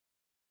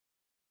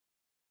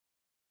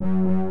Quick,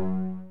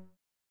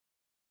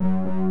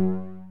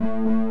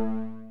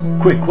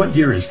 what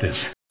year is this?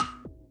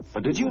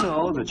 Did you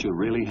know that you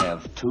really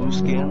have two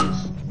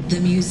skins? The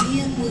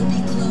museum will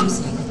be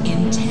closing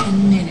in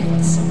 10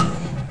 minutes.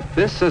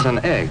 This is an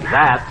egg.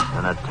 That's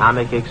an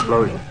atomic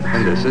explosion.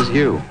 And this is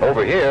you.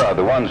 Over here are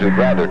the ones who'd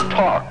rather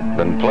talk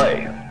than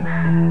play.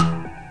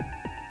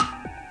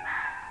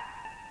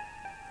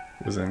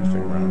 Was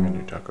anything wrong in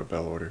your Taco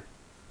Bell order?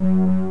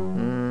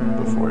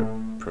 Before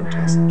I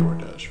protest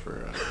DoorDash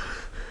for...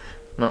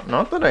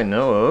 Not that I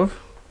know of.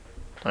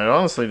 I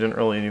honestly didn't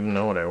really even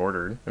know what I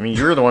ordered. I mean,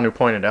 you were the one who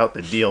pointed out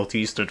that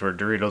DLT stood for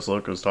Doritos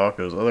Locos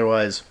Tacos.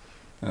 Otherwise,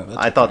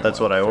 I thought that's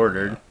what I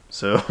ordered.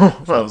 So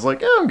I was like,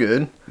 yeah, I'm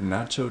good.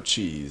 Nacho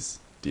cheese,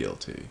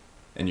 DLT.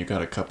 And you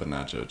got a cup of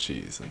nacho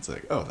cheese. And it's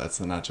like, oh, that's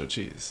the nacho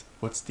cheese.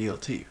 What's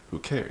DLT? Who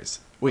cares?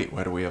 Wait,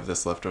 why do we have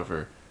this left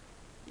over?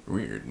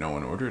 Weird, no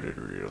one ordered a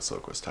Doritos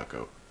Locos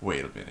Taco.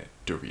 Wait a minute.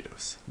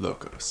 Doritos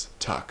Locos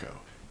Taco.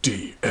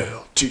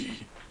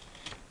 DLT.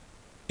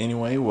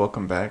 Anyway,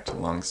 welcome back to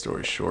Long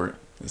Story Short.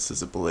 This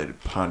is a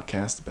belated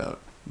podcast about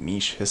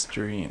niche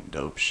history and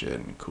dope shit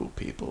and cool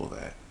people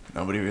that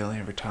nobody really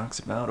ever talks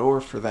about,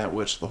 or for that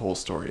which the whole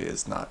story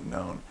is not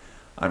known.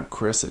 I'm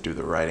Chris, I do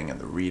the writing and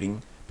the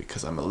reading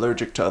because I'm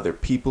allergic to other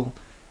people,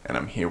 and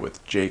I'm here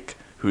with Jake,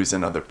 who's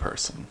another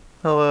person.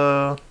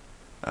 Hello.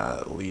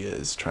 Leah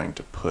is trying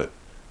to put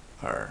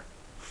our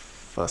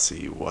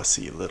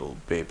fussy-wussy little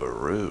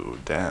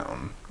babaroo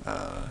down.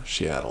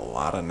 She had a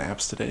lot of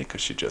naps today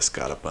because she just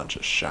got a bunch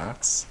of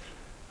shots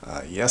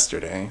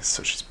yesterday,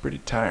 so she's pretty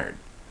tired.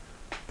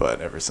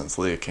 But ever since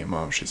Leah came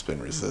home, she's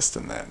been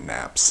resisting that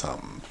nap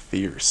some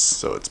fierce.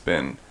 So it's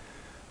been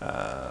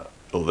a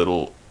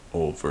little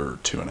over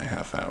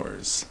 2.5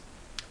 hours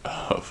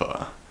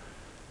of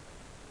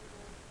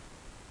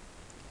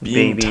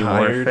being baby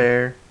tired.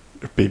 warfare.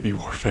 Baby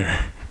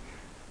warfare.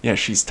 Yeah,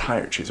 she's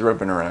tired. She's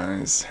rubbing her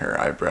eyes. Her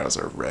eyebrows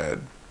are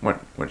red.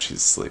 When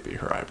she's sleepy,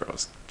 her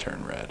eyebrows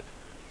turn red.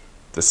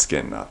 The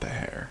skin, not the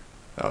hair.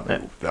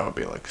 That would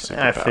be like a superpower.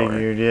 I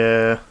figured,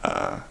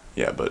 yeah.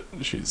 Yeah, but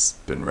she's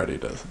been ready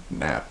to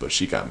nap, but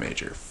she got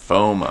major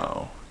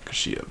FOMO because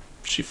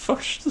she's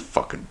a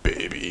fucking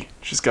baby.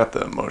 She's got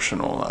the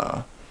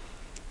emotional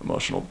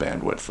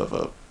bandwidth of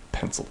a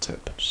pencil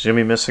tip. She's gonna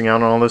be missing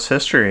out on all this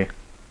history.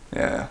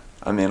 Yeah,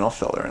 I mean, I'll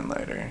fill her in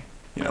later.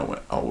 You know,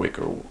 I'll wake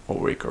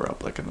her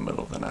up like in the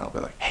middle of the night. I'll be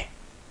like, hey,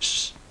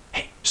 shh,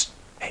 hey, shh,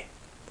 hey.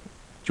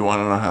 Do you want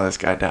to know how this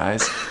guy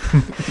dies?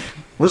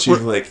 She's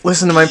like,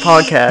 listen to my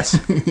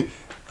podcast.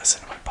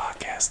 Listen to my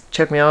podcast.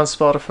 Check me out on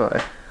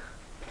Spotify.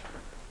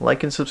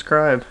 Like and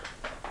subscribe.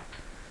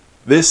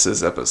 This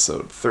is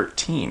episode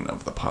 13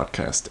 of the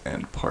podcast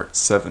and part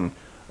 7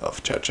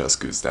 of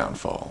Ceausescu's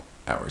Downfall,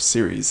 our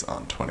series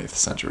on 20th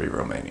century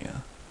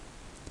Romania.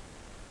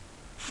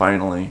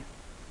 Finally,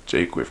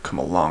 Jake, we've come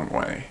a long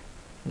way.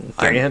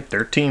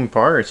 13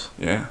 parts.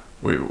 Yeah,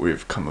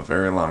 we've come a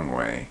very long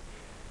way,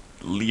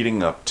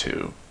 leading up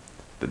to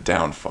the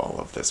downfall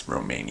of this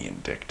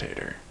Romanian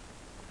dictator.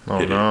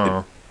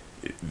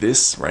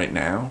 This, right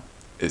now,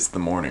 is the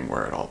morning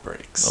where it all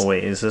breaks. Oh,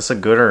 wait, is this a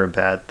good or a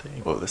bad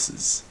thing? Well, this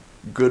is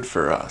good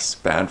for us,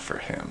 bad for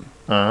him.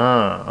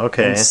 Ah,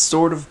 okay. And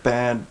sort of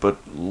bad,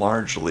 but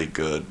largely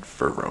good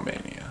for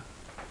Romania.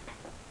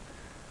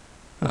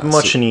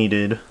 Much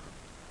needed.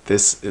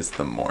 This is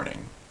the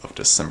morning of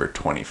December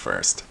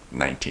 21st,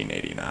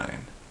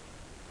 1989.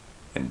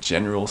 And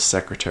General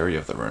Secretary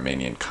of the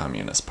Romanian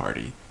Communist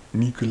Party,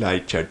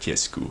 Nicolae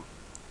Ceausescu,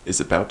 is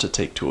about to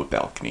take to a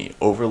balcony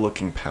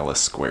overlooking Palace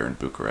Square in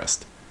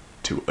Bucharest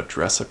to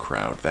address a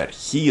crowd that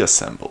he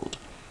assembled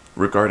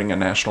regarding a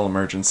national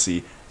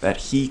emergency that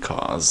he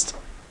caused.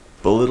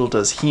 But little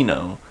does he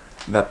know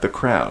that the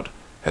crowd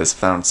has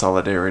found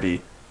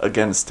solidarity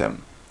against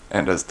him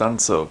and has done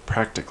so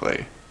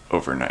practically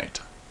overnight.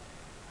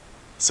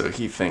 So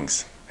he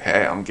thinks,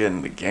 hey, I'm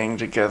getting the gang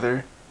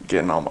together,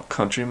 getting all my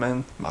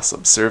countrymen, my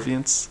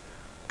subservients,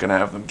 gonna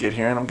have them get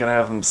here and I'm gonna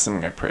have them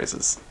sing my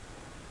praises.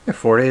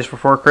 4 days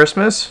before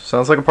Christmas?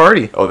 Sounds like a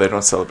party. Oh, they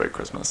don't celebrate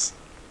Christmas.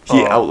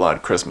 He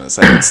outlawed Christmas,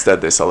 and instead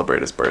they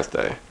celebrate his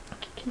birthday.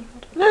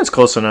 Yeah, it's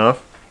close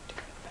enough.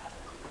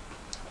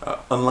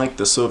 Unlike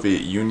the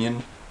Soviet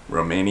Union,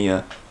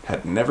 Romania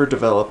had never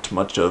developed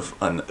much of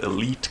an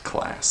elite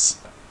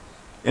class.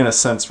 In a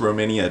sense,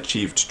 Romania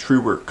achieved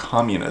truer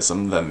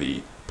communism than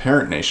the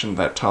parent nation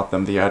that taught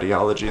them the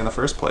ideology in the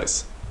first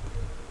place.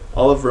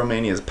 All of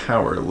Romania's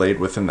power laid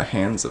within the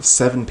hands of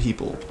 7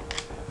 people: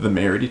 the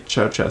married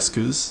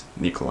Ceausescus,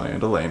 Nicolae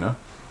and Elena,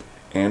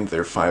 and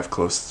their 5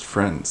 closest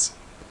friends.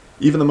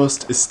 Even the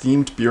most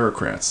esteemed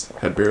bureaucrats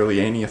had barely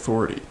any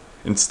authority,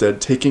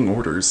 instead taking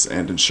orders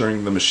and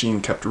ensuring the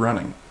machine kept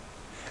running.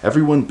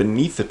 Everyone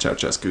beneath the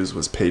Ceausescus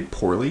was paid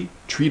poorly,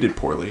 treated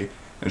poorly,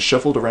 and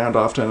shuffled around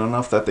often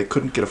enough that they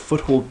couldn't get a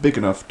foothold big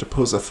enough to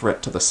pose a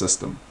threat to the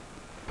system.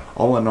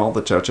 All in all,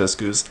 the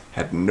Ceausescus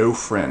had no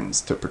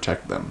friends to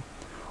protect them.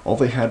 All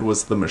they had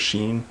was the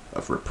machine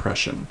of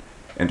repression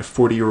and a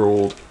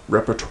 40-year-old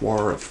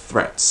repertoire of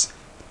threats,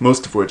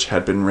 most of which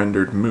had been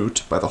rendered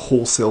moot by the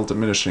wholesale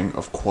diminishing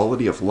of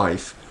quality of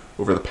life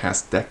over the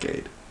past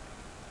decade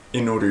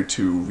in order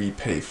to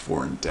repay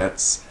foreign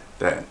debts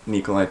that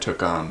Nikolai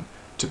took on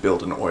to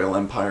build an oil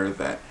empire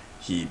that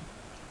he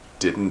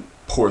didn't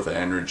pour the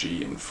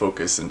energy and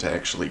focus into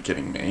actually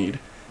getting made,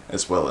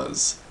 as well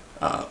as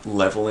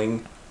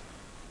leveling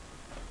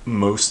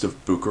most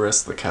of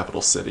Bucharest, the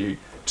capital city,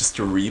 just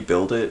to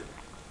rebuild it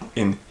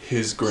in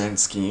his grand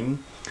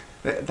scheme.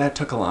 That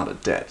took a lot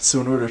of debt.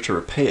 So in order to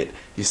repay it,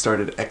 he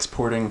started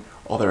exporting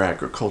all their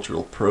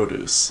agricultural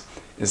produce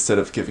instead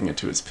of giving it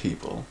to his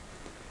people.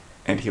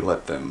 And he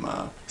let them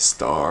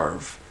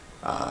starve,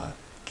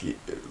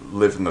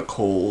 live in the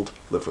cold,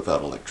 live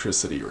without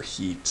electricity or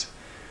heat.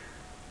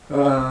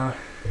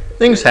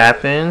 Things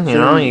happen, you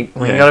know.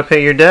 When you gotta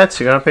pay your debts,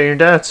 you gotta pay your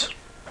debts.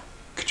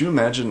 Could you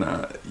imagine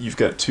you've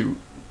got 2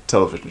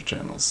 television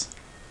channels,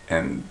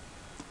 and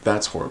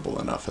that's horrible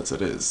enough as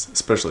it is,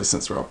 especially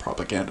since they're all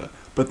propaganda.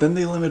 But then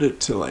they limit it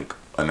to like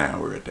an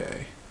hour a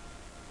day,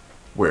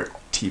 where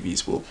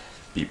TVs will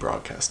be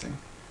broadcasting.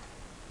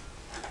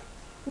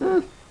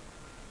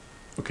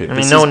 Okay, I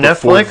mean, no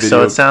Netflix,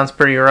 so it sounds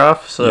pretty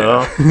rough.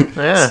 So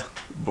yeah.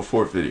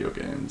 Before video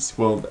games.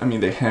 Well, I mean,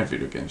 they had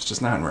video games,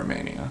 just not in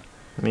Romania.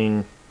 I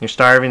mean, you're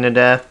starving to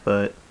death,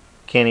 but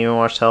can't even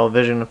watch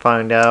television to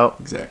find out.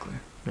 Exactly.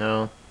 You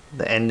know,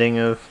 the ending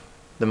of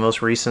the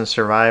most recent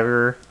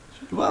Survivor.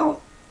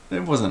 Well,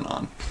 it wasn't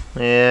on.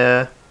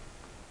 Yeah.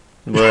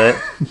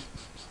 But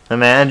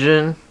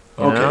imagine.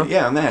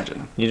 Yeah,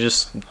 imagine. You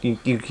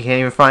can't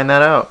even find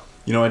that out.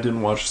 You know, I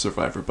didn't watch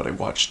Survivor, but I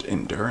watched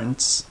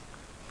Endurance.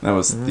 That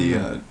was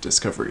the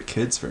Discovery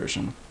Kids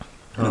version.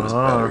 And it was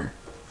better,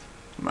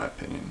 in my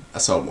opinion. I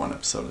saw 1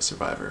 episode of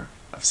Survivor.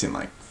 I've seen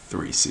like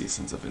 3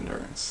 seasons of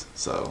Endurance.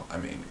 So, I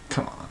mean,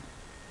 come on.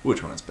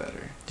 Which one is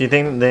better? Do you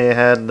think they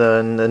had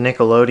the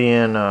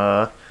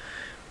Nickelodeon,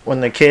 when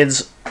the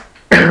kids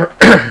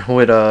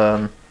would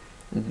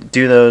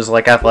do those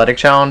like athletic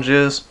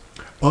challenges?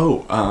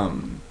 Oh,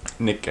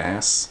 Nick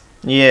Gas.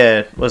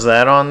 Yeah, was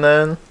that on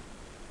then?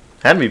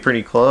 That'd be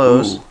pretty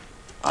close. Ooh.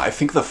 I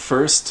think the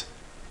first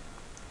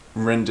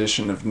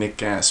rendition of Nick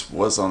Gas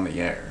was on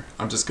the air.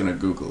 I'm just gonna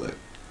Google it,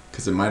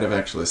 because it might have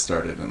actually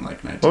started in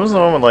like 19. What was the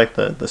one with like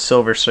the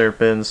silver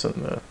serpents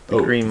and the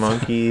green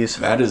monkeys?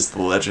 That is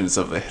the Legends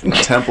of the Hidden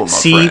Temple, my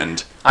See,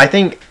 friend. I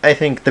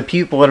think the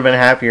people would have been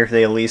happier if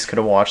they at least could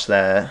have watched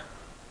that.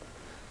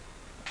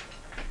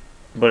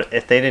 But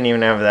if they didn't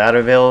even have that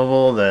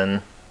available,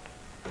 then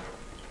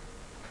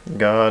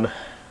God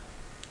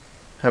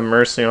have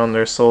mercy on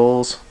their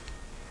souls.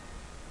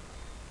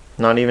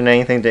 Not even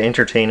anything to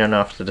entertain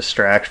enough to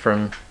distract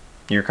from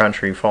your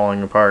country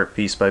falling apart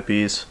piece by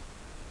piece.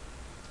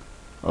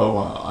 Oh,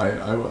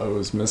 I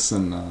was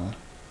misinformed.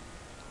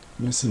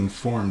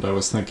 I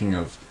was thinking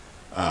of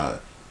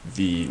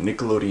the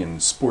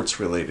Nickelodeon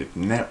sports-related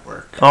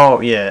network.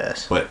 Oh,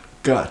 yes. But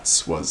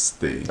Guts was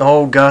the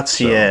Guts,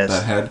 show yes.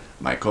 that had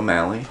Mike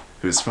O'Malley,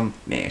 who's from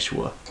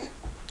Nashua.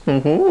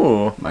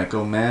 Ooh. Mike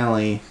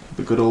O'Malley,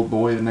 the good old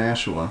boy of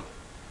Nashua.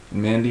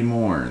 And Mandy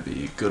Moore,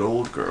 the good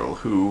old girl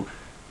who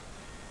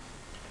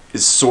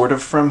is sort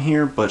of from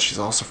here, but she's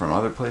also from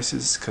other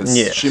places, because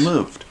she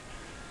moved.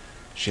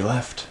 She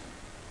left.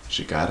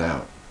 She got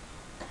out.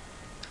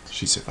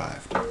 She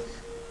survived.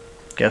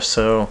 Guess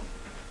so.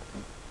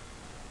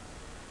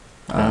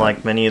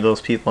 Unlike many of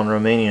those people in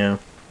Romania.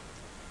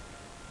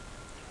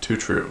 Too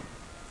true.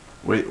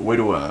 Way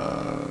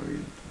to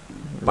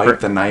bite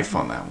the knife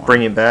on that one.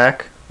 Bring it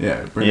back.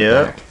 Yeah, bring it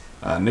back.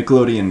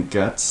 Nickelodeon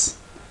Guts.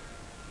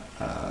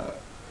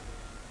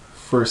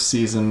 First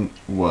season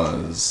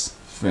was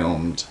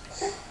filmed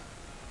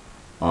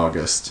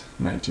August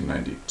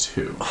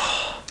 1992.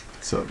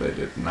 So they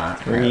did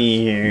not have 3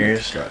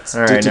 years. Nick Guts.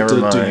 Alright, never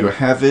mind. Do you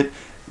have it?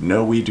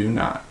 No, we do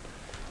not.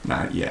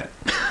 Not yet.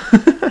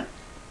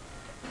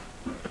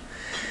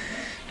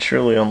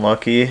 Truly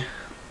unlucky.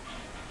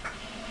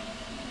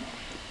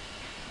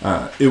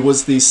 It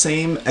was the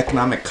same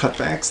economic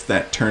cutbacks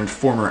that turned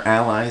former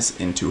allies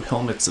into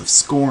helmets of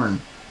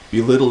scorn,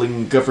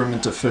 belittling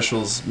government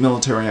officials,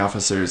 military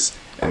officers,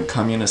 and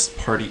Communist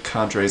Party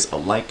cadres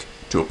alike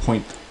to a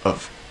point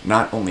of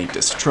not only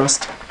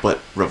distrust, but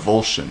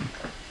revulsion,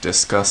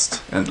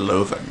 disgust, and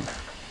loathing.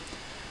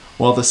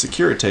 While the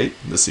Securitate,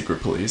 the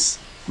secret police,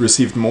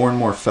 received more and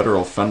more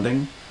federal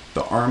funding,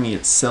 the army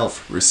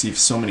itself received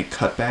so many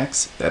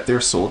cutbacks that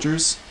their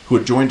soldiers, who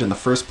had joined in the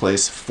first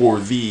place for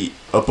the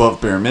above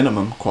bare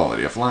minimum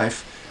quality of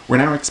life, were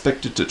now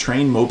expected to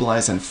train,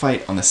 mobilize, and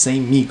fight on the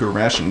same meager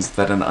rations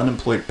that an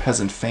unemployed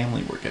peasant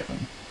family were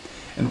given.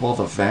 And while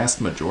the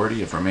vast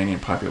majority of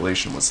Romanian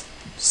population was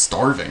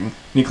starving,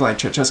 Nicolae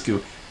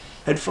Ceausescu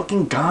had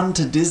fucking gone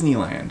to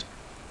Disneyland.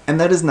 And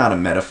that is not a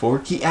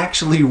metaphor. He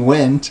actually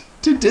went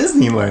to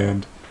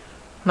Disneyland.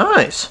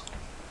 Nice.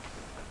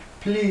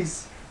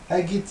 Please,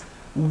 I get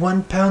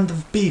 1 pound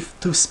of beef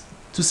to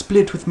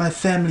split with my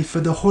family for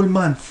the whole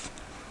month.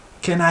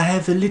 Can I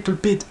have a little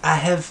bit? I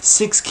have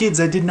 6 kids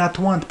I did not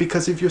want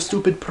because of your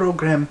stupid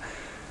program.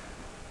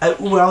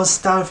 We're all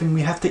starving.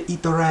 We have to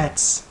eat the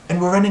rats.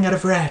 And we're running out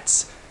of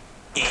rats.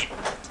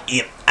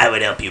 Yep, I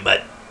would help you,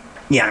 but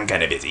Yeah, I'm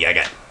kind of busy. I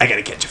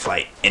gotta catch a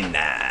flight in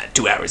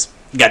 2 hours.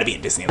 Gotta be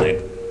in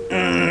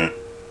Disneyland.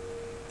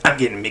 I'm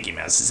getting Mickey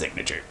Mouse's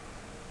signature.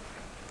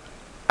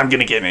 I'm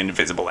gonna get an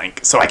invisible ink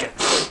so I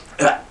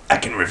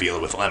can reveal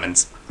it with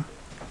lemons.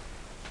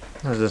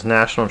 Is this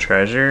National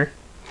Treasure?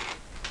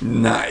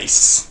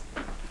 Nice.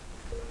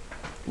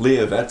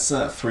 Leah, that's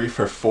 3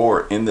 for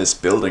 4 in this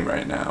building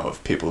right now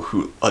of people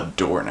who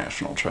adore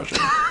National Treasure.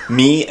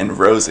 Me and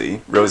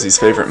Rosie, Rosie's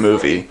favorite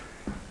movie.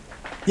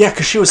 Yeah,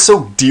 because she was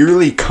so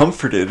dearly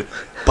comforted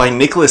by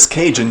Nicolas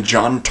Cage and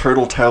John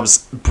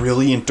Turteltaub's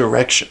brilliant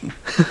direction.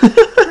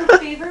 Her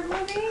favorite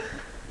movie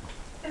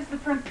is The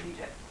Prince of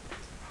Egypt.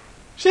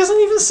 She hasn't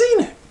even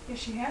seen it. Yes,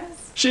 she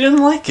has. She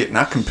didn't like it,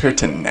 not compared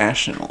to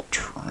National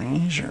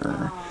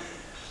Treasure.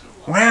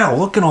 Wow,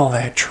 look at all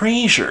that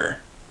treasure.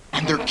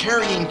 And they're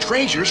carrying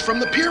treasures from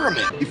the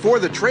pyramid. Before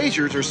the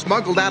treasures are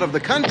smuggled out of the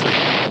country.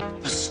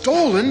 The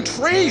stolen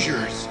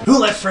treasures. Who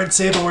let Fred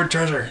say the word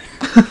treasure?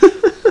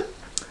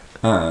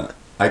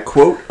 I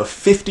quote a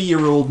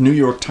 50-year-old New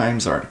York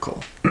Times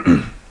article.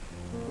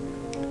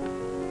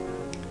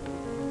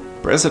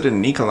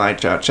 President Nicolae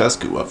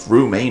Ceausescu of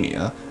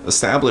Romania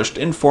established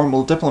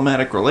informal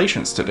diplomatic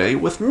relations today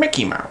with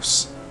Mickey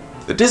Mouse.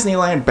 The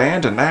Disneyland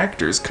band and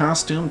actors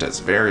costumed as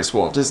various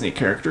Walt Disney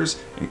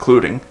characters,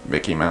 including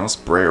Mickey Mouse,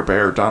 Brer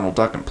Bear, Donald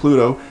Duck, and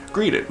Pluto,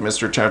 greeted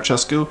Mr.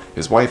 Ceausescu,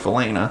 his wife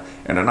Elena,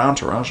 and an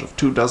entourage of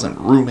 24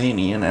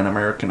 Romanian and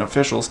American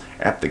officials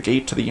at the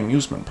gate to the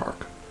amusement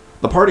park.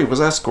 The party was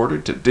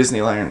escorted to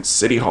Disneyland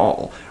City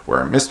Hall,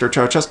 where Mr.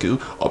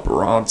 Ceausescu, a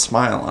broad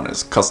smile on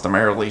his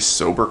customarily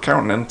sober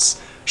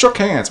countenance, shook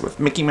hands with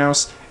Mickey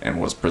Mouse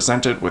and was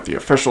presented with the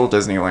official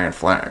Disneyland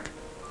flag.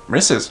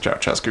 Mrs.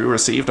 Ceausescu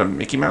received a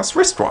Mickey Mouse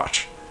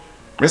wristwatch.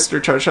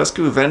 Mr.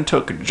 Ceausescu then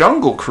took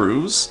Jungle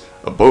Cruise,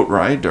 a boat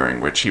ride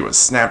during which he was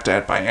snapped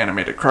at by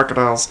animated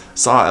crocodiles,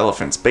 saw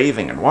elephants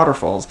bathing in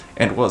waterfalls,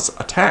 and was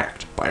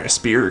attacked by a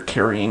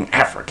spear-carrying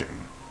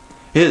African.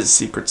 His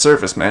Secret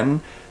Service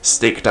men,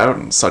 staked out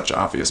in such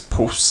obvious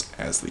posts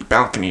as the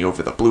balcony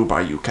over the Blue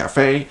Bayou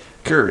Cafe,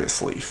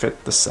 curiously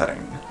fit the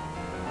setting.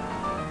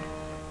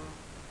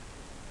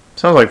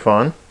 Sounds like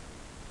fun.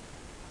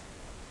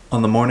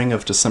 On the morning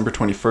of December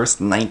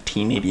 21st,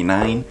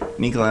 1989,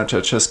 Nicolae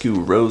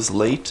Ceausescu rose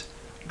late,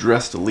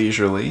 dressed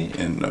leisurely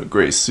in a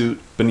gray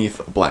suit beneath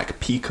a black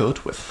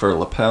peacoat with fur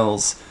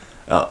lapels,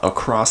 a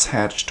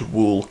cross-hatched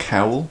wool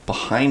cowl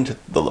behind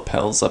the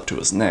lapels up to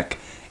his neck,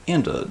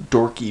 and a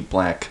dorky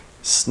black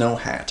snow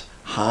hat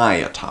high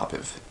atop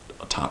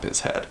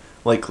his head,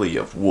 likely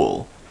of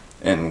wool.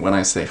 And when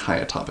I say high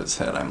atop his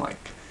head, I'm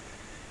like,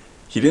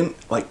 he didn't,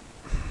 like,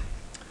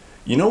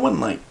 you know when,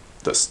 like,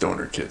 the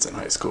stoner kids in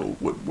high school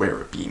would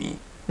wear a beanie?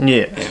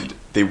 Yeah. And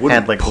they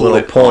wouldn't had like pull a little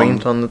it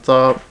point on the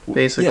top,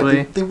 basically.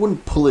 Yeah, they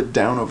wouldn't pull it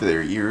down over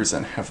their ears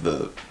and have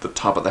the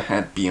top of the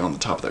hat be on the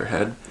top of their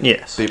head.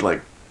 Yes. They'd,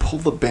 like, pull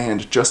the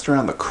band just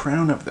around the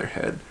crown of their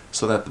head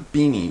so that the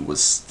beanie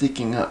was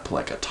sticking up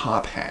like a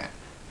top hat,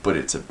 but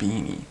it's a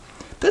beanie.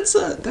 That's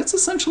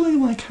essentially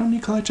like how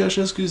Nicolae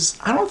Ceausescu's...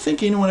 I don't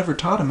think anyone ever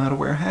taught him how to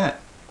wear a hat.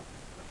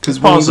 Because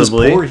when he was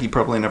poor, he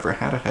probably never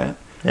had a hat.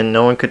 And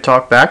no one could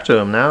talk back to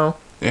him now.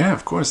 Yeah,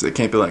 of course. They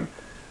can't be like,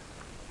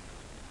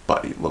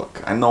 buddy,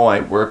 look, I know I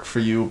work for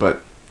you,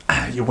 but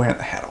you're wearing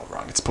the hat all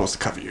wrong. It's supposed to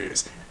cover your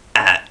ears.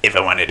 If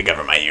I wanted to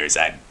cover my ears,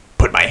 I'd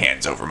put my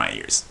hands over my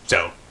ears.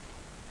 So,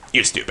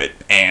 you're stupid.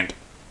 And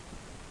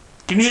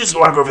can you just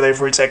walk over there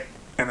for a sec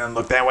and then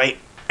look that way?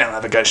 And I'll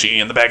have a gun shoot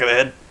you in the back of the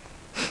head.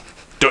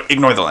 Don't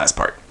ignore the last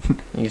part.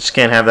 You just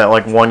can't have that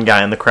like one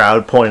guy in the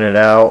crowd pointed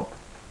out.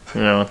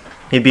 You know,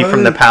 he'd be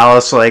from the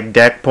palace like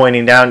deck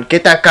pointing down.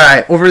 Get that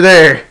guy over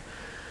there.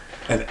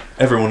 And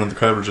everyone in the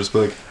crowd would just be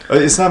like,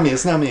 it's not me,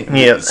 it's not me.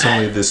 Yeah.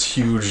 Suddenly this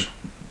huge...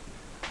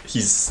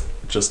 He's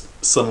just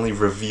suddenly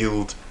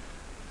revealed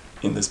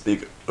in this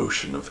big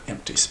ocean of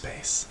empty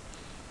space.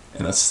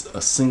 And a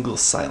single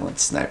silent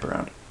sniper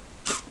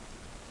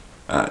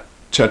round.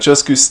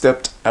 Ceausescu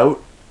stepped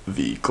out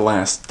the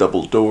glass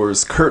double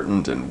doors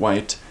curtained in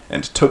white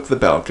and took the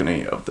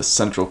balcony of the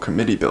Central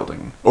Committee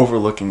building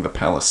overlooking the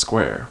Palace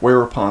Square,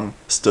 whereupon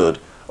stood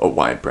a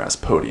wide brass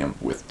podium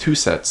with 2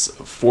 sets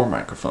of 4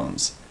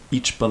 microphones,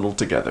 each bundled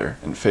together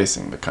and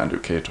facing the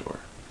conducator.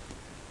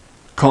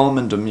 Calm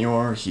and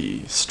demure,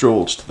 he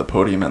strolled to the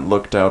podium and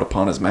looked out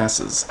upon his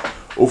masses,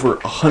 over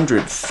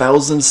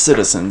 100,000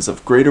 citizens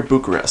of Greater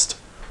Bucharest,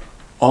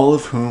 all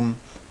of whom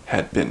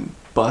had been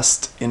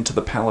bussed into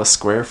the Palace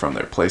Square from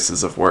their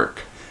places of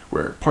work,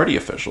 where party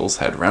officials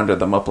had rounded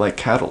them up like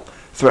cattle,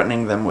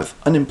 threatening them with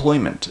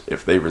unemployment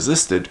if they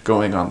resisted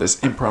going on this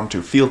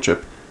impromptu field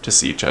trip to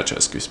see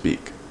Ceausescu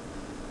speak.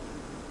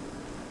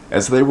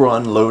 As they were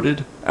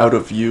unloaded out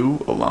of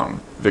view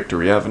along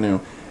Victory Avenue,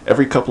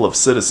 every couple of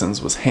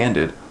citizens was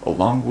handed a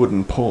long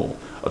wooden pole,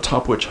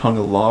 atop which hung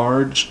a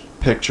large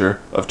picture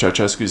of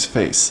Ceausescu's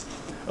face,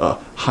 a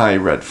high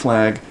red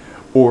flag,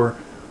 or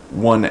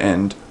one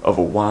end of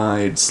a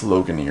wide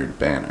slogan-eared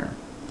banner.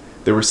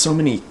 There were so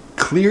many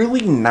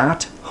clearly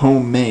not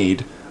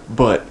homemade,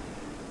 but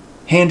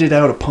handed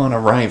out upon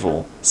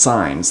arrival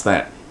signs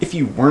that if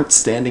you weren't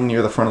standing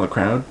near the front of the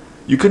crowd,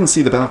 you couldn't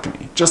see the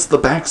balcony, just the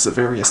backs of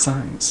various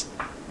signs.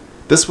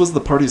 This was the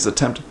party's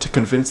attempt to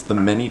convince the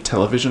many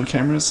television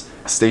cameras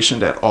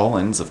stationed at all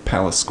ends of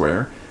Palace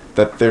Square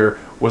that there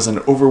was an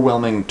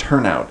overwhelming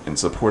turnout in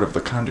support of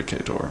the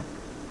Conducator.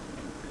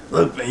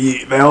 Look,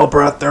 they all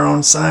brought their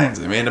own signs.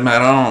 They made them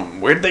at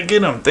home. Where'd they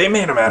get them? They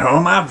made them at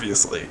home,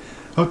 obviously.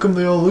 How come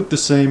they all look the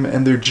same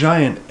and they're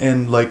giant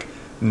and, like,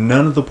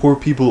 none of the poor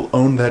people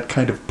own that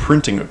kind of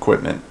printing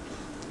equipment?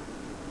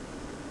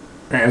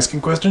 Are you asking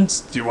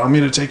questions? Do you want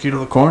me to take you to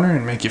the corner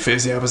and make you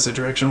face the opposite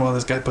direction while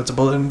this guy puts a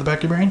bullet in the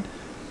back of your brain?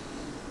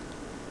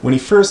 When he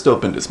first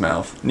opened his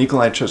mouth,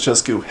 Nicolae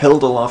Ceausescu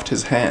held aloft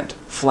his hand,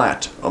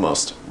 flat,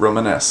 almost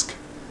Romanesque,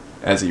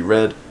 as he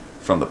read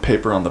from the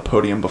paper on the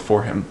podium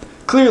before him,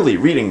 clearly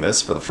reading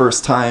this for the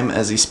first time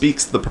as he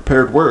speaks the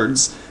prepared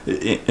words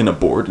in a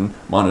bored and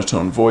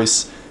monotone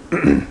voice.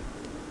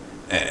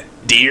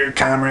 Dear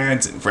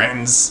comrades and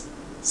friends,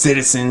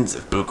 citizens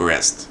of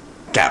Bucharest,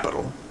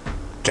 capital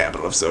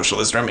of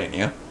socialist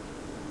Romania.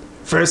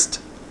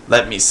 First,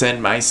 let me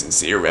send my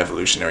sincere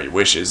revolutionary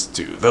wishes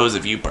to those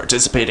of you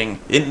participating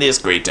in this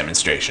great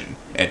demonstration,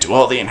 and to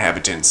all the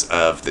inhabitants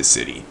of the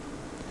city.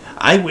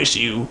 I wish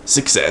you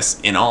success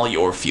in all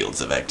your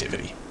fields of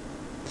activity.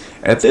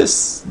 At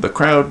this, the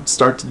crowd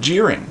starts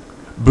jeering,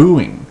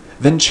 booing,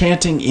 then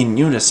chanting in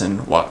unison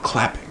while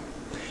clapping.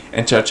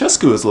 And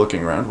Ceausescu is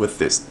looking around with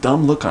this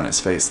dumb look on his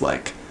face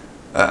like,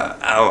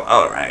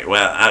 all right,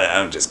 well,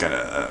 I'm just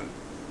gonna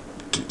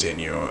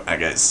continue, I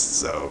guess,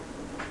 so.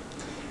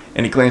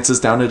 And he glances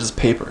down at his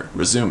paper,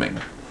 resuming.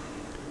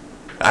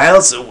 I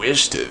also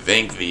wish to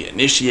thank the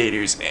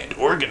initiators and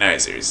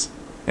organizers.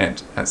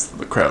 And as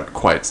the crowd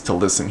quiets to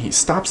listen, he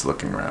stops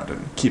looking around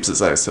and keeps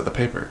his eyes to the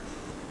paper.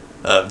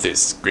 Of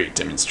this great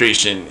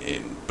demonstration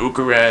in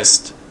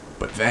Bucharest.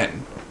 But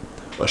then,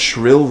 a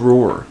shrill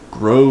roar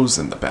grows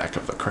in the back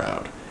of the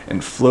crowd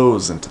and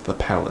flows into the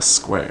palace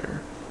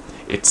square.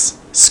 It's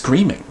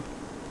screaming.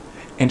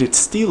 And it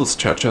steals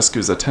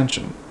Ceausescu's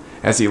attention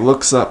as he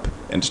looks up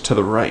and to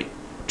the right,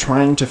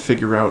 trying to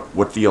figure out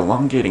what the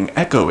elongating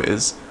echo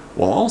is,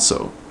 while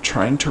also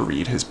trying to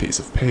read his piece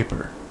of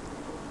paper.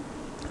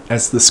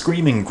 As the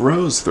screaming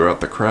grows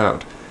throughout the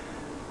crowd,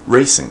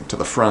 racing to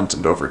the front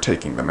and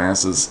overtaking the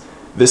masses,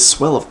 this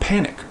swell of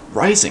panic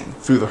rising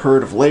through the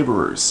herd of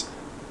laborers,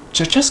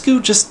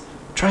 Ceausescu just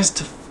tries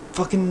to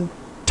fucking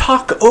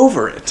talk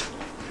over it,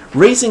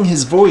 raising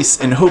his voice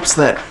in hopes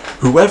that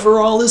whoever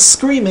all is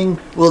screaming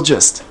will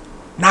just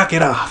knock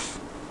it off.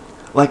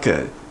 Like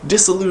a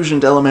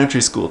disillusioned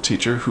elementary school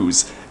teacher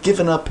who's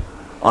given up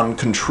on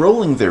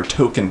controlling their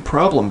token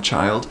problem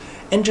child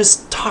and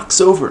just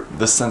talks over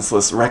the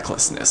senseless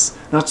recklessness,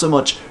 not so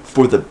much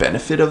for the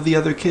benefit of the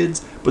other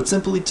kids, but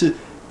simply to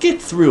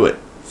get through it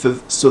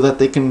so that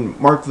they can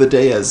mark the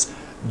day as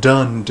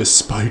done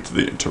despite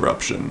the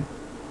interruption.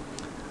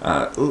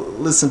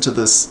 Listen to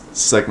this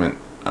segment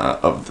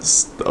of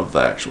the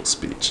actual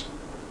speech.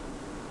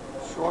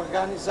 Și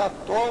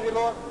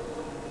organizatorilor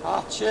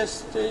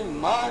acestei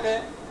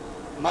mari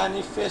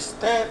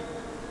manifestări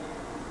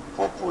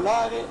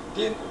populare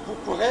din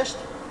București,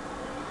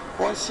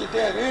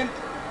 considerând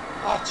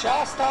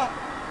aceasta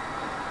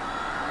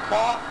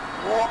ca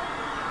o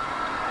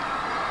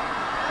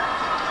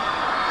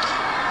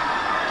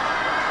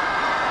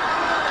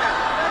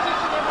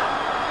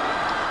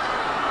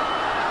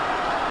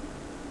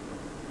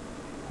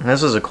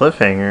This is a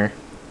cliffhanger.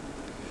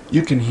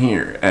 You can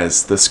hear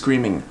as the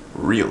screaming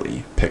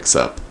really picks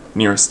up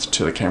nearest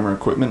to the camera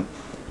equipment.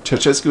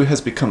 Ceausescu has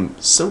become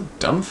so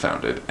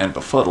dumbfounded and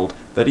befuddled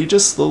that he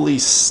just slowly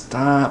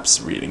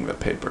stops reading the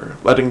paper,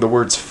 letting the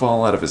words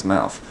fall out of his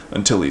mouth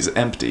until he's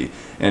empty,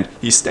 and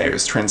he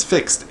stares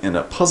transfixed in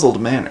a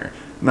puzzled manner,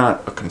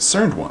 not a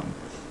concerned one,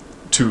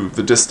 to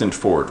the distant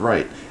forward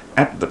right.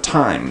 At the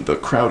time, the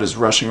crowd is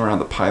rushing around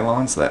the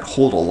pylons that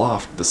hold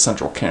aloft the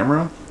central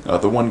camera,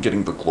 the one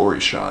getting the glory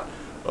shot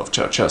of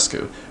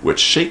Ceausescu, which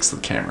shakes the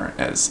camera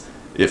as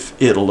if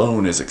it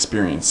alone is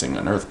experiencing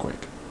an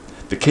earthquake.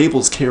 The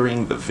cables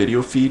carrying the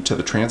video feed to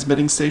the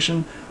transmitting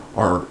station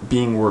are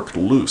being worked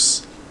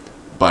loose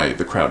by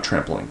the crowd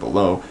trampling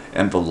below,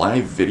 and the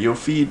live video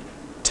feed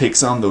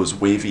takes on those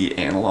wavy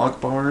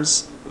analog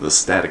bars, the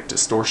static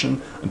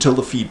distortion, until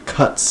the feed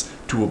cuts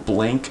to a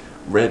blank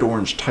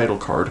red-orange title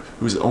card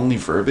whose only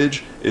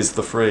verbiage is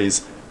the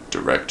phrase,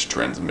 direct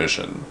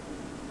transmission.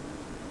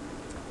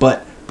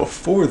 But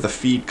before the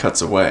feed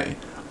cuts away,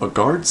 a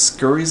guard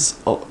scurries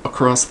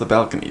across the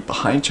balcony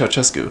behind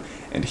Ceausescu,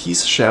 and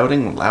he's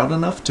shouting loud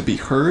enough to be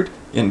heard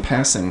in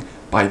passing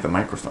by the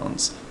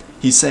microphones.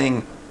 He's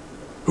saying,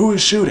 "Who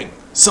is shooting?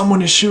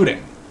 Someone is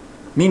shooting!"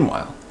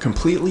 Meanwhile,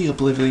 completely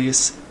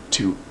oblivious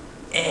to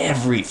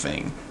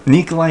everything,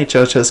 Nicolae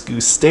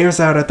Ceausescu stares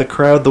out at the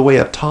crowd the way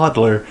a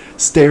toddler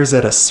stares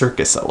at a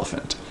circus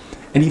elephant.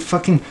 And he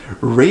fucking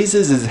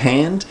raises his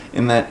hand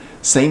in that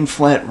same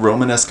flat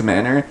Romanesque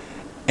manner,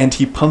 and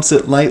he pumps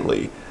it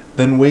lightly,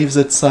 then waves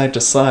it side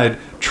to side,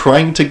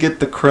 trying to get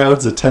the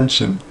crowd's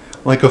attention,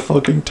 like a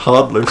fucking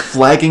toddler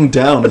flagging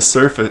down a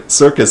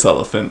circus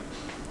elephant.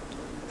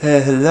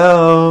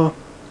 Hello?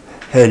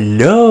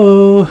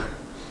 Hello?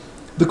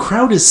 The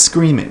crowd is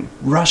screaming,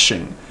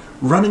 rushing,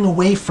 running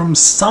away from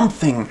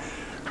something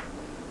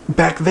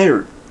back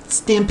there,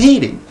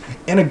 stampeding,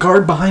 and a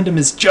guard behind him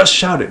has just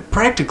shouted,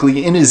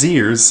 practically in his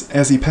ears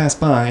as he passed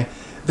by,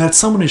 that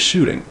someone is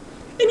shooting.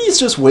 And he's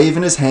just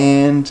waving his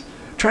hand,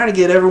 trying to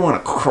get everyone to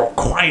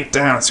quiet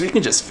down so he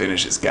can just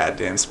finish his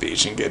goddamn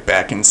speech and get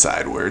back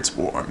inside where it's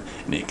warm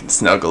and he can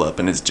snuggle up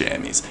in his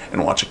jammies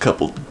and watch a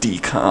couple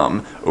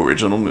DCOM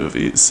original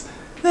movies.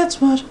 Let's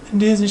watch a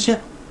Disney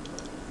show.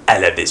 I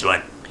love this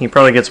one. He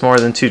probably gets more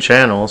than 2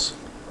 channels.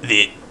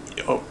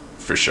 Oh,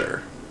 for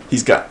sure.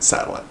 He's got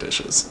satellite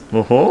dishes.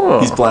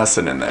 Oh. He's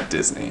blasting in that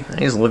Disney.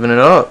 He's living it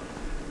up.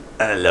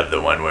 I love the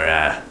one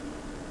where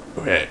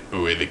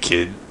the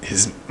kid,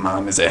 his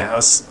mom is a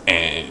house,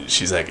 and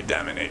she's like a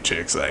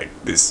dominatrix. Like,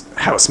 this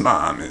house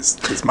mom is,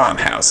 his mom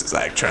house is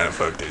like trying to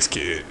fuck this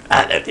kid.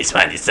 I love this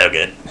one, it's so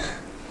good.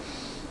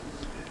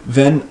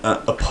 Then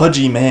a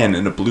pudgy man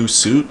in a blue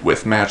suit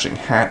with matching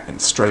hat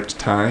and striped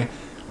tie,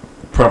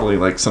 probably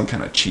like some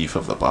kind of chief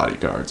of the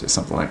bodyguards or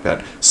something like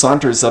that,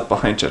 saunters up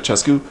behind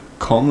Ceausescu,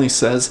 calmly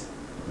says,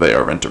 "They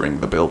are entering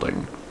the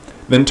building,"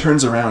 then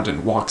turns around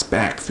and walks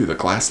back through the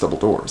glass double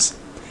doors.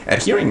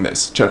 At hearing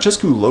this,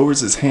 Ceausescu lowers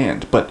his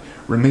hand, but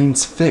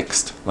remains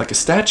fixed, like a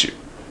statue,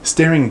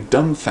 staring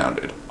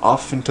dumbfounded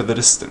off into the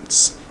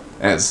distance,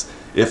 as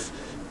if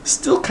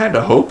still kind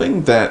of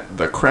hoping that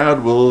the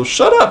crowd will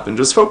shut up and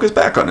just focus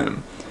back on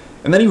him.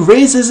 And then he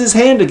raises his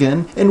hand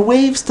again and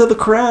waves to the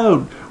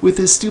crowd with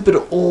his stupid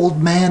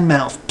old man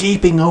mouth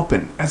gaping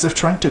open, as if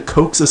trying to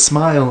coax a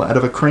smile out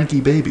of a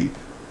cranky baby.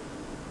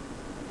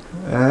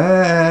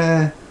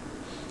 And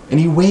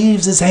he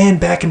waves his hand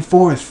back and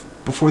forth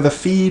before the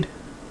feed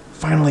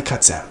finally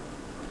cuts out.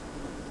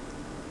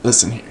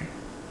 Listen here.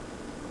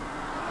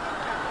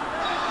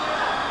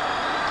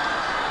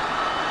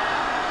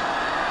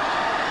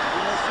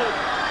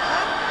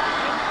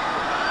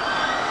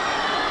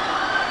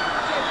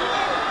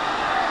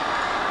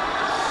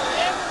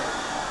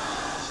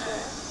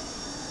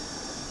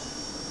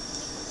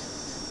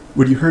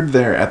 What you heard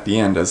there at the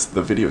end as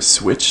the video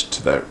switched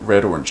to that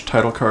red-orange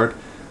title card,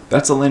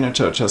 that's Elena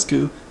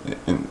Ceausescu,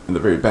 in the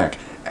very back,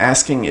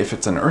 asking if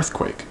it's an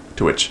earthquake,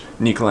 to which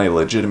Nicolae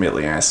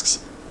legitimately asks,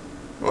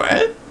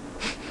 "What?"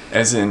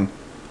 As in,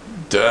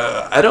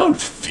 duh, I don't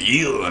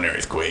feel an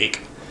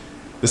earthquake.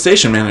 The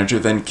station manager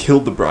then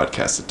killed the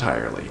broadcast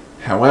entirely.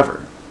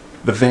 However,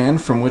 the van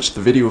from which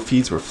the video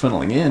feeds were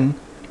funneling in,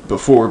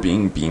 before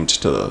being beamed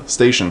to the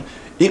station,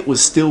 it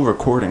was still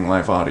recording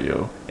live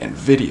audio and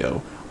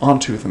video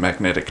onto the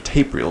magnetic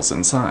tape reels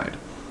inside.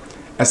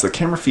 As the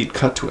camera feed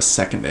cut to a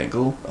second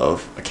angle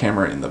of a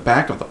camera in the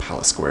back of the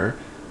palace square,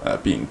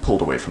 being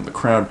pulled away from the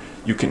crowd,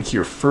 you can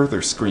hear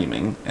further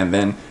screaming, and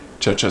then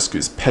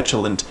Ceausescu's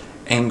petulant,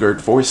 angered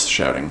voice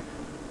shouting,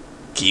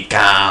 "Keep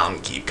calm,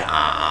 keep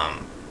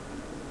calm,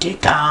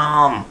 keep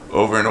calm,"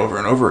 over and over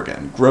and over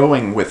again,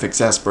 growing with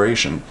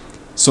exasperation,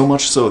 so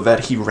much so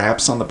that he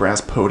raps on the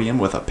brass podium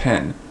with a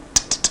pen,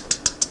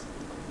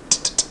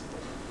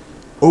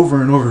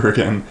 over and over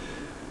again,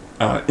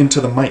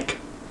 into the mic.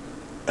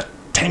 A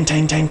tang,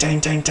 tang, tang, tang,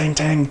 tang, tang,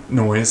 tang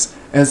noise,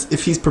 as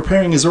if he's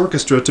preparing his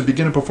orchestra to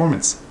begin a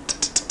performance,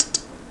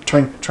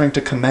 trying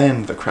to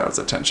command the crowd's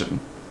attention.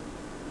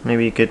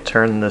 Maybe you could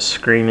turn the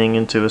screaming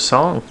into a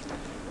song.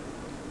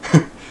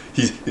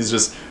 He's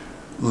just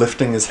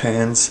lifting his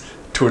hands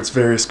towards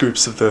various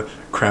groups of the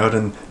crowd,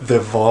 and the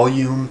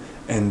volume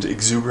and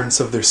exuberance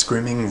of their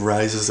screaming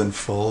rises and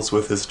falls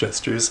with his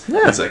gestures.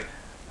 Yeah. He's like,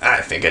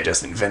 I think I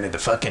just invented the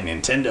fucking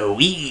Nintendo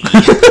Wii.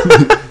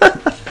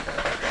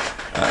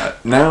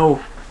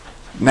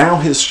 Now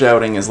his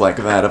shouting is like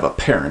that of a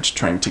parent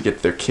trying to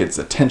get their kid's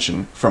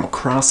attention from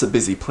across a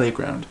busy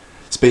playground,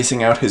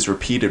 spacing out his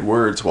repeated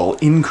words while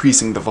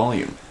increasing the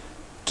volume.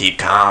 Keep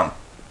calm.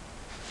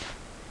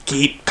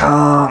 Keep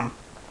calm.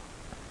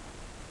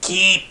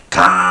 Keep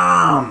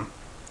calm.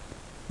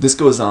 This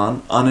goes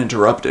on,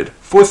 uninterrupted,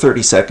 for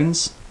 30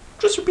 seconds,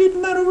 just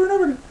repeating that over and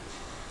over again.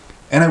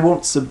 And I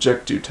won't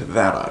subject you to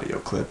that audio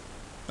clip,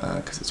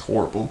 because it's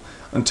horrible,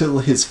 until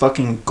his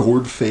fucking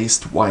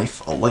gourd-faced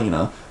wife,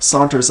 Elena,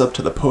 saunters up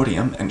to the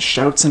podium and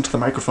shouts into the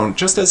microphone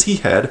just as he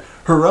had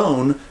her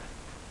own,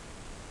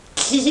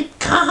 "Keep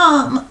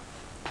calm!"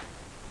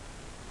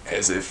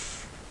 As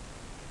if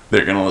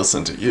they're gonna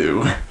listen to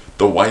you,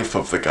 the wife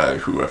of the guy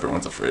who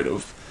everyone's afraid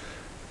of.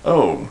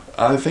 "Oh,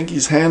 I think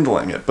he's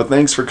handling it, but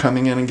thanks for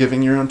coming in and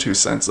giving your own 2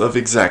 cents of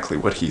exactly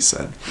what he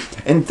said."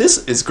 And this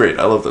is great,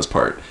 I love this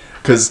part,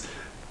 because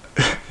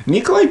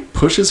Nicolae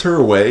pushes her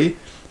away,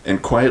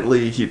 and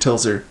quietly he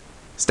tells her,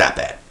 "Stop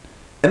that."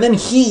 And then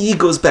he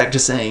goes back to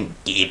saying,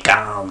 "Keep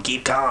calm,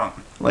 keep calm."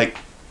 Like,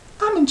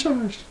 I'm in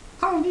charge.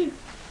 I don't need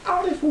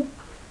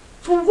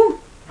for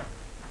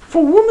a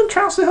woman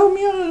tries to help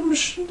me out,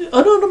 it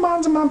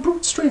undermines my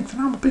brute strength,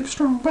 and I'm a big,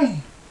 strong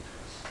man.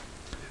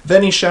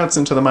 Then he shouts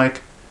into the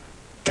mic,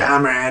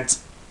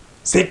 "Comrades,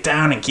 sit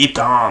down and keep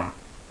calm."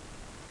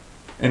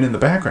 And in the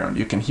background,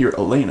 you can hear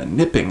Elena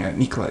nipping at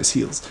Nicolae's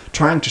heels,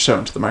 trying to shout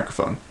into the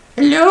microphone,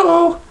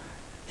 "Hello?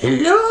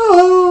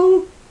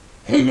 Hello?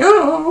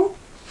 Hello?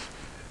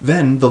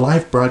 Then the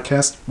live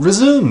broadcast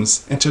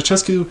resumes, and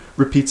Ceausescu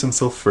repeats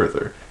himself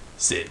further.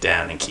 Sit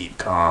down and keep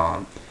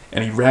calm.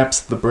 And he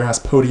raps the brass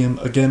podium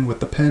again with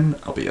the pen,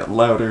 albeit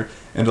louder,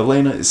 and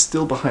Elena is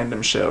still behind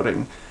him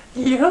shouting,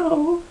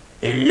 Hello?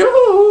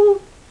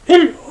 Hello?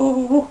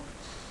 Hello?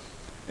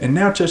 And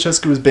now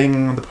Ceausescu is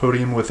banging on the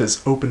podium with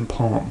his open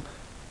palm.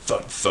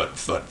 Thud, thud,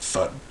 thud,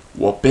 thud,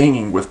 while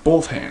banging with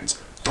both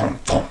hands.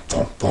 Thump, thump,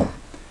 thump, thump.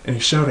 And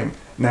he's shouting,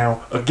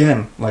 now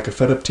again, like a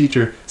fed-up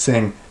teacher,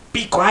 saying,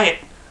 Be quiet!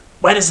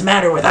 What is the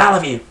matter with all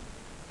of you?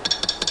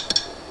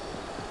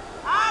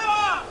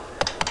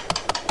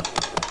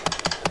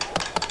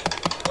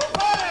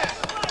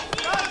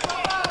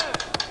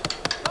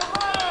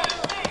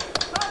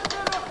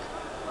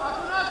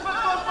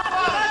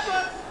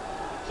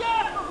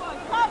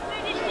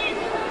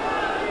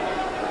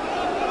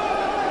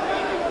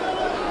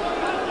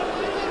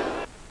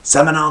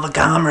 Summon all the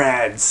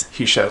comrades,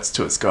 he shouts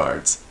to his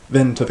guards.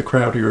 Then to the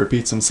crowd he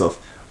repeats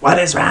himself, What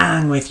is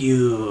wrong with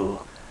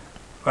you?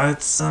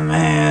 What's the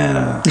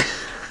matter?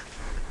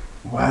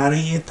 What are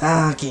you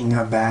talking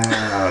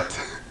about?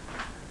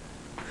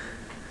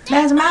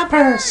 That's my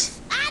purse.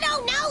 I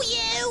don't know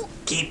you.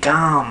 Keep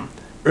calm.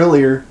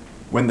 Earlier,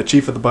 when the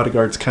chief of the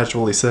bodyguards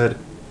casually said,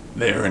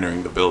 They are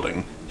entering the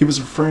building, he was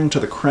referring to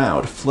the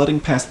crowd flooding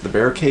past the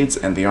barricades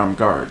and the armed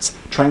guards,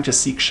 trying to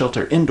seek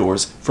shelter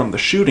indoors from the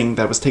shooting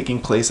that was taking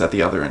place at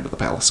the other end of the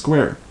palace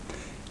square.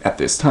 At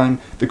this time,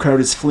 the crowd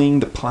is fleeing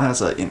the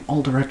plaza in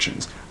all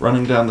directions,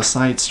 running down the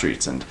side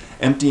streets and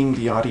emptying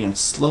the audience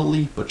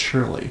slowly but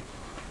surely.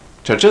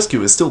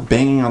 Ceausescu is still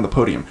banging on the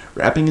podium,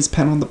 rapping his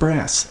pen on the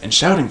brass, and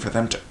shouting for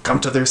them to come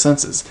to their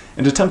senses,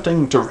 and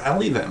attempting to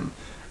rally them,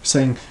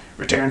 saying,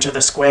 Return to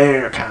the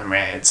square,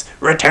 comrades.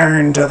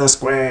 Return to the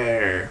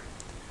square.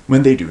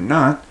 When they do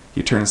not,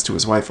 he turns to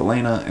his wife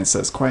Elena and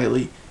says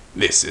quietly,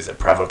 This is a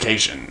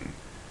provocation.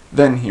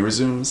 Then he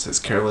resumes his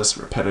careless,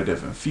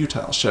 repetitive, and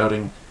futile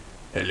shouting,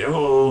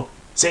 Hello?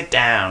 Sit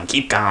down.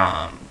 Keep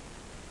calm.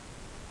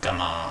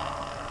 Come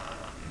on.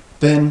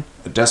 Then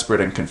a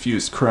desperate and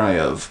confused cry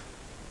of,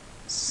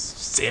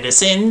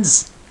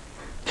 Citizens?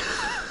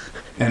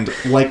 And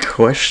like...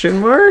 Question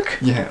mark?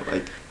 Yeah,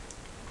 like...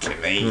 Can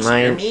they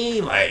hear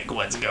me? Like,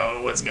 what's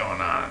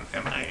going on?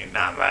 Am I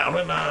not loud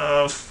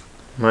enough?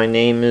 My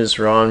name is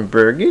Ron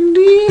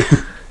Burgundy.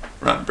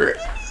 Ron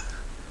Burgundy?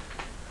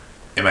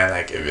 Am I,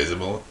 like,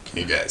 invisible? Can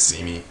you guys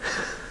see me?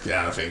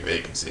 I don't think they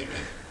can see me.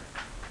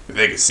 If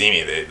they could see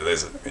me, they'd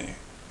listen to me.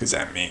 Because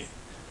I'm me.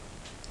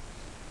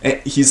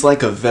 He's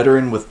like a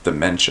veteran with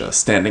dementia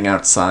standing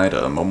outside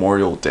a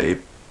Memorial Day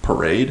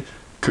parade,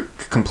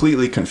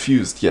 completely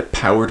confused yet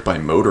powered by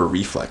motor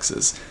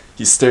reflexes.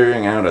 He's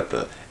staring out at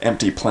the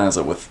empty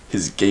plaza with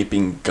his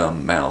gaping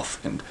gum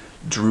mouth and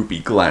droopy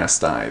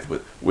glassed eye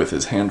with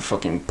his hand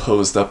fucking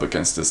posed up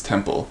against his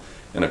temple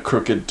in a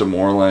crooked,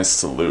 demoralized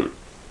salute.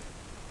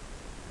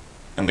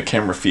 And the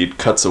camera feed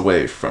cuts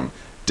away from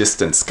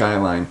distant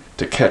skyline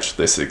to catch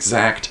this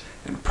exact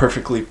and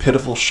perfectly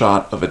pitiful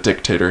shot of a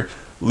dictator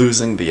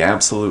losing the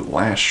absolute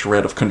last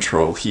shred of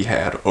control he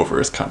had over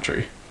his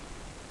country.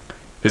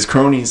 His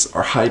cronies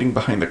are hiding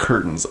behind the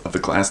curtains of the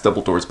glass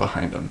double doors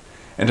behind him,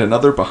 and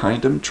another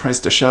behind him tries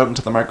to shout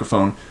into the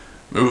microphone,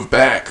 Move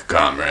back,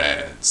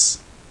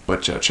 comrades.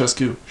 But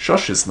Ceausescu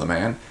shushes the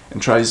man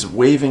and tries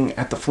waving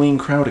at the fleeing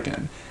crowd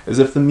again, as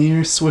if the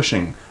mere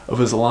swishing of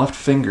his aloft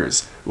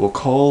fingers will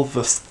call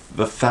the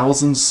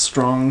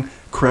thousands-strong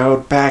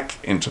crowd back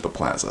into the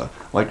plaza,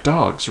 like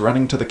dogs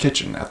running to the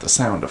kitchen at the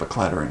sound of a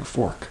clattering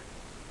fork.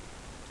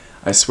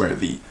 I swear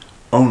the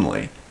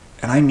only,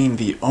 and I mean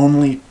the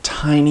only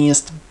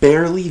tiniest,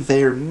 barely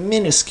there,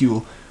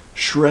 minuscule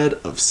shred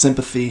of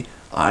sympathy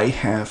I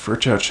have for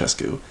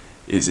Ceausescu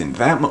is in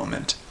that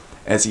moment,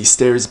 as he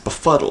stares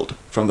befuddled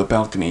from the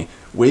balcony,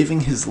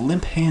 waving his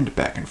limp hand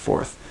back and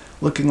forth,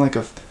 looking like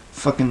a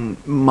fucking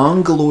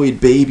mongoloid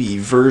baby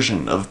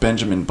version of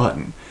Benjamin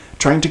Button,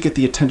 trying to get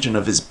the attention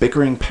of his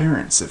bickering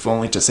parents, if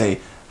only to say,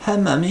 Hi,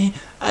 Mommy,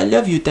 I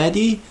love you,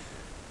 Daddy.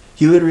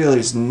 He literally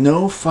has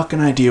no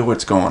fucking idea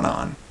what's going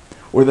on,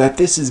 or that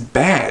this is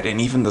bad in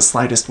even the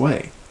slightest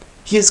way.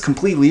 He is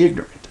completely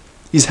ignorant.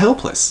 He's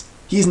helpless.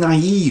 He's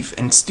naive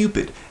and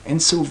stupid,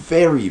 and so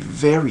very,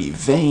 very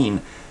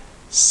vain.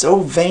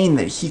 So vain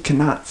that he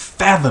cannot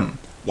fathom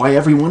why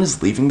everyone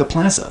is leaving the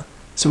plaza.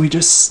 So he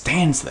just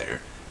stands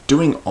there,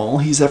 doing all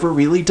he's ever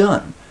really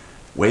done.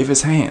 Wave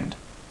his hand,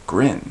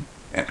 grin,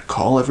 and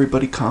call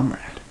everybody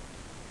comrade.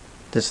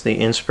 That's the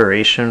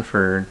inspiration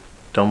for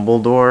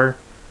Dumbledore.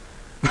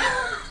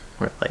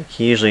 Where, like,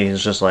 he usually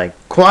is just like,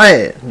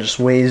 quiet! And just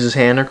waves his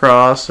hand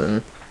across,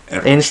 and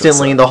Everyone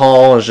instantly the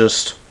hall is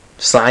just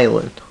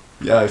silent.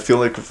 Yeah, I feel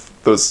like if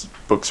those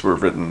books were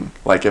written,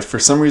 like if for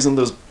some reason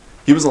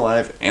he was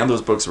alive and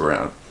those books were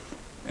out,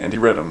 and he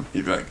read them,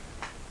 he'd be like,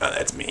 Oh,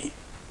 that's me.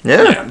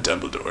 Yeah. I'm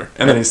Dumbledore.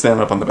 and then he'd stand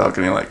up on the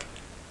balcony like,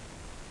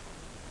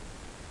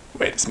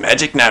 Wait, is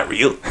magic not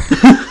real?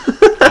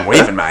 I'm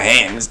waving my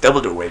hands.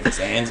 Dumbledore waves his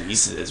hands, and he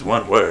says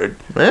one word.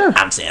 Yeah.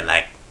 I'm saying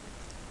like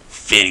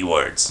 50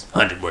 words,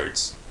 100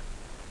 words.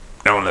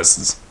 No one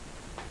listens.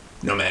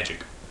 No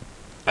magic.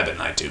 I've been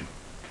lied to.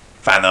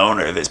 Find the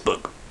owner of this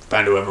book.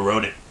 Find whoever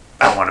wrote it.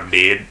 I want him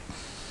dead.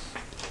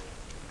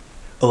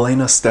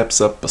 Elena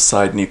steps up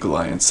beside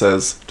Nikolai and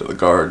says to the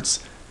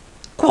guards,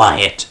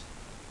 Quiet.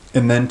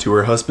 And then to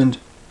her husband,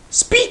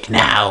 Speak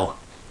now.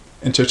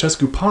 And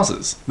Ceausescu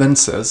pauses, then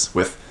says,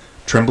 with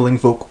trembling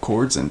vocal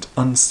cords and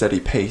unsteady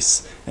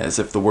pace, as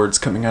if the words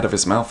coming out of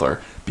his mouth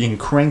are being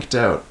cranked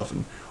out of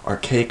an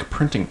archaic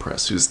printing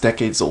press whose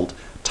decades-old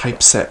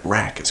typeset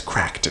rack is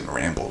cracked and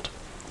rambled.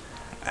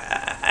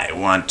 I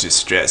want to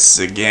stress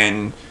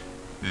again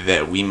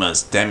that we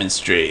must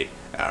demonstrate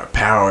our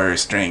power,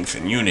 strength,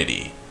 and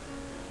unity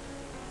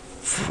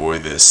for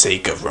the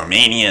sake of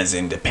Romania's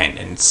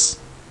independence,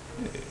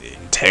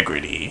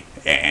 integrity,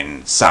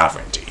 and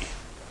sovereignty.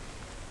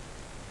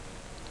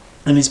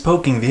 And he's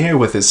poking the air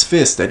with his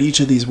fist at each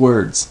of these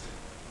words,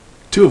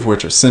 two of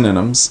which are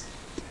synonyms,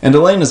 and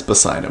Elena's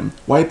beside him,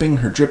 wiping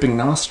her dripping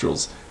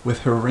nostrils with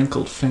her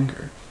wrinkled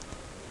finger.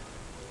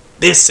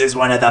 This is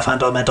one of the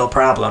fundamental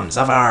problems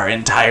of our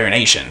entire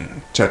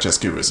nation,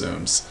 Ceausescu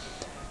resumes.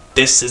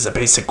 This is a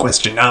basic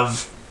question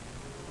of...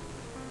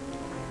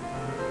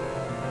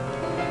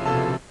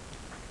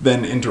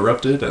 Then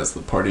interrupted as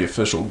the party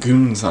official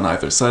goons on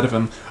either side of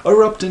him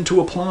erupt into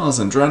applause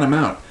and drown him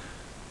out,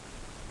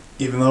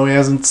 even though he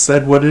hasn't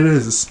said what it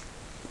is.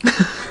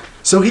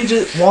 So he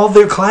just, while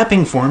they're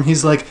clapping for him,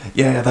 he's like,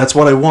 yeah, that's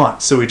what I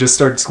want. So he just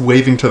starts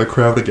waving to the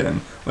crowd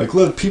again. Like,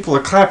 look, people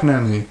are clapping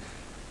at me.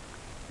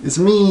 It's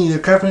me, they're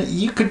clapping.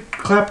 You could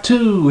clap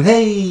too.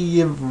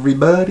 Hey,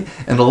 everybody.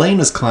 And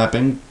Elena's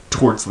clapping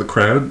towards the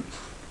crowd,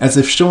 as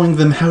if showing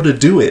them how to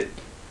do it,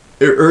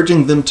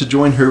 urging them to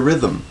join her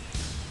rhythm.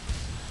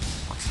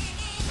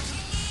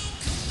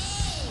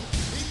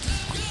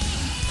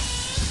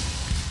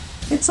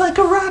 It's like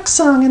a rock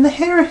song in the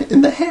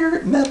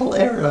hair metal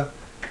era.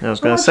 I was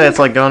gonna say, it's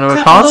like going to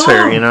a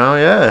concert, you know?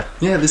 Yeah.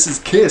 Yeah, this is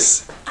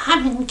Kiss.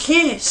 I'm in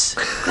Kiss.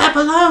 Clap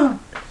along.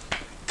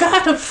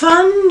 God of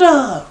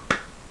thunder.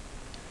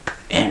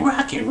 And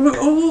rock and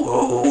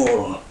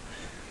roll.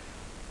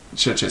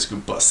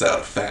 Ceausescu busts out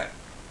a fat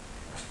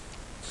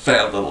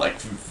little, like,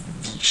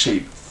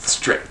 V-shaped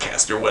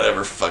Stratocaster,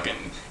 whatever,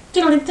 fucking...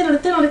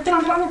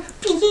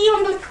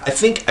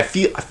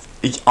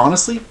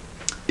 honestly,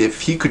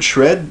 if he could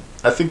shred,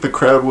 I think the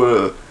crowd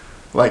would have,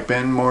 like,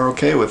 been more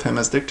okay with him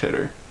as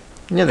dictator.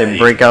 Yeah, they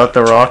break out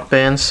the rock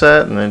band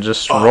set and then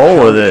just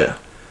roll with it.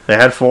 They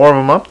had 4 of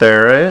them up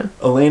there, right?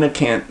 Elena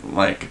can't,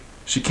 like,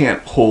 she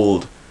can't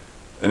hold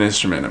an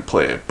instrument and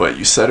play it, but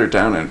you set her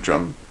down in a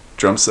drum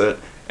set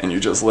and you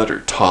just let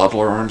her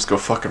toddler arms go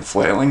fucking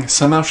flailing.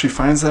 Somehow she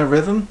finds that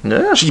rhythm.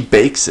 Yeah. She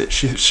bakes it.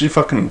 She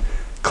fucking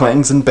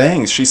clangs and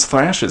bangs. She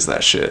thrashes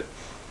that shit.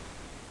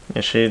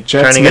 Yeah, she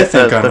trying to get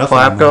the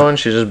clap going.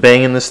 She's just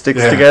banging the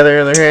sticks together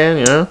in her hand,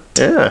 you know?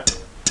 Yeah.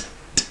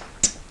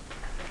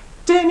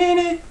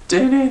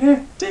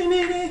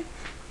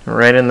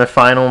 Right in the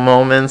final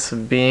moments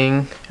of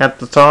being at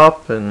the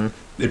top, and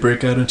they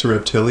break out into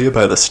Reptilia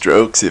by the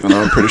Strokes, even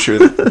though I'm pretty sure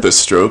that the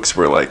Strokes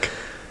were like,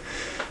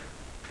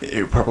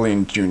 they were probably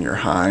in junior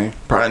high.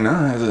 Probably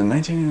no, it was in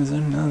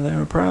 19. No, they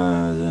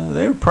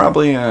were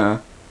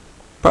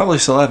probably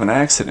still having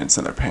accidents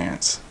in their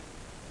pants.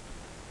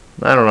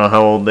 I don't know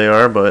how old they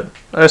are, but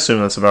I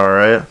assume that's about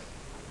right.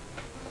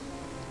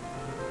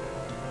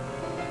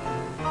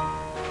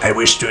 I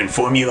wish to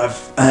inform you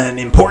of an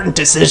important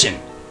decision,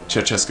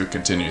 Ceausescu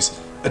continues,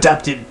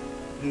 adopted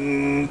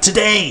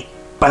today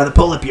by the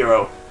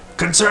Politburo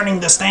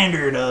concerning the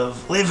standard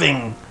of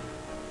living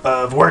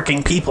of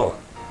working people.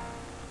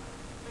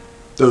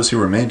 Those who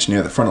remained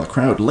near the front of the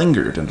crowd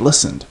lingered and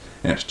listened,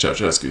 and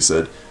Ceausescu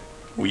said,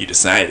 We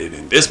decided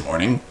in this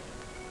morning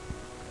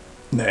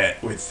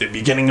that with the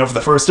beginning of the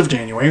 1st of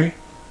January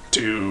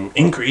to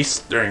increase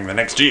during the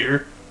next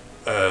year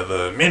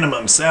the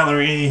minimum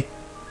salary.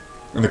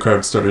 And the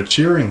crowd started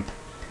cheering.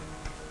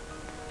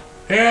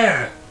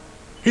 Yeah,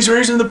 he's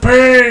raising the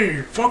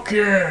pay. Fuck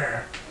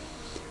yeah.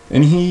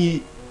 And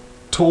he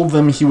told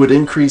them he would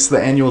increase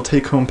the annual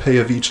take-home pay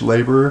of each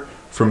laborer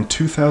from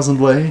 2,000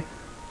 lei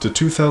to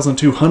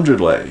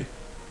 2,200 lei.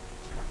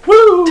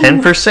 Woo!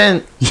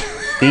 10%.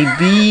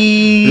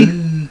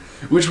 Baby!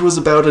 Which was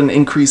about an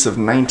increase of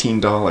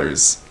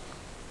 $19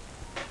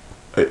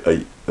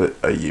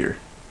 a year.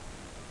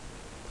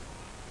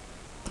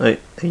 A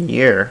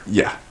year?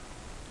 Yeah.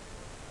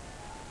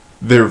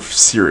 They're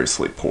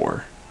seriously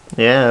poor.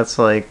 Yeah, it's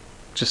like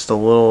just a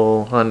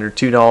little under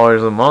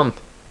 $2 a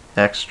month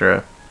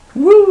extra.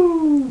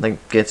 Woo!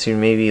 Like gets you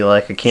maybe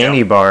like a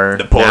candy bar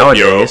the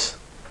nowadays.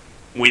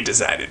 We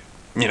decided,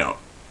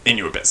 in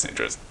your best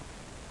interest,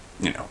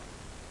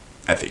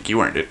 I think you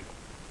earned it.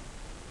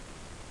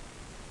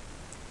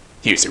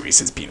 Here's a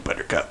Reese's Peanut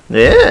Butter Cup.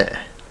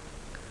 Yeah.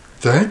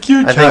 Thank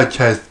you,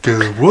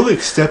 Ceausescu. We'll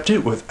accept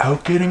it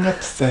without getting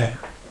upset.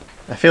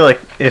 I feel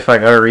like if I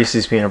got a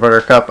Reese's Peanut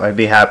Butter Cup, I'd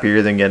be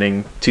happier than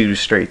getting $2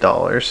 straight,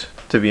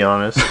 to be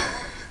honest.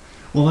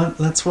 Well,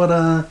 that's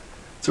what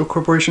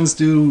corporations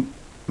do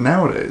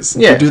nowadays.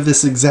 Yeah. They do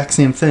this exact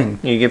same thing.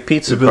 You get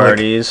pizza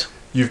parties.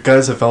 You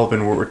guys have all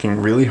been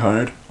working really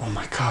hard. Oh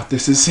my god,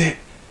 this is it.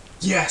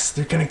 Yes,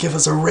 they're gonna give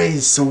us a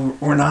raise so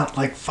we're not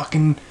like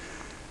fucking...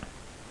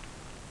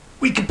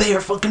 We can pay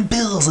our fucking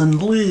bills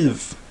and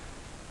live.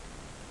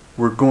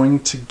 We're going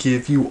to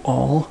give you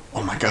all...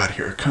 Oh my god,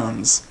 here it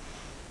comes.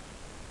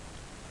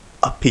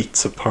 A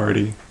pizza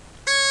party.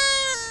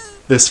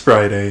 This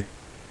Friday.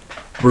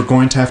 We're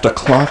going to have to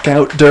clock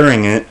out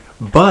during it,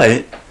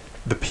 but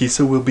the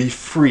pizza will be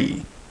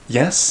free.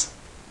 Yes?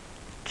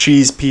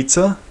 Cheese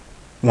pizza,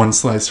 1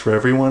 slice for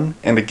everyone,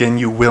 and again,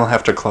 you will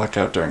have to clock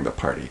out during the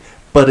party,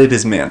 but it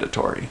is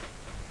mandatory.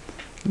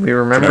 We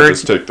remember. Can I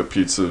just take the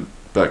pizza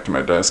back to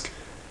my desk?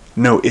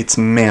 No, it's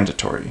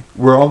mandatory.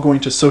 We're all going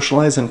to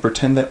socialize and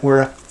pretend that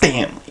we're a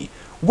family.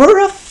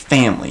 We're a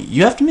family.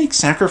 You have to make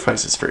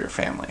sacrifices for your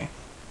family.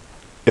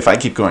 If I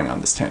keep going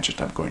on this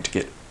tangent, I'm going to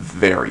get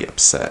very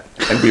upset,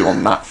 and we will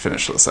not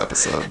finish this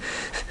episode.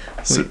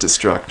 So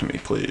distract me,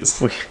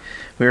 please.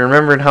 We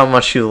remembered how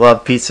much you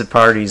loved pizza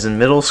parties in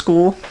middle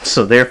school,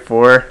 so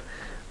therefore,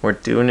 we're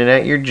doing it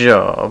at your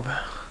job.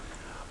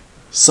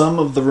 Some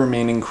of the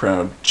remaining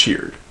crowd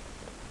cheered.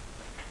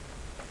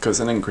 Because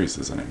an increase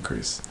is an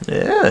increase.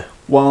 Yeah.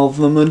 While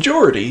the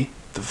majority,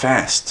 the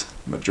vast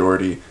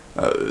majority,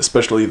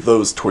 especially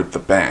those toward the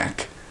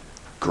back,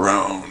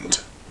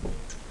 groaned.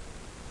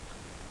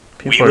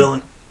 People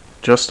are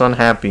just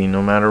unhappy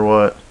no matter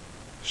what.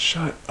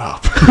 Shut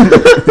up.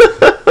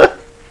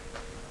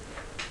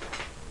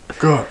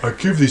 God, I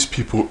give these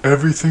people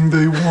everything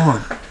they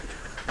want.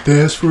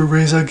 They asked for a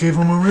raise, I gave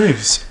them a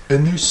raise.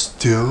 And they're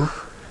still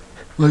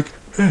like,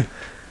 hey,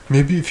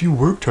 maybe if you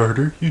worked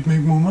harder, you'd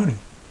make more money.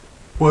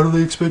 Why do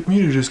they expect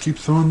me to just keep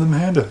throwing them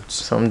handouts?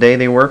 Someday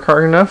they work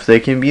hard enough, they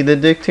can be the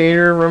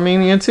dictator of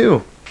Romania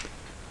too.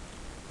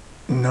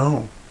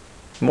 No.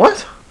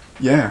 What?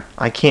 Yeah.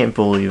 I can't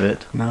believe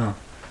it. No.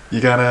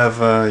 You gotta have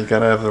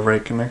the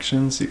right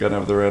connections, you gotta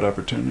have the right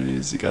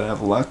opportunities, you gotta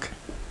have luck.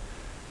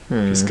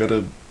 You just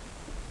gotta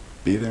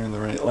be there in the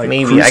right... Like,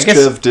 maybe,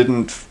 Khrushchev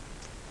didn't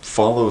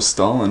follow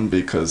Stalin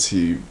because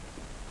he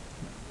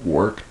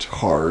worked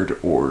hard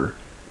or,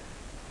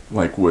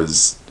 like,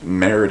 was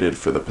merited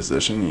for the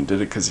position. He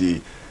did it because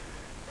he,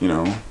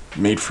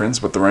 made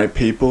friends with the right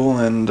people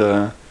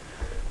and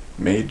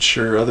made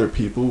sure other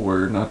people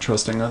were not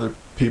trusting other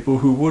people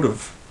who would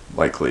have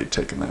likely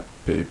taken that.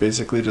 He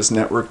basically just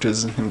networked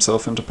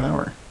himself into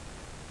power.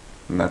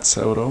 And that's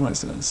how it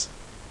always is.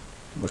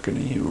 Looking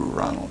at you,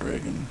 Ronald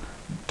Reagan,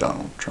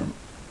 Donald Trump,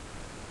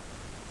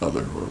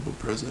 other horrible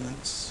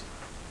presidents.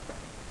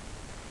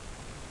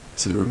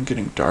 Is the room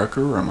getting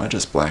darker, or am I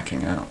just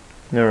blacking out?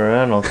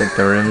 No, I don't think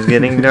the room's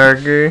getting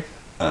darker.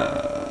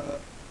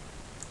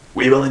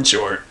 We will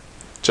ensure,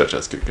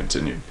 Ceausescu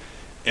continued,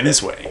 in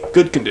this way,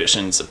 good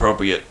conditions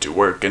appropriate to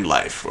work and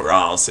life for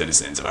all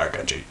citizens of our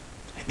country.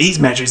 These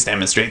measures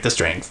demonstrate the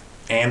strength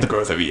and the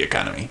growth of the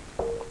economy.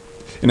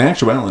 In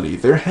actuality,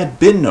 there had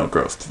been no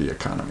growth to the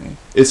economy.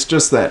 It's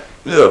just that,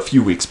 a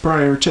few weeks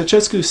prior,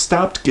 Ceausescu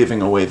stopped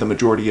giving away the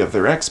majority of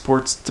their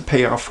exports to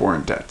pay off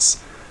foreign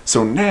debts.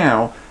 So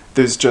now,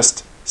 there's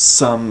just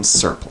some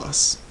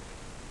surplus.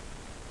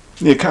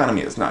 The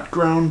economy has not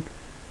grown.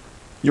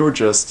 You're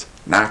just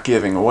not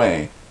giving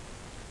away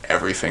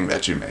everything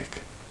that you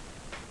make.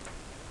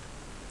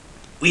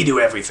 We do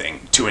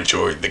everything to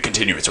ensure the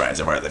continuous rise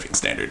of our living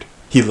standard.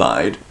 He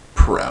lied,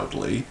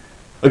 proudly.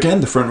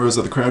 Again, the front rows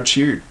of the crowd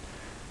cheered.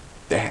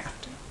 They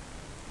have to.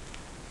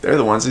 They're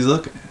the ones he's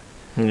looking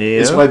at. Yeah.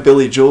 It's why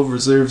Billy Joel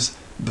reserves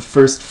the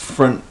first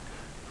front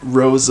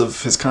rows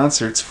of his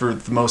concerts for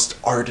the most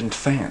ardent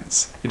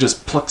fans. He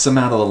just plucks them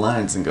out of the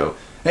lines and go,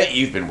 hey,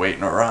 you've been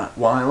waiting a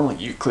while.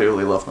 You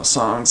clearly love my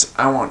songs.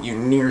 I want you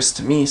nearest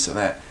to me so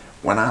that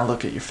when I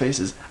look at your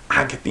faces,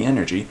 I get the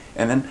energy,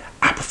 and then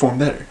I perform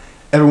better.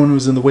 Everyone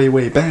who's in the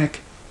way back,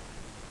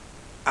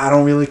 I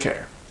don't really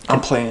care.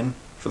 I'm playing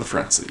for the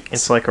front seats.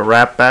 It's like a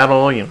rap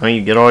battle, you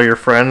get all your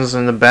friends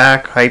in the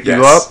back, hype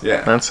you up.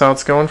 Yeah. That's how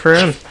it's going for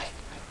him.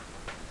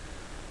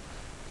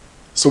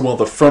 So while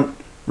the front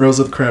rows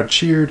of the crowd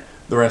cheered,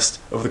 the rest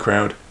of the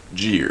crowd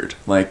jeered,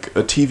 like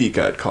a TV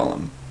guide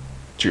column.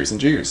 Cheers and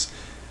jeers.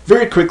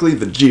 Very quickly,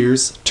 the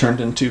jeers turned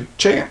into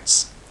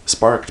chants,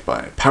 sparked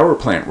by power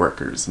plant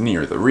workers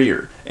near the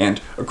rear,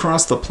 and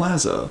across the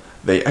plaza,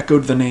 they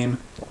echoed the name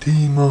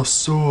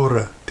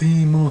Timișoara,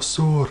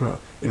 Timișoara,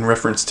 in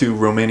reference to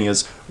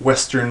Romania's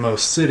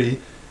westernmost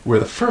city, where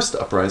the first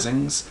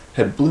uprisings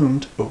had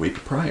bloomed a week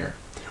prior,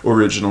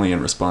 originally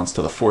in response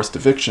to the forced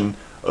eviction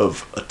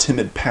of a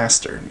timid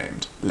pastor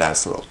named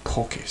Laszlo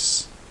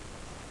Kokis.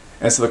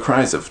 As the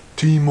cries of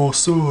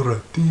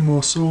Timișoara,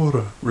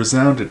 Timișoara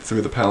resounded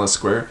through the palace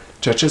square,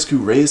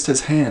 Ceausescu raised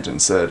his hand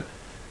and said,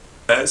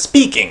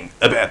 Speaking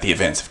about the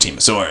events of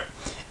Timișoara,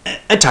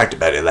 I talked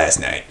about it last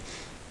night.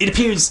 It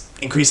appears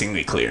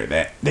increasingly clear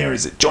that there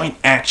is a joint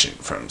action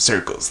from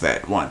circles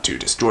that want to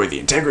destroy the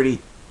integrity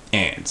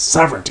and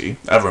sovereignty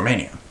of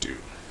Romania, to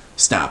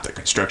stop the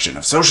construction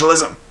of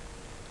socialism,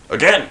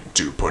 again,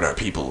 to put our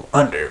people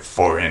under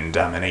foreign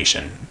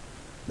domination.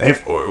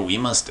 Therefore, we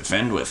must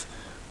defend with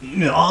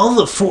all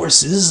the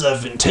forces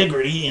of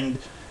integrity and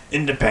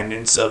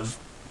independence of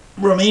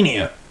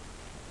Romania.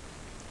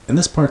 And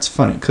this part's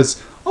funny,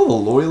 because all the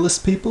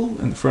loyalist people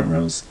in the front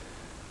rows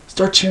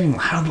start cheering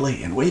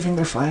loudly and waving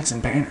their flags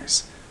and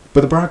banners.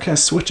 But the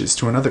broadcast switches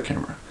to another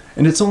camera,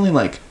 and it's only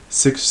like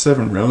 6 or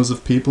 7 rows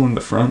of people in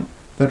the front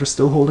that are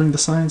still holding the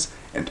signs,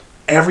 and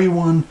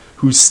everyone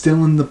who's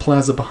still in the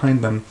plaza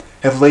behind them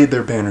have laid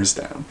their banners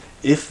down.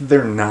 If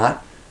they're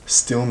not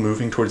still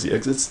moving towards the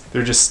exits,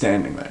 they're just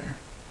standing there.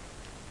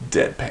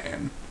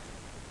 Deadpan.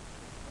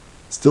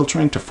 Still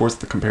trying to force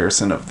the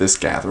comparison of this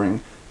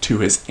gathering to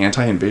his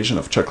anti-invasion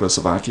of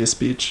Czechoslovakia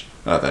speech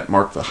that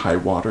marked the high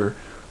water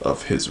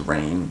of his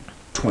reign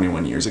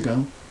 21 years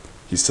ago.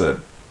 He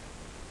said,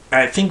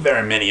 I think there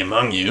are many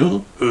among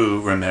you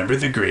who remember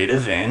the great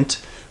event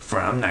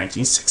from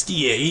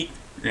 1968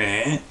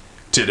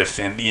 to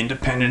defend the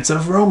independence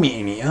of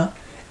Romania,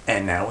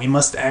 and now we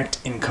must act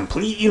in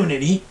complete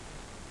unity,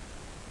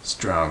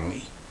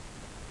 strongly,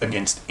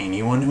 against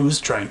anyone who is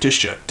trying to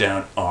shut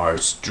down our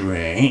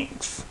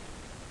strength.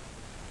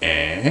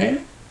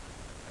 Give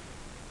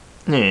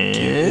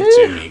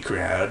it to me,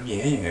 crowd.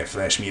 Yeah,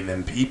 flash me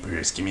them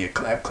peepers. Give me a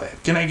clap.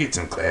 Can I get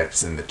some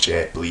claps in the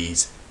chat,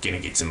 please? Can I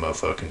get some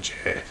motherfucking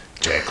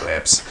chat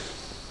claps?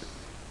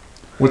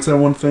 What's that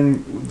one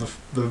thing?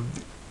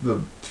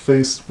 The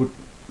face with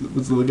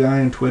the guy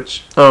in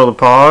Twitch? Oh, the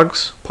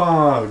Pogs?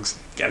 Pogs.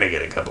 Gotta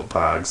get a couple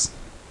Pogs.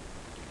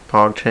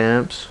 Pog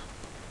champs.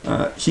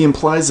 He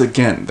implies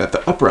again that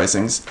the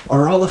uprisings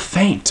are all a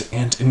feint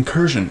and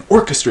incursion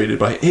orchestrated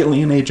by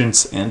alien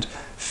agents and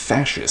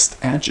fascist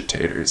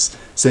agitators,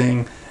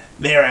 saying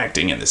they are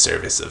acting in the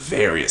service of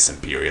various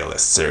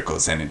imperialist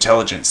circles and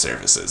intelligence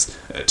services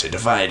to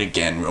divide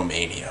again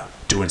Romania,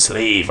 to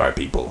enslave our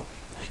people.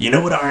 You know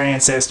what our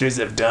ancestors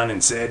have done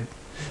and said?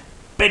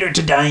 Better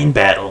to die in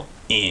battle,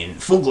 in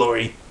full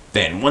glory,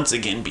 than once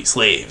again be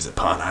slaves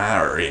upon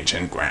our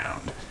ancient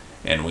ground.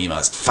 And we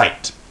must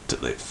fight to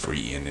live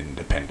free and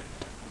independent.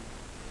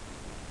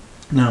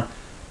 Now,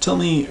 tell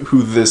me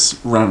who this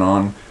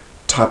run-on,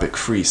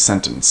 topic-free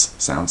sentence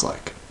sounds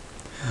like.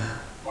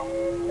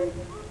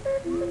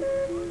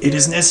 It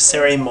is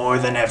necessary more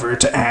than ever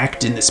to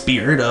act in the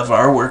spirit of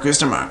our workers'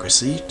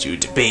 democracy, to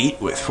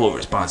debate with full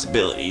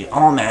responsibility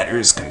all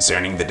matters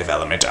concerning the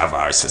development of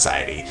our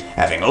society,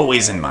 having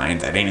always in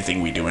mind that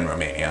anything we do in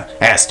Romania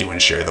has to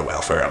ensure the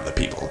welfare of the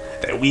people,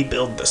 that we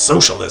build the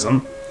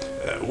socialism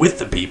with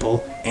the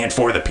people and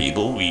for the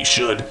people. We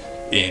should,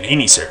 in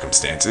any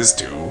circumstances,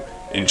 to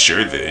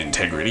ensure the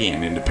integrity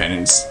and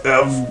independence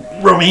of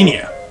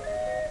Romania.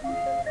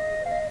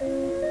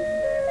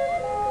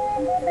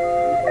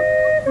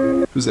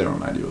 Who's that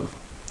remind you of?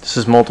 This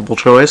is multiple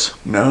choice?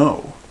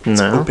 No. It's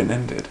No.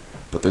 open-ended,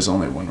 but there's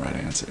only one right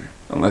answer,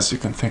 unless you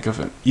can think of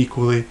an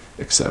equally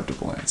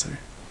acceptable answer.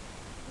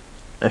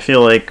 I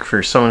feel like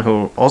for someone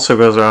who also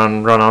goes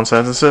around run-on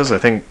sentences, I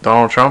think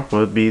Donald Trump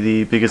would be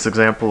the biggest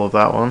example of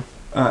that one.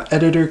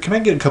 Editor, can I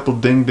get a couple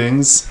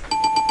ding-dings?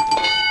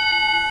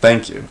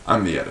 Thank you.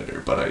 I'm the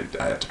editor, but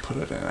I had to put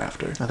it in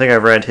after. I think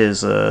I've read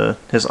his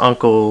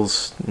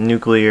uncle's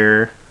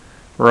nuclear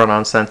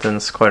run-on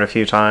sentence quite a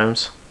few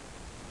times.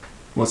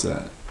 What's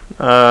that?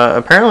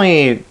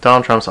 Apparently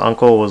Donald Trump's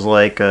uncle was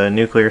like a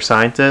nuclear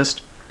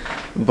scientist,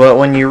 but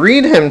when you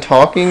read him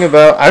talking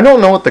about, I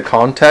don't know what the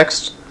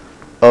context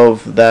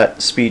of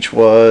that speech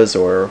was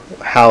or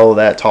how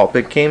that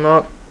topic came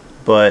up,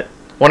 but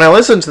when I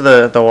listened to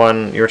the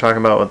one you were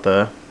talking about with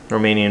the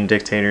Romanian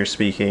dictator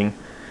speaking,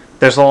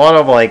 there's a lot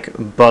of like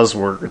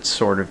buzzwords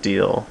sort of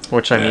deal,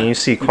 which I mean you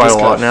see quite a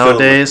lot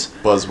nowadays.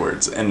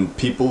 Buzzwords, and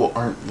people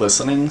aren't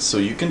listening, so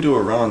you can do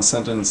a run-on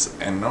sentence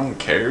and no one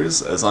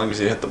cares as long as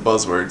you hit the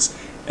buzzwords,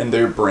 and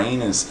their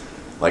brain is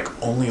like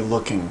only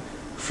looking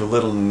for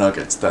little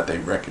nuggets that they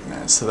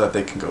recognize so that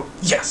they can go,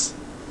 yes,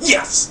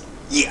 yes,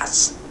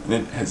 yes. And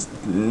it has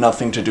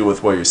nothing to do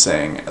with what you're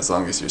saying as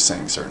long as you're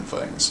saying certain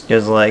things.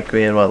 Because like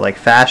we had like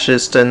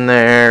fascist in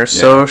there,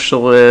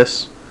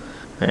 socialist.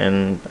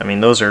 And, I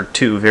mean, those are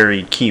two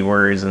very key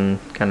words in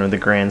kind of the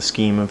grand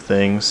scheme of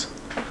things.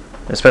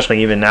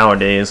 Especially even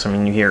nowadays. I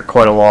mean, you hear it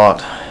quite a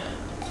lot.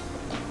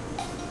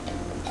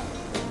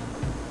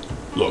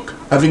 Look,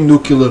 having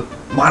nuclear,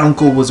 my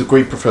uncle was a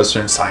great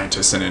professor and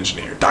scientist and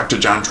engineer, Dr.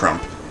 John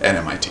Trump at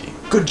MIT.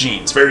 Good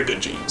genes, very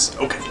good genes.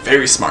 Okay,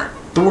 very smart.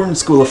 The Wharton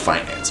School of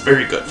Finance,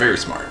 very good, very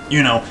smart.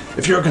 You know,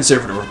 if you're a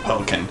conservative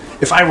Republican,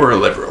 if I were a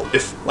liberal,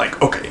 if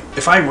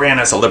I ran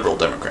as a liberal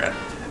Democrat,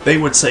 they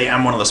would say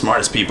I'm one of the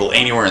smartest people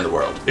anywhere in the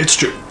world. It's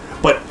true.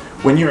 But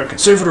when you're a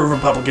conservative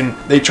Republican,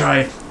 they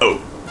try,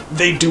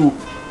 they do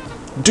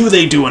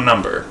a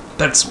number.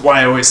 That's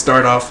why I always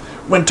start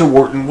off, went to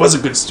Wharton, was a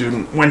good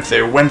student, went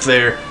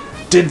there,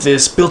 did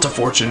this, built a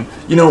fortune.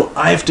 You know,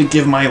 I have to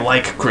give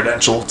my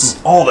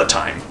credentials all the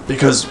time,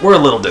 because we're a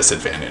little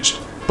disadvantaged.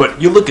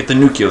 But you look at the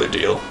nuclear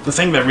deal, the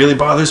thing that really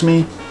bothers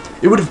me,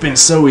 it would have been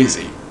so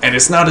easy, and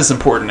it's not as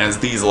important as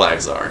these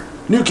lives are.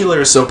 Nuclear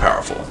is so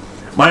powerful.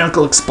 My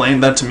uncle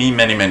explained that to me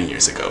many, many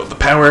years ago. The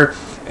power,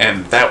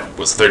 and that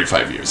was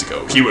 35 years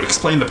ago. He would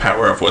explain the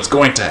power of what's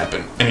going to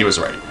happen, and he was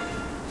right.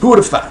 Who would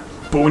have thought?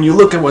 But when you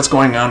look at what's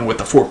going on with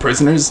the 4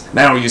 prisoners,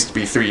 now it used to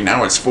be 3,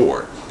 now it's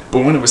 4.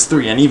 But when it was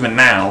 3, and even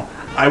now,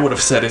 I would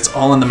have said it's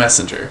all in the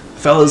messenger.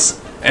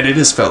 Fellas, and it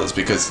is fellas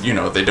because, you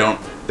know, they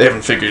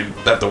haven't figured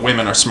that the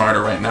women are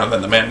smarter right now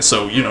than the men,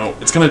 so, you know,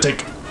 it's going to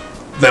take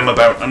them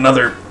about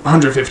another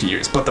 150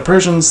 years. But the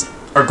Persians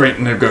are great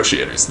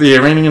negotiators. The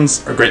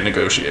Iranians are great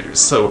negotiators.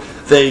 So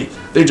they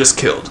just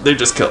killed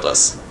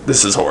us.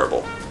 This is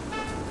horrible.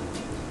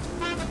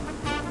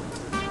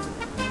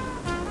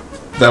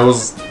 That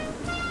was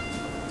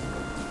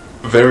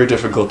very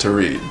difficult to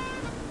read.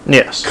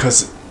 Yes.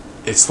 Because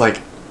it's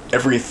like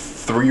every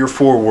 3 or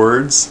 4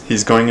 words,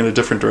 he's going in a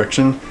different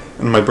direction,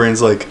 and my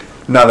brain's like,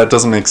 no, that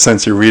doesn't make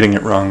sense, you're reading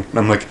it wrong. And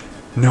I'm like,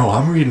 no,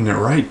 I'm reading it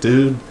right,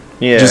 dude.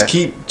 Yeah.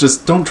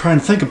 Just don't try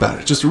and think about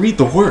it. Just read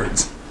the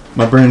words.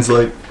 My brain's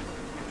like,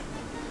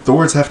 the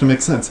words have to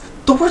make sense.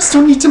 The words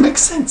don't need to make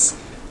sense.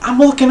 I'm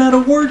looking at a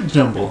word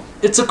jumble.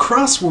 It's a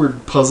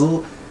crossword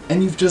puzzle,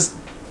 and you're just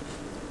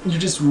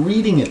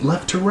reading it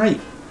left to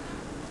right.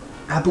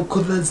 I'm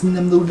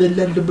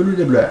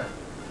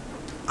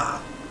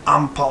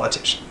a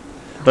politician.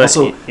 But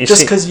also,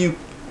 just because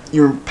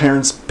your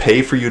parents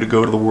pay for you to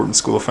go to the Wharton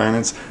School of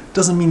Finance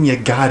doesn't mean you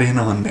got in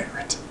on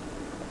merit.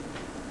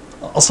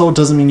 Also, it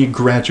doesn't mean you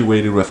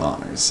graduated with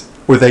honors,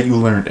 or that you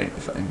learned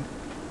anything.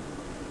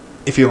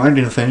 If you learned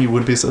anything, you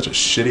wouldn't be such a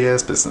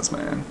shitty-ass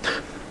businessman.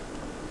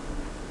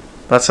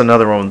 That's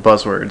another one with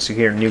buzzwords. You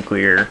hear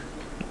nuclear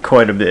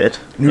quite a bit.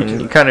 Nuclear.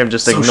 And you kind of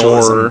just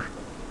ignore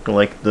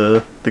like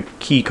the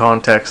key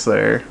context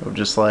there of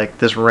just like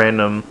this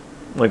random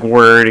like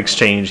word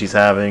exchange he's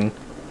having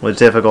with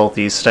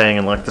difficulties staying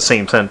in like the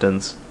same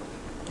sentence.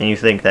 And you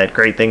think that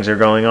great things are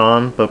going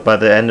on, but by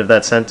the end of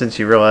that sentence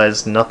you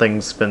realize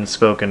nothing's been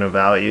spoken of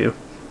value.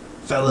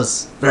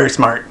 Fellas, very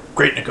smart,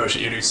 great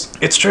negotiators.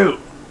 It's true.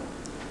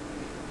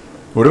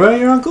 What about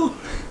your uncle?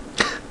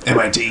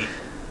 MIT,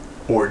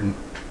 Wharton.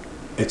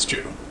 It's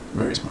true.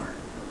 Very smart.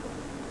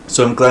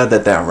 So I'm glad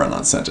that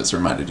run-on sentence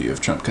reminded you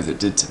of Trump, because it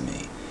did to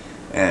me.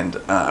 And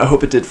I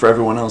hope it did for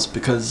everyone else,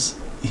 because,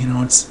 you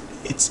know, it's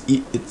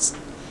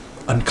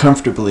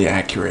uncomfortably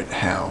accurate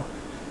how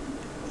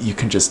you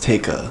can just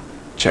take a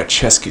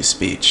Ceausescu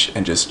speech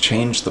and just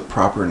change the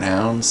proper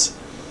nouns,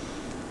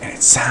 and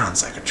it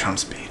sounds like a Trump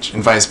speech,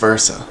 and vice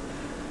versa.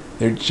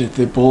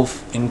 They're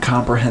both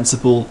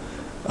incomprehensible,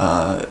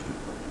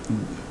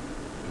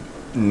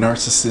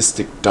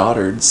 narcissistic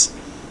dotards,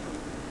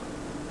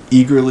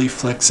 eagerly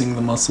flexing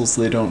the muscles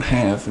they don't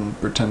have and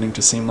pretending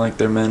to seem like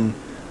they're men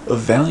of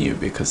value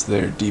because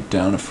they're deep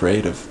down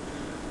afraid of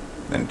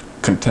and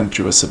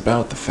contemptuous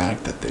about the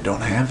fact that they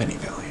don't have any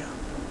value.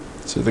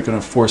 So they're going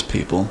to force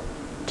people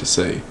to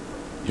say,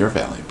 you're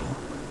valuable.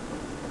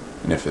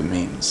 And if it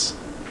means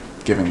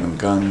giving them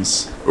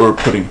guns or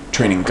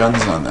training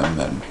guns on them,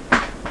 then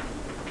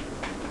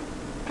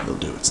they'll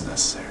do what's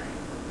necessary.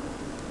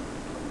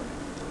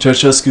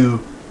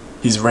 Ceausescu,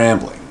 he's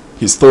rambling.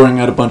 He's throwing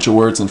out a bunch of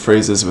words and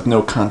phrases with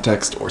no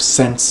context or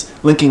sense,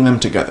 linking them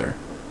together.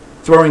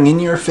 Throwing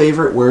in your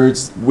favorite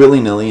words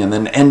willy-nilly and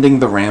then ending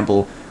the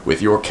ramble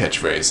with your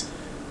catchphrase,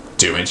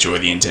 to ensure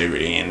the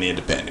integrity and the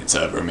independence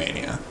of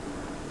Romania.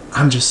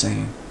 I'm just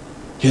saying,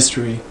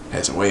 history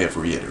has a way of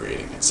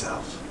reiterating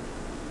itself.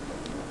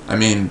 I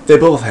mean, they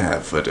both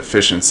have a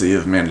deficiency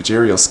of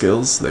managerial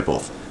skills. They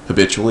both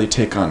habitually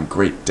take on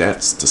great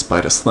debts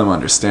despite a slim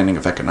understanding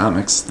of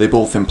economics. They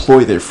both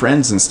employ their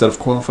friends instead of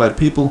qualified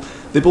people.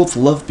 They both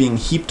love being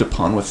heaped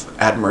upon with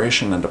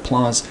admiration and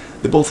applause.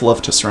 They both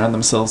love to surround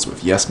themselves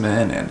with yes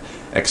men and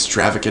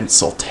extravagant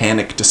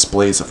sultanic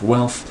displays of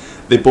wealth.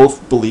 They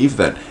both believe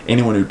that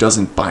anyone who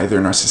doesn't buy their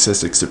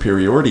narcissistic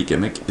superiority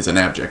gimmick is an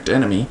abject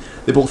enemy.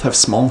 They both have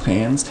small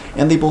hands,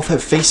 and they both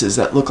have faces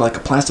that look like a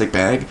plastic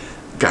bag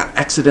got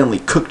accidentally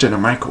cooked in a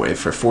microwave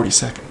for 40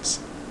 seconds.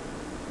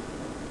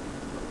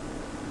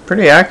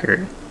 Pretty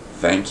accurate.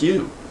 Thank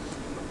you.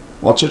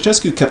 While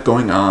Ceausescu kept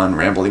going on,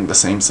 rambling the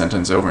same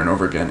sentence over and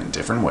over again in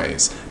different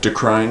ways,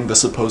 decrying the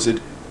supposed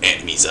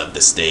enemies of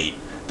the state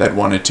that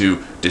wanted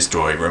to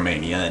destroy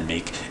Romania and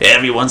make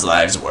everyone's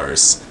lives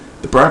worse,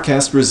 the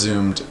broadcast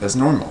resumed as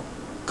normal,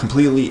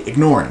 completely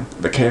ignoring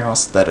the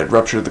chaos that had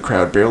ruptured the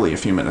crowd barely a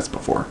few minutes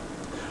before.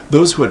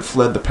 Those who had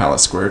fled the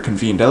palace square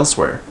convened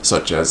elsewhere,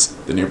 such as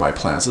the nearby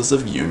plazas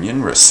of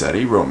Union,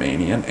 Rossetti,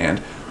 Romanian, and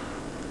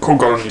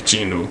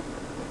Cogolnicinu.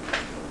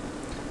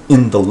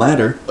 In the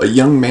latter, a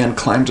young man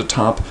climbed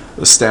atop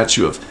the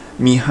statue of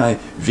Mihai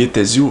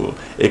Vitezul,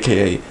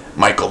 aka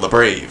Michael the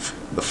Brave,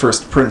 the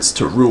first prince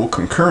to rule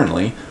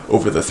concurrently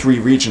over the 3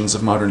 regions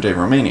of modern-day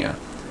Romania,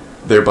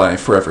 thereby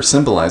forever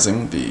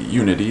symbolizing the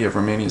unity of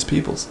Romania's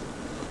peoples.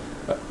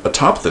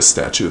 Atop this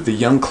statue, the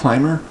young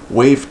climber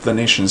waved the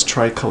nation's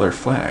tricolor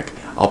flag,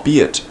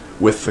 albeit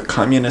with the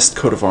communist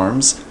coat of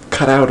arms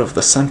cut out of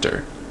the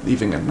center,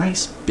 leaving a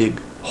nice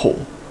big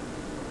hole.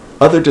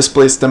 Other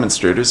displaced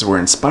demonstrators were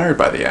inspired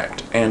by the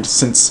act, and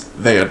since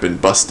they had been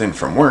bussed in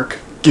from work,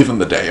 given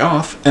the day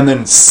off, and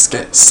then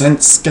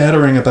sent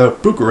scattering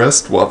about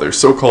Bucharest while their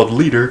so-called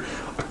leader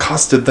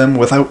accosted them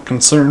without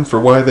concern for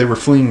why they were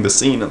fleeing the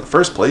scene in the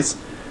first place,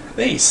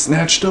 they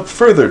snatched up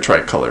further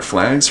tricolor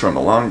flags from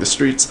along the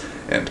streets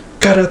and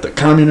got out the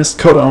communist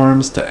coat of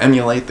arms to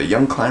emulate the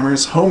young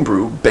climbers'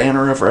 homebrew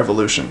banner of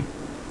revolution.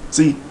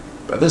 See,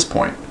 by this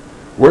point,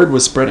 word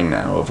was spreading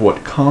now of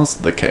what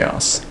caused the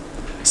chaos.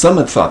 Some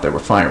had thought they were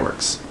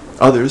fireworks.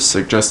 Others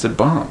suggested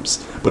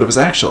bombs, but it was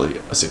actually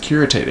a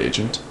secret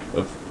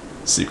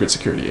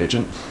security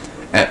agent,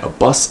 at a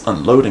bus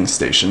unloading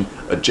station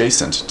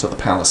adjacent to the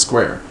Palace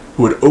Square,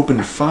 who had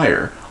opened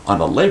fire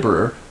on a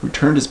laborer who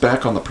turned his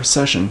back on the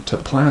procession to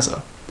the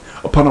plaza.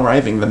 Upon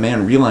arriving, the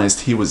man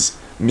realized he was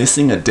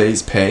missing a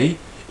day's pay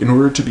in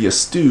order to be a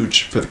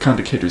stooge for the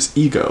conductor's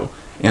ego,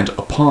 and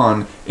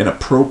in a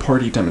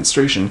pro-party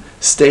demonstration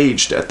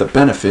staged at the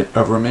benefit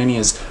of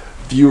Romania's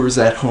viewers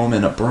at home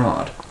and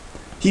abroad.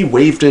 He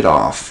waved it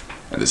off,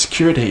 and the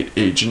security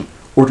agent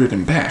ordered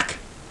him back.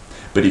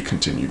 But he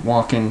continued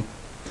walking,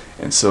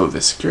 and so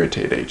the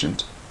security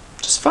agent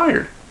just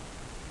fired.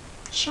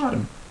 Shot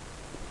him.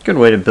 Good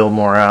way to build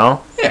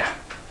morale. Yeah.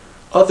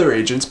 Other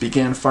agents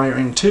began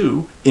firing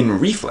too, in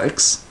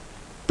reflex,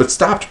 but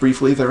stopped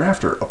briefly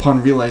thereafter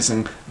upon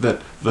realizing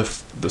that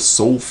the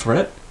sole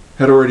threat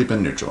had already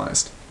been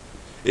neutralized.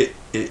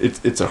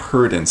 It's a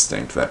herd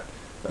instinct that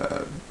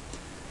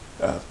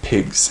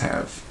pigs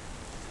have.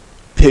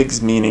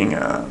 Pigs meaning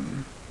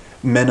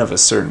men of a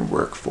certain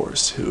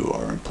workforce who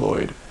are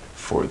employed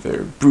for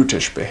their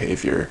brutish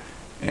behavior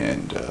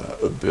and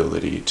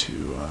ability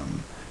to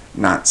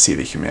not see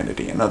the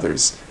humanity in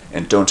others,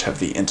 and don't have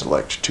the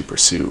intellect to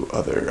pursue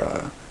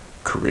other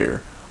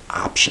career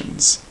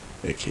options,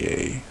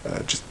 aka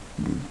just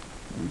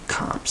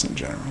cops in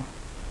general.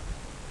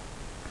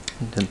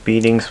 The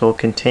beatings will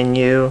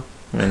continue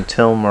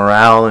until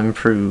morale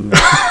improves.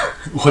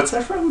 What's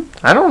that from?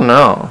 I don't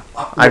know.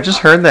 I've just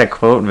heard that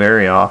quote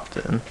very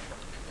often.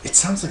 It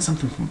sounds like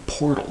something from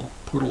Portal.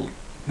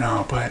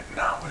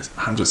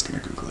 I'm just going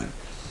to Google it.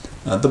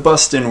 The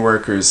bust-in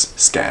workers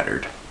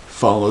scattered,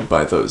 followed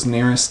by those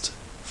nearest.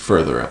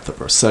 Further up the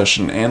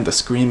procession, and the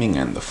screaming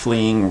and the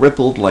fleeing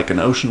rippled like an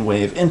ocean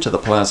wave into the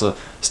plaza,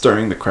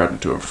 stirring the crowd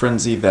into a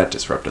frenzy that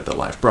disrupted the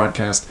live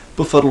broadcast,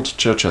 befuddled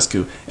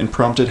Ceausescu, and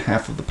prompted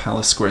half of the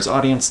Palace Square's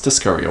audience to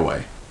scurry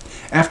away.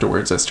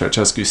 Afterwards, as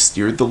Ceausescu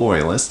steered the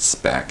loyalists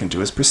back into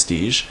his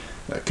prestige,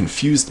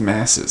 confused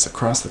masses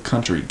across the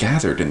country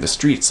gathered in the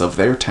streets of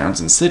their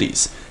towns and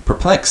cities,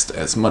 perplexed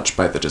as much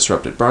by the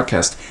disrupted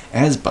broadcast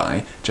as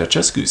by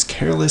Ceausescu's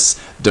careless,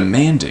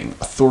 demanding,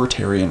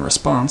 authoritarian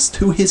response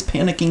to his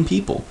panicking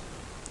people.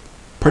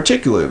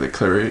 Particularly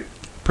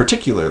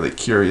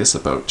curious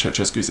about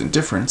Ceausescu's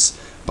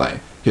indifference, by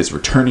his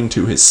returning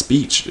to his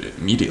speech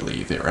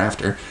immediately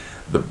thereafter,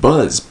 the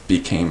buzz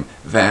became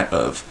that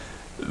of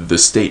the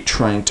state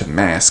trying to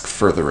mask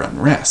further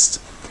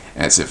unrest,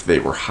 as if they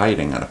were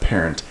hiding an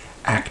apparent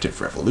active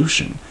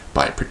revolution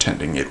by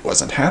pretending it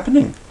wasn't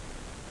happening.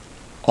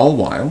 All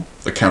while,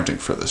 accounting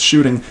for the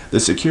shooting, the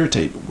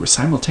security were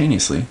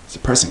simultaneously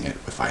suppressing it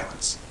with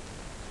violence.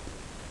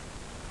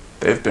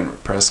 They've been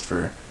repressed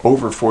for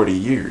over 40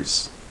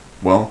 years.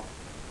 Well,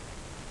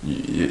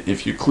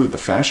 if you include the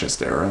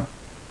fascist era,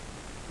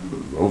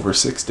 over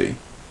 60.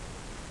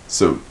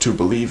 So to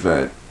believe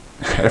that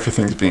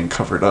everything's being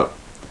covered up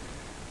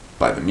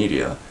by the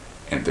media,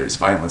 and there's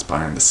violence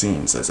behind the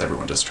scenes as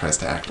everyone just tries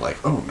to act like,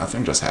 oh,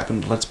 nothing just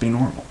happened, let's be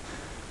normal.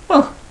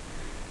 Well,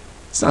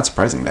 it's not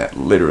surprising that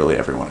literally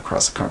everyone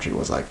across the country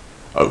was like,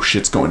 oh,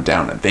 shit's going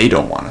down, and they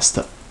don't want us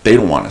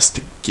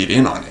to get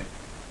in on it.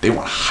 They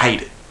want to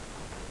hide it.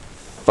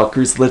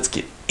 Fuckers, let's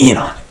get in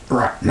on it.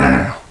 Right,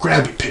 now,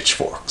 grab your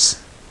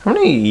pitchforks. How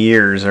many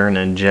years are in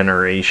a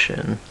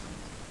generation?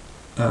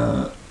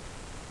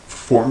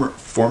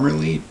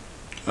 Formerly,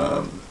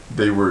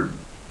 they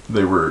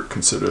were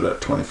considered at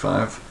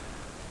 25.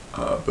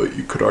 But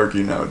you could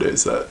argue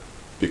nowadays that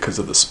because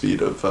of the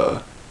speed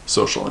of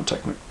social and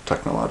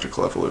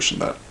technological evolution,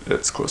 that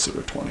it's closer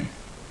to 20.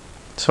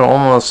 So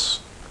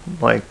almost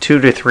like 2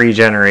 to 3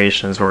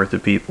 generations worth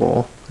of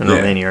people in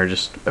Romania are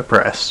just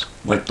oppressed.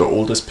 Like the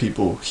oldest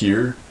people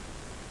here,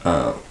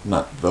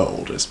 not the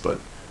oldest, but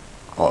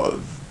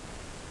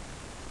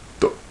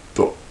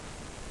the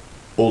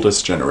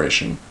oldest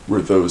generation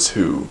were those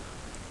who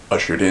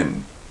ushered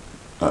in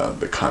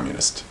the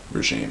communist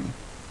regime,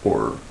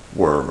 or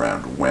were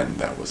around when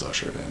that was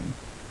ushered in.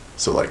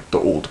 So like the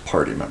old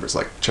party members,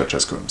 like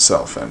Ceausescu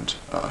himself and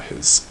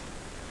his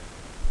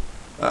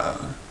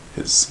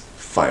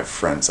 5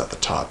 friends at the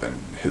top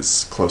and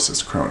his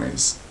closest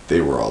cronies,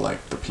 they were all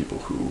like the people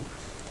who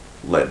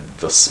led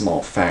the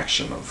small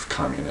faction of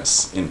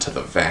communists into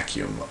the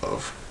vacuum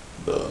of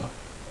the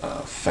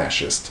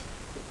fascist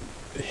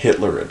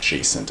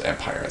Hitler-adjacent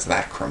empire. As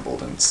that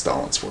crumbled and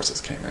Stalin's forces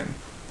came in,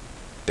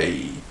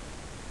 they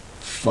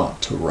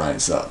fought to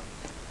rise up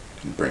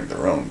and bring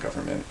their own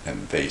government,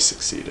 and they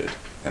succeeded,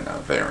 and now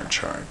they're in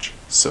charge.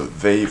 So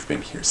they've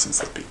been here since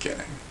the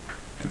beginning,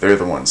 and they're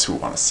the ones who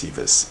want to see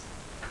this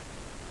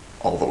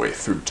all the way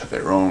through to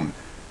their own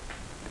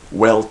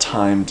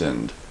well-timed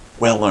and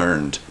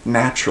well-earned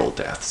natural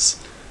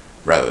deaths,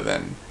 rather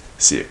than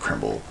see it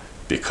crumble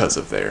because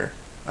of their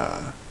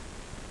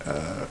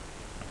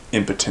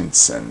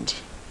impotence and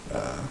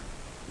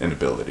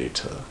inability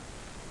to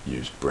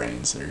use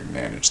brains or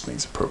manage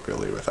things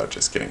appropriately without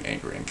just getting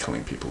angry and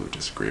killing people who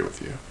disagree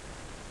with you.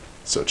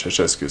 So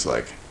Ceausescu's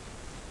like,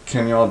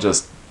 can y'all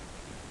just,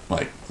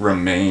 like,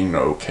 remain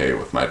okay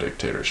with my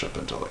dictatorship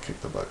until I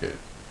kick the bucket?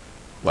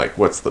 Like,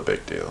 what's the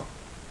big deal?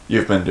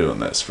 You've been doing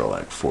this for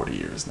like 40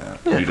 years now.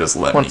 Yeah. You just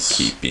let me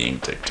keep being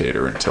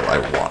dictator until I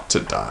want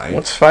to die.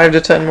 What's 5 to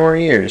 10 more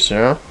years, you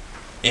know?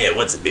 Yeah,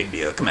 what's the big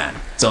deal? Come on.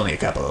 It's only a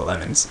couple of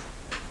lemons.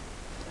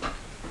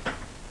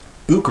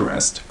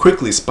 Bucharest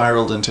quickly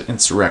spiraled into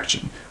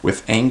insurrection,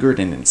 with angered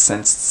and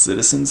incensed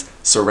citizens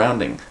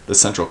surrounding the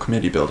Central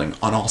Committee building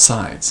on all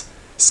sides,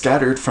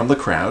 scattered from the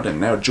crowd and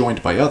now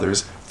joined by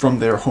others from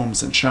their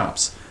homes and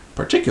shops,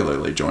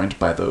 particularly joined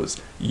by those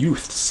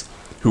youths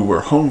who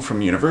were home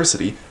from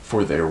university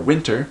for their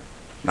winter,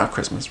 not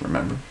Christmas,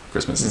 remember?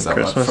 Christmas is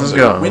out from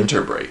their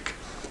winter break.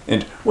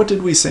 And what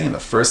did we say in the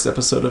first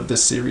episode of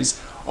this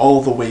series?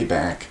 All the way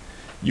back.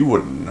 You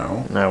wouldn't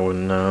know. I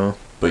wouldn't know.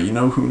 But you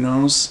know who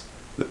knows?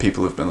 The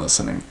people who've been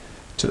listening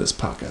to this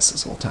podcast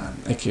this whole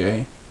time,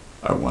 aka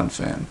our one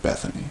fan,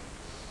 Bethany.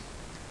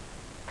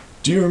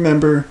 Do you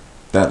remember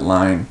that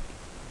line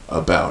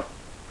about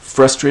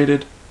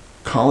frustrated,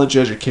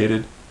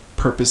 college-educated,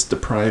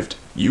 purpose-deprived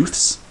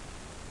youths?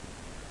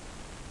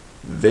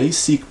 They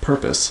seek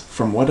purpose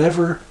from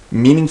whatever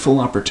meaningful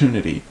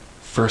opportunity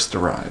first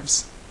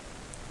arrives.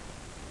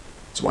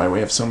 That's why we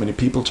have so many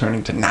people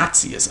turning to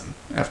Nazism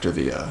after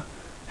the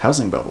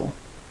housing bubble.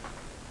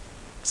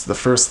 It's the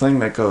first thing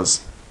that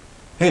goes,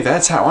 hey,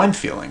 that's how I'm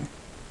feeling.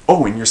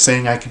 Oh, and you're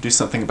saying I can do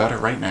something about it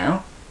right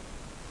now?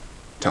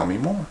 Tell me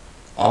more.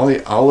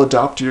 I'll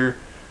adopt your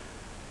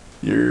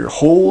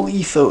whole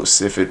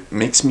ethos if it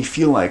makes me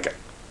feel like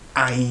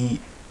I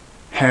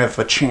have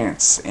a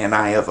chance and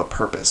I have a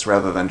purpose,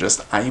 rather than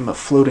just I am a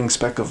floating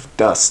speck of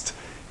dust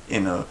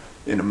in a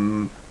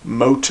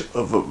moat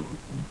of a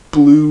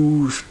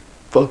blue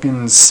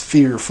fucking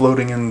sphere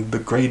floating in the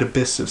great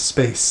abyss of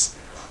space,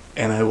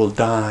 and I will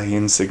die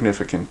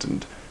insignificant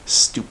and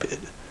stupid.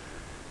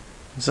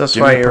 Is this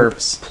why you were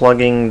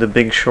plugging the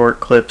Big Short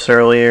clips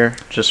earlier,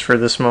 just for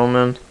this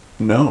moment?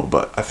 No,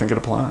 but I think it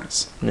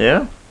applies.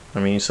 Yeah? I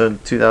mean, you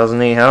said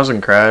 2008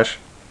 housing crash.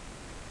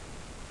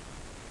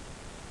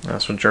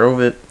 That's what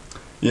drove it.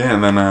 Yeah,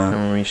 and then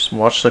and we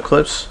watched the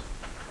clips.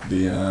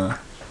 We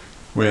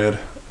had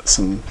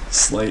some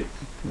slight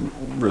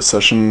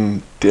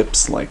recession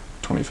dips, like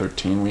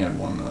 2013. We had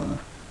one a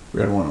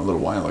little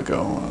while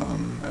ago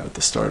at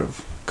the start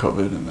of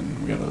COVID, and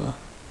then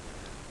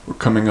we're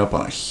coming up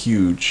on a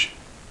huge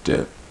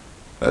dip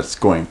that's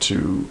going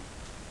to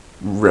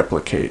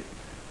replicate.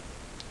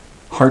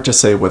 Hard to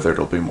say whether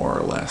it'll be more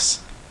or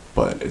less,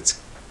 but it's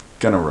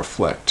gonna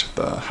reflect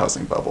the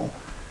housing bubble.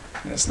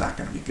 And it's not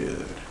going to be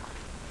good.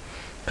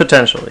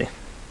 Potentially.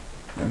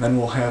 And then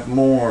we'll have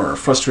more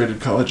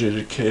frustrated,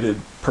 college-educated,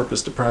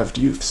 purpose-deprived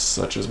youths,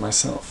 such as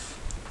myself.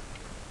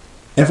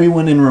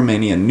 Everyone in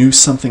Romania knew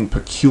something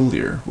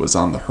peculiar was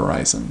on the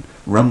horizon,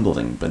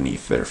 rumbling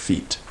beneath their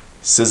feet,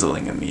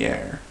 sizzling in the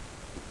air.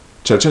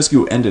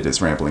 Ceausescu ended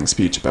his rambling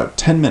speech about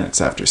 10 minutes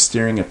after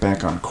steering it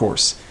back on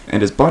course,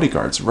 and his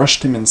bodyguards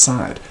rushed him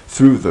inside,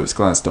 through those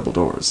glass double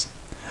doors.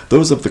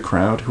 Those of the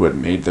crowd who had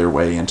made their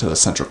way into the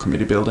Central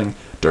Committee building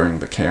during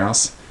the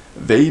chaos,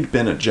 they'd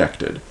been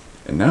ejected,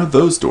 and now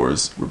those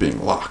doors were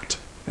being locked,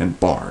 and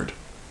barred,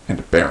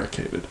 and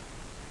barricaded.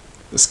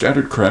 The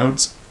scattered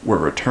crowds were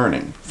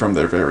returning from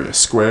their various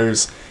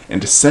squares,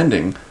 and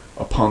descending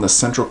upon the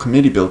Central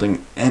Committee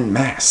building en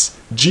masse,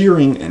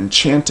 jeering and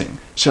chanting,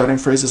 shouting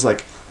phrases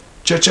like,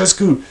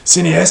 Ceausescu,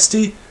 sine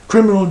esti,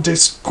 criminal de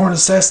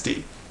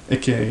Scornacesti,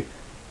 aka,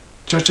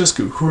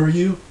 Ceausescu, who are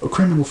you? A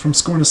criminal from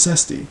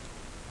Scornacesti.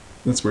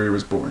 That's where he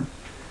was born.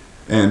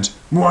 And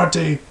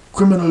Muerte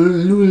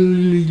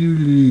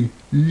criminaluli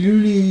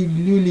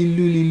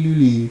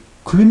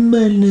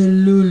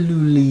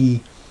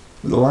criminaluli,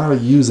 with a lot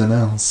of U's and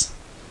L's,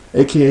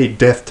 aka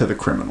death to the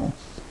criminal.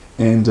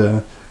 And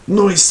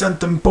Noi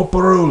santem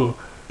poporul,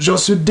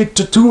 Josu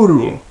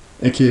dictatorul,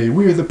 aka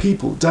we are the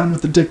people, down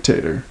with the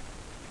dictator.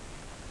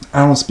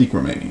 I don't speak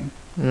Romanian.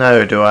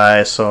 Neither do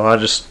I, so I'll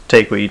just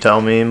take what you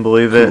tell me and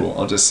believe it. Cool,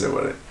 I'll just say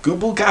what it.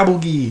 Google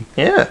gabblegee.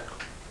 Yeah.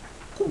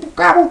 That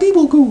Throw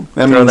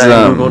means,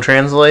 that in Google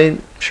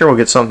Translate. Sure, we'll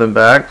get something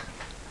back.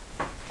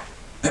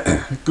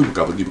 Google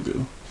gobble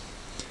goo.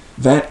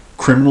 That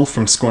criminal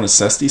from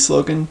Scornacesti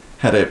slogan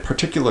had a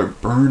particular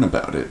burn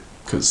about it,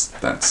 because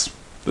that's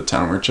the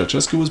town where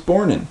Ceausescu was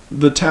born in.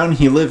 The town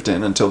he lived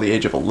in until the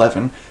age of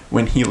 11,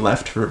 when he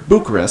left for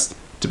Bucharest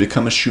to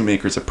become a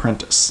shoemaker's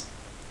apprentice.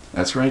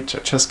 That's right,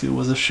 Ceausescu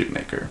was a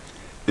shoemaker.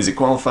 Is he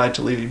qualified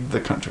to lead the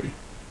country?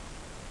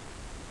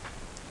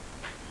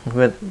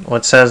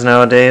 What says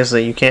nowadays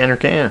that you can or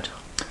can't?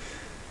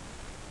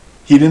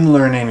 He didn't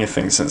learn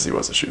anything since he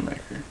was a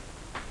shoemaker.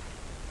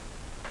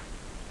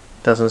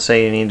 Doesn't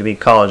say you need to be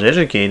college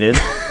educated.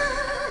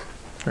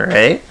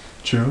 Right?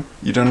 True.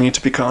 You don't need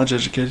to be college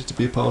educated to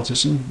be a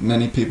politician.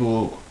 Many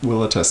people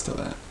will attest to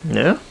that.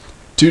 Yeah.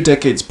 2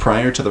 decades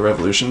prior to the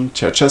revolution,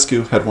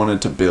 Ceausescu had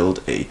wanted to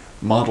build a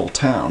model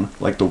town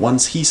like the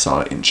ones he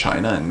saw in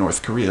China and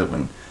North Korea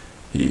when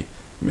he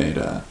made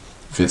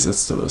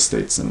visits to those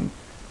states in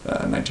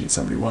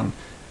 1971.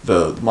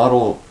 The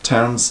model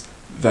towns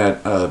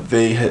that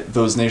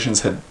those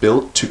nations had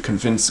built to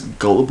convince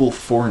gullible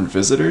foreign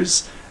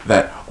visitors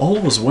that all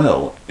was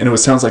well, and it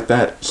was towns like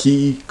that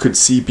he could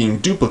see being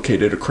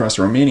duplicated across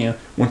Romania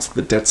once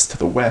the debts to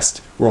the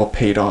west were all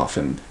paid off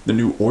and the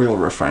new oil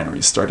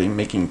refineries started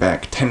making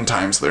back 10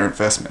 times their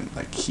investment,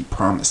 like he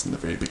promised in the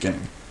very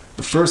beginning.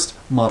 The first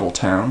model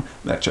town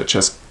that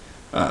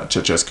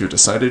Ceausescu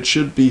decided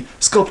should be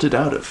sculpted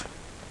out of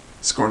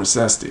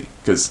Scornăsesti,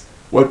 because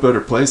what better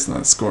place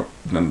than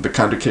the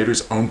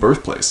conducator's own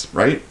birthplace,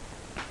 right?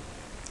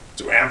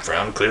 That's where I'm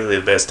from. Clearly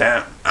the best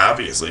town.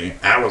 Obviously,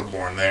 I was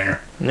born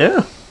there.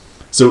 Yeah.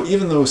 So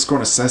even though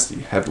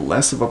Scornăsesti had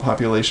less of a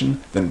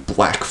population than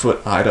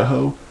Blackfoot,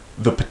 Idaho,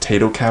 the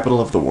potato capital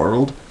of the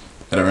world,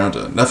 at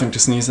around nothing to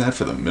sneeze at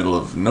for the middle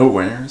of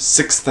nowhere,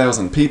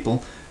 6,000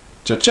 people,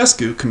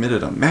 Ceausescu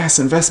committed a mass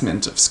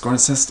investment of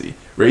Scornăsesti,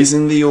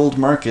 raising the old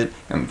market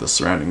and the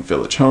surrounding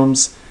village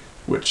homes,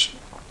 which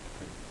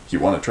he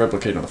wanted to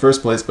replicate in the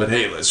first place, but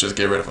hey, let's just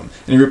get rid of them.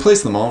 And he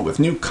replaced them all with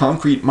new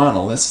concrete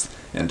monoliths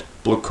and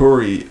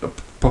blockori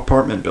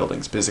apartment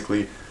buildings,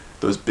 basically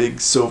those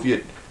big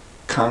Soviet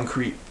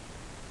concrete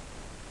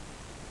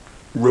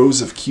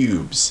rows of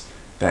cubes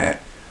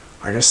that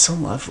are just so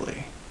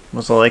lovely.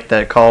 Was it like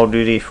that Call of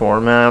Duty 4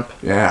 map?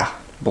 Yeah.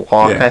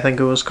 Block, Yeah. I think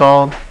it was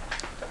called.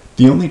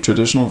 The only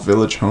traditional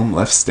village home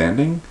left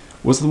standing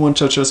was the one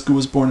Ceausescu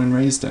was born and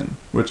raised in,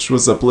 which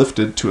was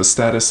uplifted to a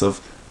status of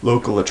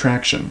local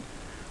attraction,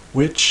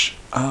 which,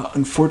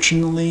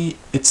 unfortunately,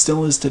 it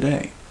still is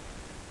today.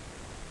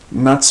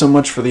 Not so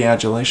much for the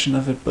adulation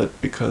of it, but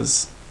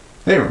because,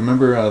 hey,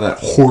 remember that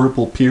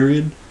horrible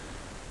period?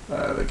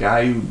 The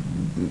guy who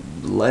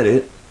led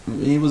it,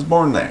 he was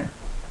born there.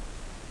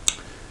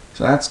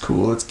 So that's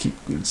cool.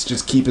 Let's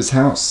just keep his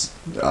house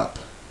up.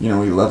 You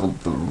know, he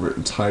leveled the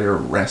entire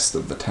rest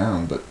of the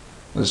town, but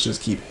let's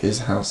just keep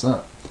his house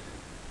up.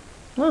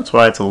 That's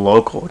why it's a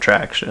local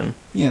attraction.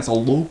 Yeah, it's a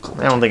local.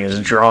 I don't think it's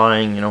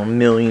drawing,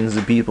 millions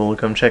of people to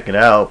come check it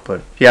out,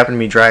 but if you happen to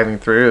be driving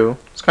through,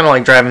 it's kind of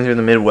like driving through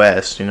the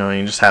Midwest, you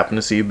just happen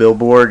to see a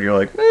billboard, you're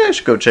like, I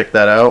should go check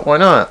that out. Why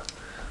not?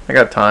 I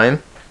got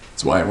time.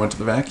 That's why I went to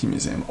the Vacuum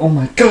Museum. Oh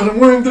my god, I'm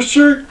wearing the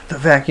shirt! The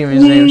Vacuum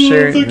Museum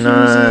shirt? Vacuum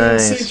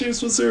Nice. Museum, St.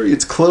 James, Missouri.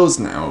 It's closed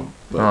now,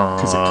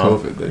 because of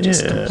COVID. They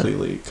just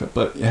completely cut.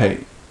 But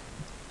hey,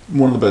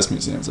 one of the best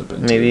museums I've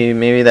been to.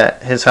 Maybe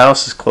that his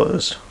house is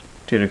closed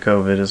due to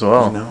COVID as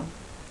well.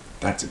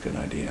 That's a good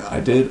idea. I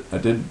did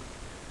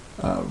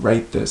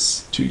write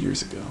this 2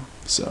 years ago,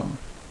 so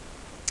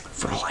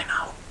for all I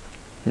know.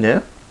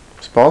 Yeah,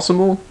 it's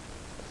possible.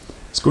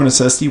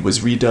 Scornăsesti was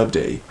redubbed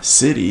a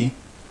city,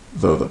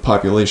 though the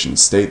population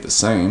stayed the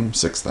same,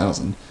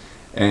 6,000,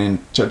 and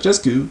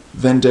Ceausescu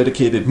then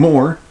dedicated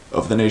more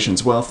of the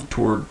nation's wealth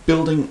toward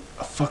building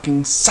a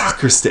fucking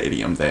soccer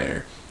stadium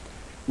there,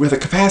 with a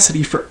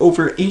capacity for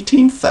over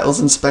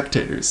 18,000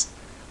 spectators,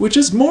 which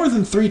is more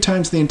than 3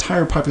 times the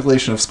entire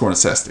population of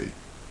Scornăsesti.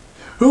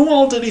 Who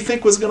all did he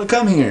think was going to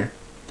come here?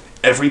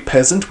 Every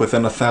peasant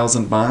within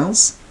 1,000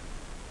 miles?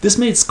 This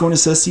made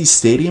Scornăsesti's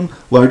stadium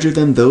larger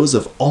than those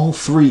of all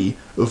 3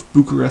 of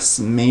Bucharest's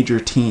major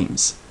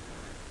teams.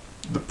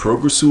 The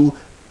Progresul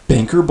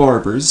Banker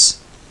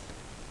Barbers.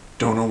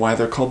 Don't know why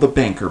they're called the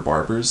Banker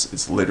Barbers.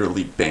 It's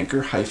literally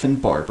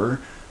banker-barber.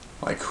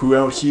 Like, who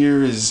out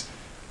here is,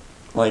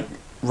 like,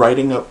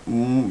 writing up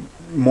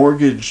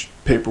mortgage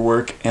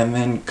paperwork and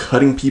then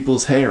cutting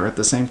people's hair at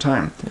the same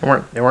time?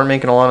 They weren't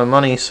making a lot of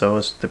money,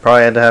 so they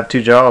probably had to have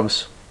 2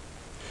 jobs.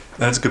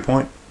 That's a good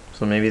point.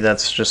 So maybe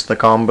that's just the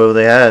combo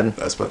they had.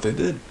 That's what they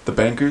did. The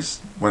bankers,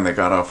 when they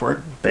got off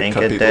work, Bank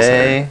cut at people's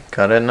day, hair.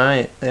 cut at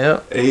night.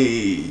 Yep.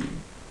 Hey,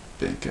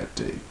 bank at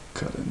day,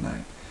 cut at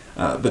night.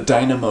 The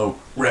Dynamo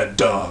Red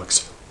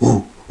Dogs,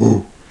 ooh,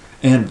 ooh,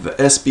 and the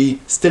SB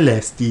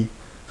Stelesti,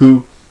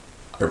 who,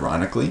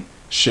 ironically,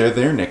 share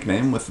their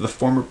nickname with the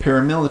former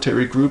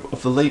paramilitary group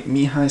of the late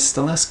Mihai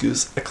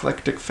Stelescu's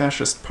eclectic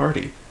fascist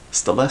party,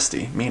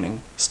 Stelesti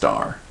meaning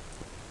star.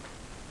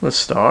 The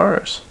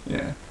stars.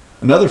 Yeah.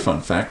 Another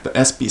fun fact, the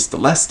SB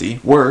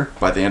Stelesti were,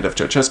 by the end of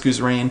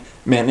Ceausescu's reign,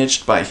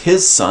 managed by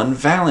his son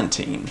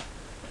Valentin.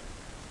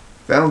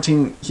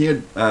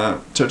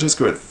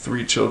 Ceausescu had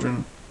 3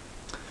 children.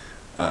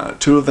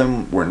 2 of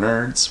them were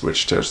nerds,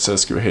 which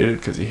Ceausescu hated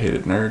because he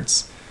hated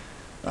nerds.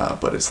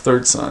 But his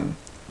 3rd son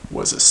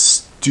was a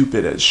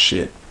stupid as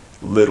shit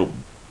little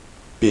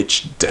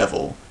bitch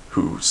devil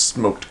who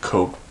smoked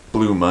coke,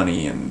 blew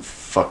money, and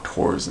fucked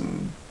whores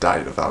and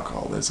died of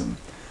alcoholism.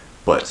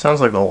 But sounds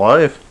like the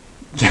life.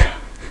 Yeah.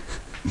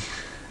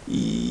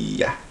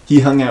 Yeah. He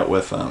hung out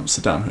with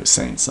Saddam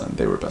Hussein's son.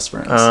 They were best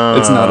friends.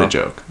 It's not a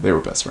joke. They were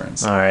best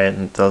friends. Alright,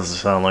 it doesn't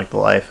sound like the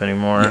life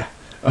anymore.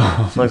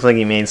 Yeah. Looks like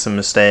he made some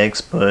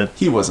mistakes, but...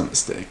 He was a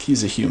mistake.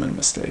 He's a human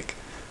mistake.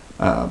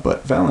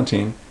 But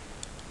Valentin,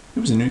 he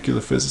was a nuclear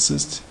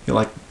physicist. He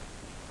liked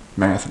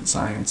math and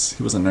science.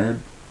 He was a nerd.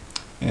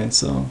 And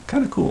so,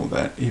 kind of cool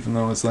that even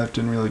though his life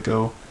didn't really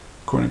go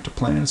according to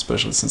plan,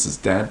 especially since his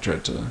dad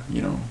tried to,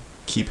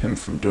 keep him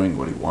from doing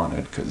what he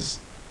wanted, because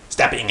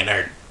Stop being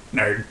a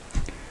nerd.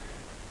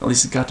 at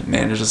least he got to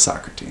manage a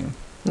soccer team.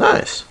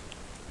 Nice.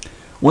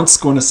 Once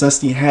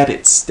Scornacesti had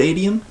its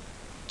stadium,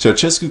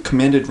 Ceausescu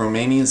commanded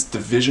Romania's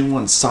Division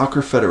I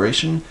Soccer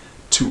Federation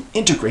to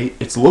integrate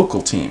its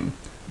local team,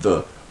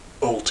 the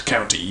Old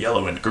County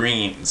Yellow and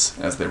Greens,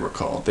 as they were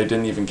called. They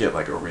didn't even get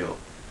like a real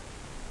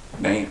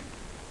name.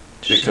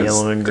 Just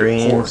Yellow and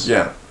Greens.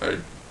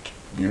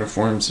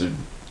 Uniforms are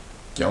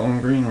yellow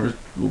and green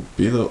will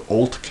be the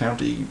Old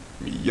County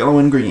Yellow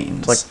and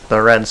Greens. It's like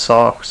the Red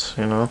Sox,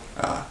 you know?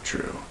 Ah,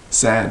 true.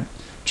 Sad.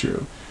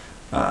 True.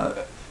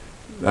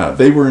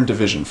 They were in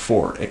Division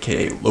 4,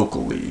 aka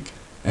Local League.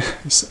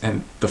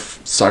 And the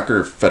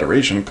Soccer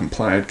Federation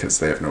complied because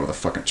they have no other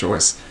fucking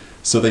choice.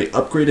 So they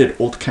upgraded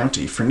Old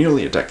County for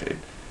nearly a decade.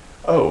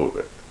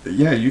 Oh,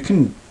 yeah, you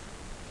can...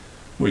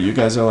 Well, you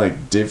guys are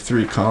like Div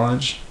 3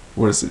 college?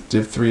 What is it?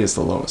 Div 3 is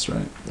the lowest,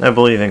 right? I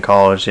believe in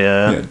college,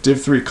 yeah. Yeah,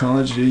 Div 3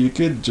 college, you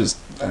could just,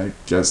 I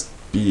guess,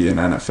 be an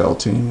NFL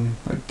team.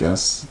 I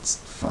guess it's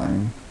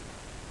fine.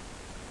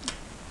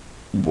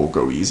 We'll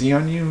go easy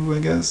on you, I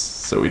guess,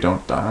 so we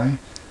don't die.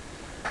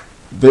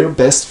 Their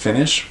best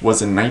finish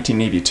was in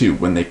 1982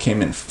 when they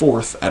came in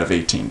 4th out of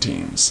 18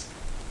 teams.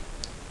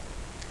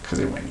 Because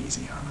they went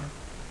easy on them.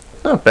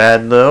 Not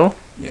bad, though.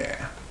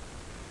 Yeah.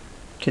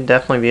 Could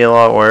definitely be a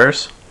lot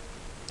worse.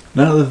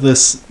 None of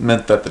this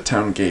meant that the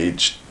town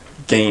gained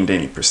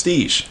any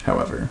prestige,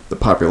 however. The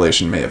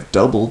population may have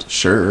doubled,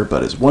 sure,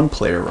 but as one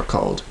player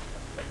recalled,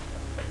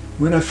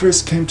 "When I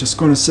first came to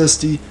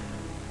Scornacesti,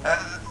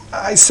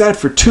 I sat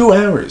for 2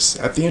 hours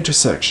at the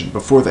intersection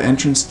before the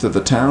entrance to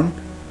the town.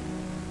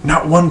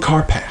 Not one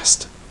car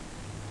passed.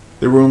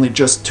 There were only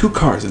just 2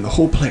 cars in the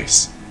whole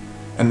place.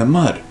 And the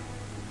mud.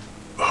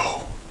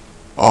 Oh,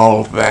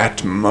 all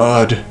that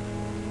mud."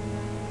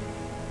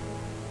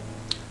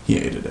 He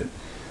hated it.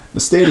 The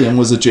stadium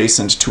was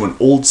adjacent to an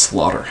old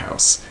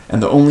slaughterhouse,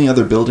 and the only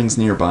other buildings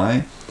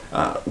nearby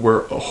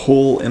were a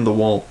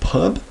hole-in-the-wall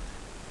pub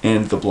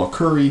and the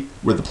Blockery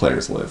where the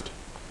players lived.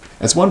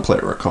 As one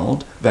player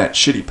recalled, that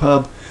shitty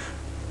pub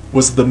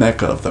was the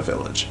mecca of the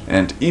village,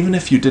 and even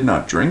if you did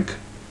not drink,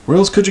 where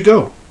else could you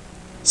go?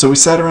 So we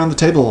sat around the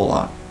table a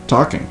lot,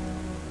 talking.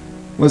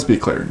 Let's be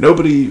clear,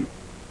 nobody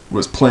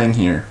was playing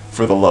here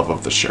for the love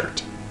of the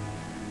shirt.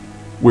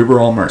 We were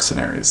all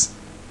mercenaries.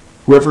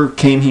 Whoever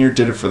came here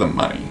did it for the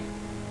money.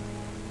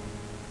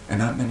 And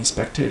not many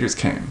spectators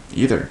came,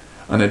 either.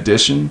 An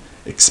addition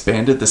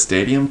expanded the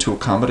stadium to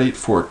accommodate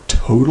for a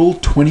total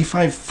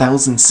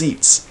 25,000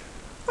 seats.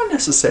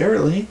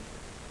 Unnecessarily.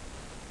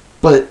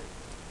 But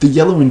the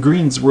Yellow and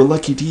Greens were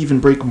lucky to even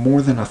break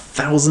more than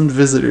 1,000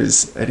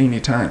 visitors at any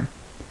time.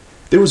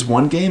 There was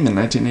one game in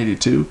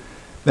 1982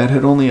 that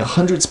had only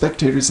 100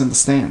 spectators in the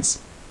stands.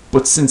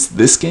 But since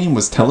this game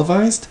was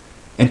televised,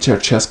 and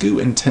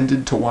Ceausescu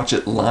intended to watch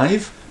it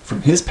live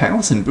from his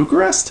palace in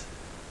Bucharest,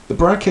 the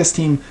broadcast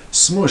team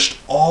smushed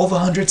all the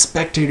 100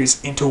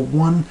 spectators into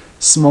one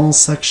small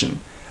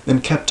section,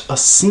 then kept a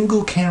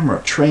single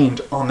camera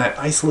trained on that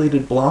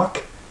isolated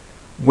block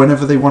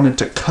whenever they wanted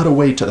to cut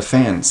away to the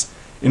fans,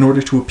 in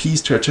order to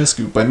appease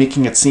Ceausescu by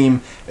making it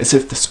seem as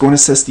if the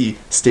Scornacesti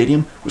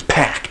stadium was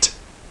packed.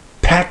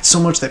 Packed so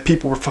much that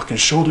people were fucking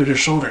shoulder to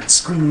shoulder and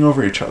screaming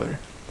over each other.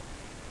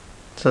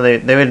 So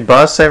they would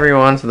bus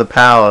everyone to the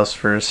palace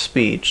for a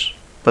speech,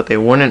 but they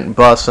wouldn't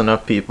bus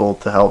enough people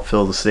to help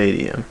fill the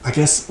stadium. I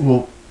guess,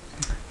 well,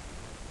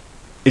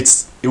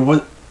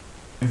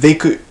 they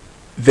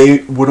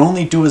would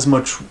only do as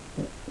much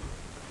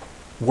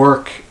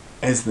work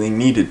as they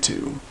needed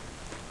to.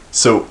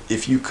 So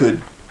if you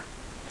could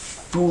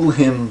fool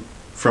him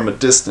from a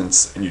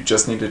distance and you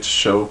just needed to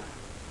show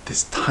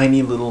this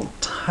tiny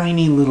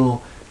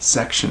little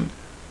section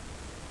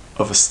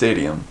of a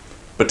stadium,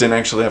 but didn't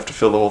actually have to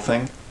fill the whole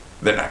thing,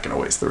 they're not going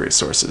to waste the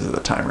resources or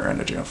the time or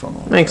energy on filming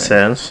the whole Makes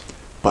thing. sense.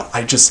 But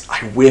I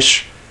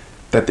wish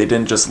that they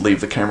didn't just leave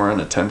the camera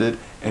unattended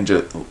and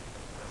just,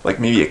 like,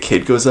 maybe a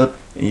kid goes up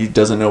and he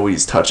doesn't know what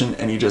he's touching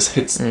and he just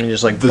hits and he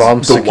just like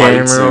bumps the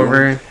camera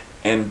over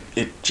and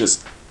it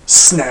just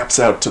snaps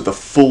out to the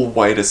full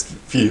widest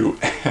view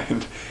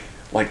and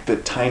like the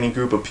tiny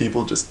group of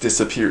people just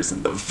disappears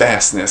in the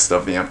vastness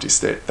of the empty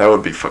state. That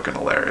would be fucking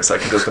hilarious. I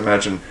can just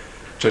imagine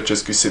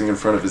Ceausescu sitting in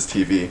front of his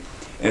TV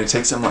and it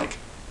takes him like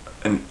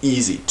an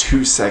easy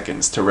 2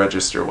 seconds to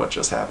register what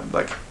just happened.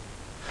 Like,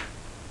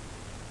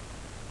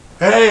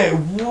 hey,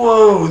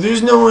 whoa,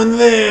 there's no one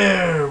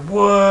there.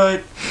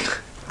 What?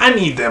 I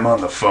need them on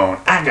the phone.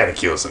 I gotta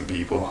kill some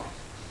people.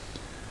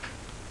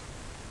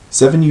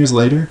 7 years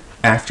later,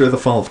 after the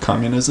fall of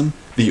communism,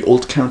 the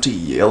Old County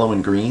Yellow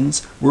and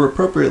Greens were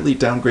appropriately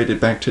downgraded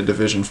back to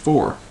Division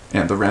 4,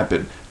 and the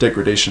rapid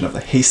degradation of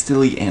the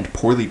hastily and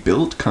poorly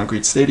built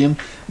concrete stadium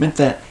meant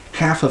that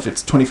half of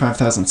its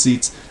 25,000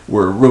 seats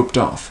were roped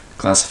off,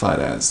 classified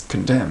as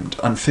condemned,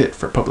 unfit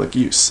for public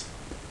use.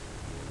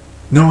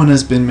 No one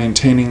has been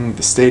maintaining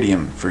the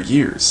stadium for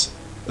years,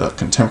 a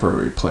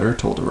contemporary player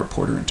told a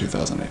reporter in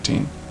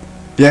 2018.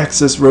 The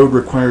access road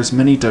requires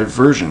many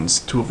diversions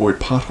to avoid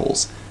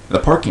potholes. The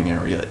parking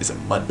area is a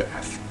mud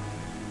bath.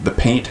 The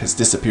paint has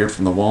disappeared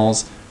from the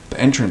walls, the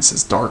entrance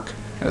is dark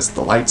as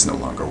the lights no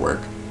longer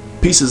work.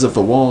 Pieces of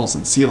the walls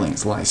and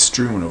ceilings lie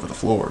strewn over the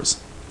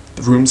floors.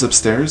 The rooms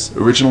upstairs,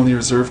 originally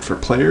reserved for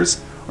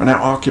players, are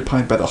now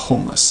occupied by the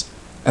homeless,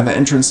 and the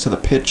entrance to the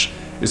pitch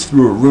is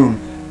through a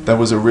room that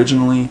was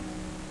originally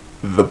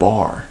the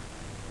bar.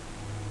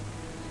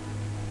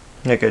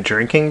 Like a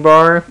drinking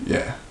bar?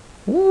 Yeah.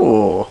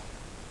 Ooh.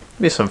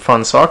 Be some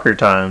fun soccer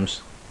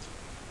times.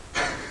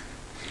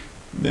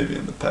 Maybe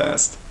in the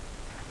past.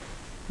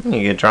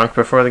 You get drunk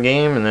before the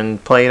game and then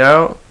play it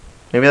out.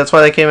 Maybe that's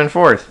why they came in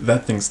fourth.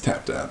 That thing's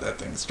tapped out. That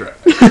thing's dry.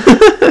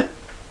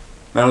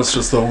 Now it's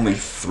just the only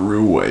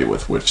throughway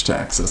with which to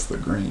access the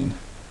green.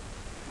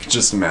 You can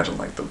just imagine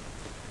like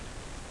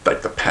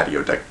the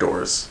patio deck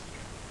doors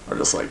are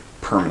just like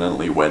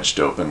permanently wedged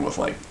open with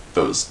like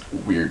those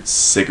weird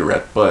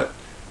cigarette butt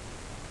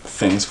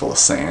things full of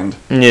sand.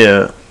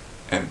 Yeah.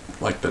 And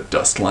like the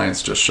dust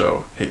lines just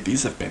show, hey,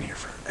 these have been here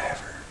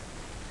forever.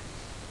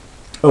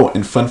 Oh,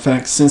 and fun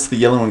fact, since the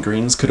yellow and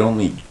greens could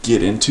only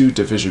get into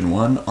Division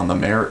 1 on the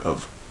merit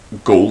of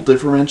goal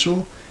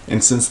differential,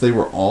 and since they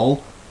were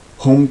all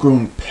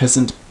homegrown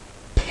peasant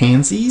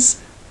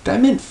pansies, that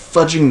meant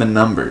fudging the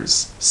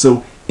numbers.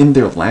 So in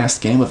their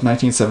last game of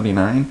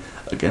 1979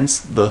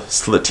 against the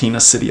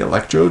Slatina City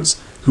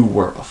Electrodes, who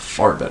were a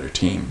far better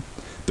team,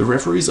 the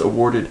referees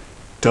awarded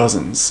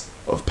dozens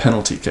of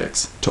penalty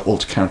kicks to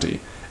Old County,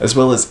 as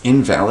well as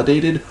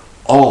invalidated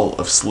all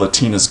of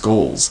Slatina's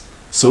goals,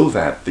 so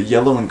that the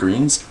yellow and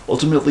greens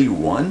ultimately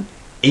won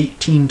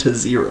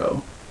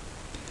 18-0.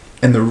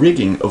 And the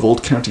rigging of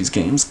Old County's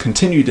games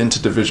continued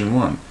into Division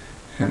 1,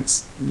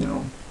 hence,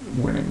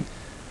 winning.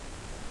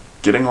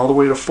 Getting all the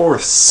way to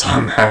fourth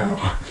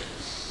somehow.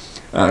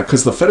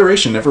 Because the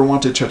Federation never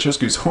wanted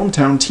Ceausescu's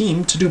hometown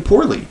team to do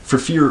poorly for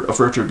fear of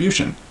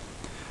retribution.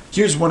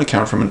 Here's one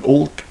account from an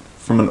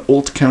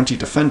Old County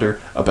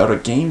defender about a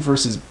game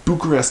versus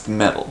Bucharest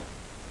Metal.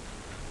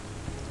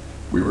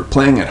 We were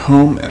playing at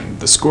home and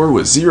the score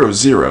was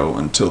 0-0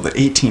 until the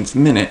 18th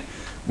minute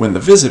when the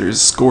visitors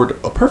scored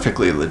a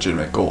perfectly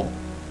legitimate goal.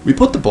 We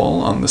put the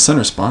ball on the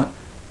center spot,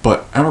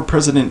 but our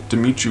president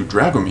Dumitru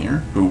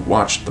Dragomir, who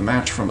watched the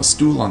match from a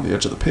stool on the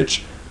edge of the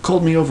pitch,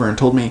 called me over and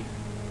told me,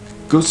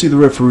 "Go see the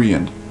referee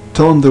and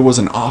tell him there was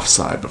an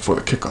offside before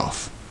the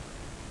kickoff."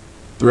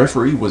 The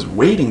referee was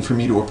waiting for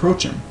me to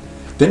approach him.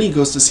 Then he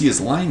goes to see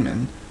his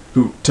lineman,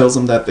 who tells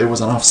him that there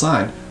was an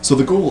offside, so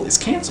the goal is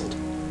cancelled.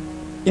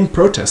 In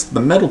protest, the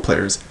Metal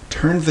players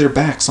turned their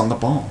backs on the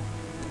ball.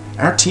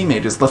 Our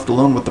teammate is left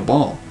alone with the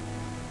ball.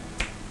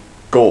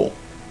 Goal.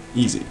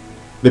 Easy.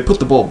 They put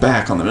the ball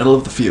back on the middle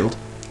of the field,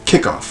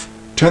 kickoff,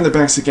 turn their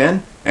backs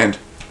again, and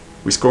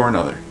we score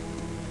another.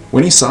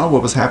 When he saw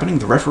what was happening,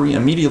 the referee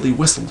immediately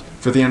whistled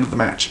for the end of the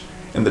match,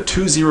 and the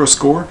 2-0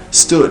 score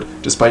stood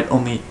despite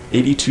only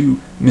 82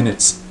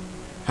 minutes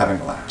having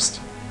elapsed.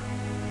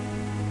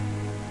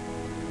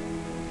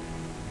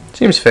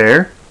 Seems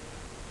fair.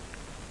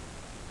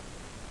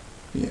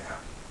 Yeah.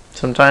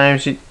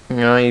 Sometimes you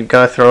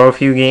gotta throw a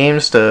few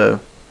games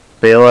to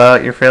bail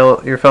out your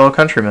fellow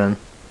countrymen.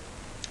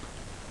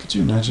 Could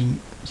you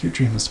imagine your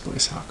dream was to play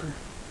soccer,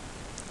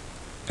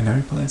 and now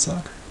you're playing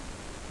soccer?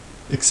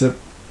 Except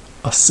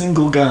a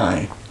single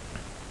guy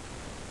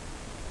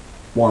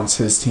wants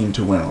his team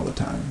to win all the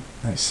time.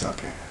 They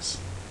suck ass.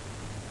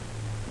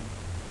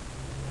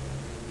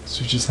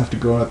 So you just have to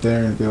go out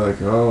there and be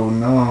like, oh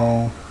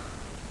no.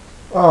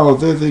 Oh,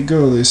 there they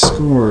go, they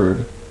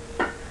scored.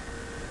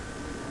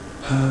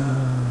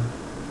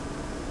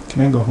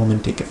 Can I go home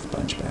and take a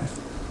sponge bath?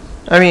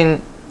 I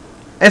mean,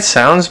 it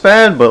sounds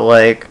bad, but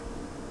like,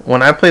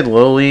 when I played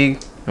Little League,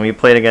 and we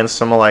played against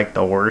some of like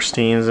the worst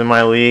teams in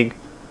my league,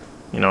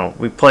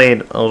 we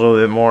played a little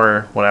bit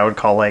more what I would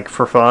call like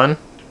for fun.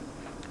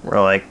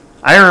 Where like,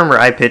 I remember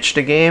I pitched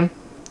a game.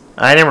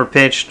 I never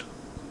pitched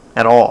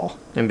at all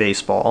in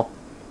baseball.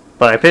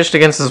 But I pitched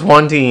against this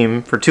one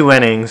team for 2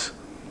 innings,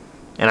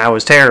 and I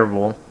was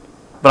terrible.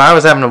 But I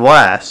was having a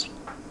blast.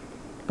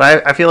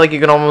 But I feel like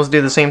you can almost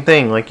do the same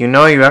thing. Like, you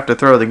have to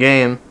throw the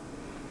game.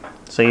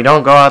 So you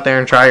don't go out there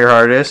and try your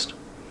hardest.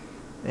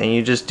 And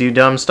you just do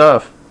dumb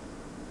stuff.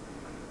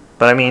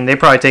 But I mean, they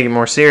probably take it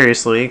more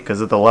seriously because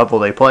of the level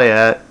they play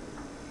at.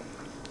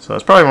 So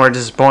it's probably more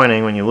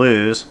disappointing when you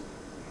lose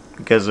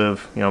because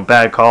of,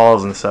 bad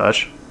calls and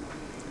such.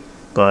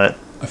 But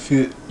I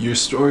feel your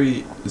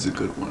story is a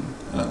good one,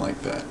 and I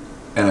like that.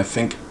 And I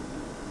think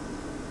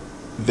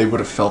they would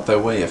have felt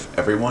that way if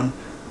everyone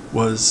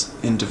was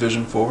in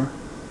Division 4,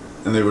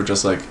 and they were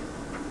just like,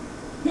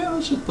 yeah,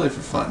 let's just play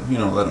for fun.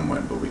 Let them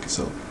win, but we can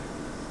still.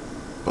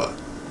 But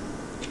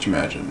could you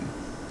imagine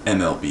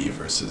MLB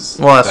versus?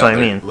 Well, that's what I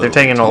mean. They're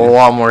taking it a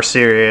lot more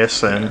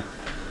serious, and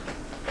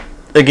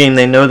a game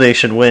they know they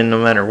should win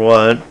no matter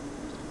what.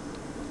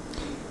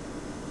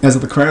 As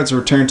the crowds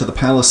returned to the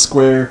Palace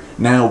Square,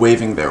 now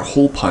waving their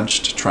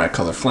hole-punched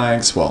tricolor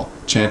flags while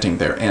chanting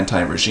their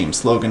anti-regime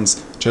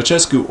slogans,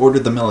 Ceausescu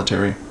ordered the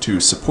military to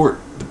support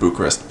the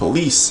Bucharest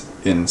police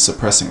in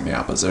suppressing the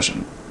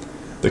opposition.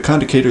 The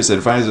Conducator's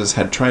advisors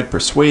had tried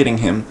persuading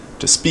him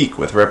to speak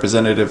with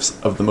representatives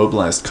of the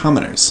mobilized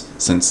commoners,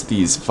 since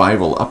these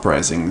vival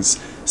uprisings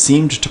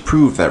seemed to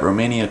prove that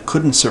Romania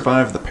couldn't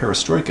survive the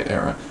perestroika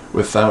era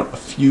without a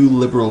few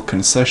liberal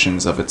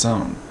concessions of its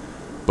own.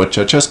 But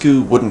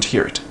Ceausescu wouldn't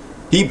hear it.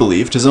 He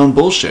believed his own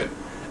bullshit,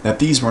 that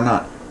these were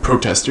not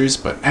protesters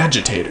but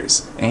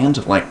agitators,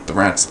 and, like the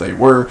rats they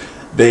were,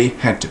 they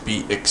had to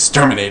be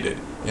exterminated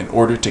in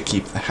order to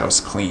keep the house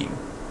clean.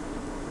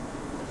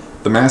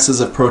 The masses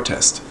of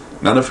protest,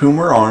 none of whom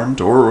were armed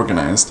or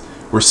organized,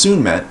 were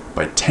soon met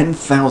by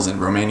 10,000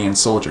 Romanian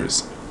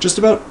soldiers, just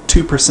about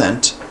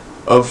 2%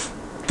 of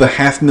the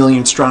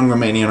 500,000 strong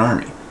Romanian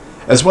army,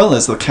 as well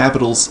as the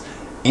capital's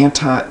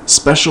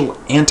special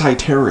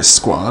anti-terrorist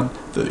squad,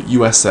 the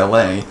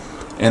USLA,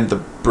 and the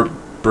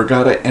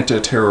Brigada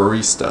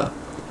Antiterrorista,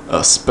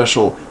 a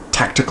special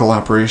tactical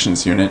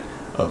operations unit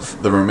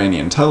of the Romanian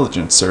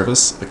intelligence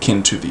service,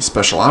 akin to the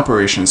Special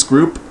Operations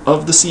Group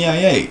of the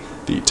CIA,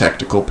 the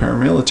tactical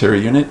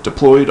paramilitary unit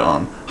deployed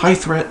on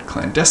high-threat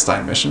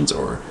clandestine missions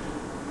or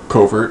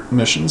covert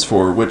missions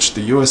for which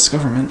the U.S.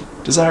 government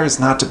desires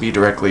not to be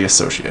directly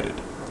associated,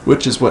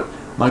 which is what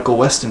Michael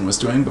Weston was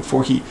doing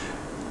before he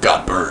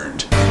got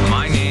burned.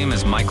 My name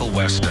is Michael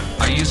Weston.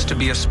 I used to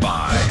be a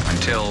spy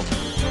until...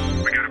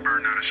 We got a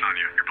burn notice on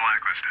you. You're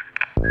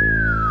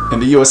blacklisted. In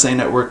the USA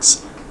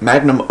Network's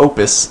magnum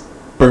opus,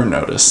 Burn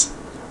Notice,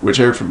 which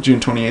aired from June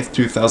 28,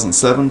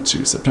 2007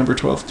 to September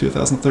 12,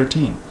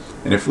 2013.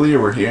 And if Leah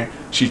were here,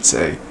 she'd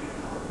say,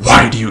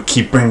 "Why do you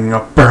keep bringing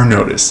up Burn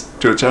Notice?"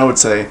 To which I would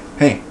say,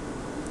 "Hey,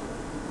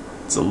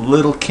 it's a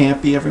little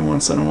campy every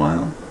once in a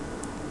while,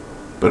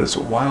 but it's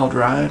a wild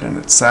ride and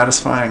it's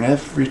satisfying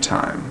every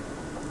time."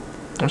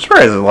 I'm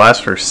surprised it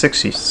lasts for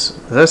 6 Is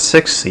that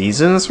 6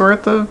 seasons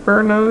worth of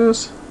Burn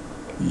Notice?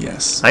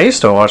 Yes. I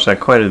used to watch that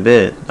quite a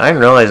bit. I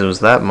didn't realize it was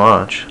that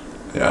much.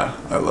 Yeah,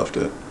 I loved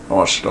it. I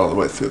watched it all the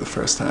way through the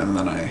first time, and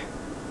then I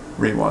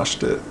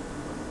rewatched it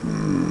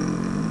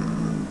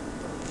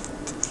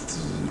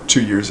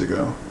 2 years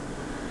ago,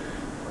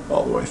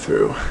 all the way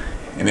through,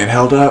 and it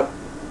held up.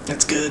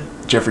 It's good.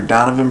 Jeffrey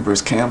Donovan,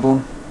 Bruce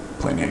Campbell,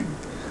 plenty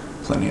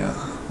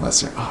of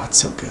Lester. Oh, it's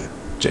so good.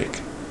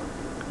 Jake,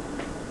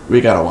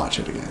 we gotta watch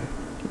it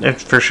again.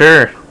 For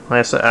sure. Like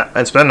I said,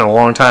 it's been a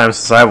long time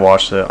since I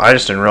watched it. I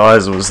just didn't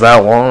realize it was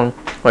that long.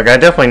 Like, I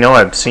definitely know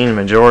I've seen the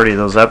majority of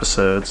those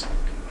episodes,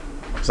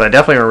 because I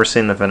definitely remember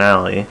seeing the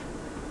finale,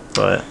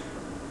 but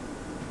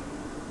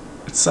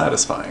it's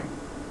satisfying.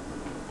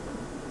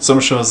 Some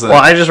shows that...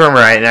 Well, I just remember,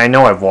 I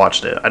know I've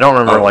watched it. I don't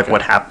remember, like,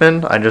 what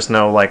happened. I just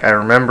know, like, I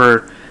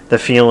remember the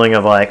feeling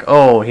of, like,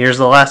 oh, here's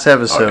the last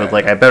episode. Okay.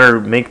 Like, I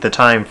better make the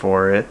time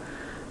for it.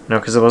 No,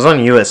 because it was on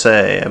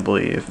USA, I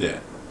believe. Yeah.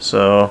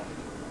 So,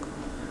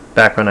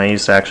 back when I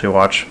used to actually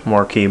watch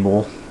more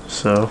cable,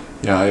 so...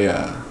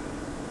 Yeah,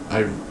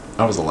 I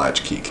was a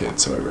latchkey kid,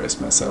 so I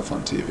raised myself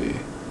on TV.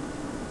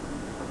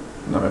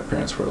 And then my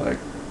parents were like,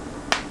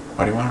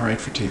 "Why do you want to write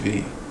for TV?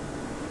 You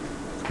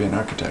could be an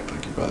architect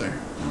like your brother."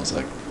 And I was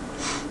like,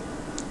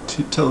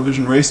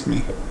 television raised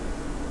me.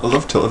 I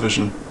love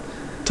television.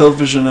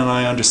 Television and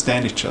I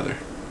understand each other.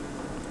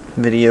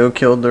 Video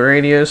killed the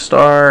radio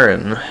star,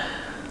 and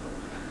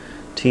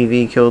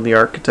TV killed the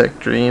architect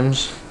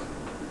dreams.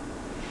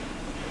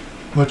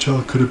 My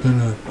child could have been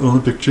an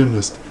Olympic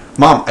gymnast.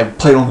 Mom, I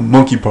played on the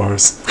monkey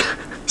bars.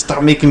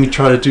 Stop making me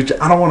try to do...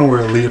 I don't want to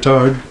wear a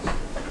leotard.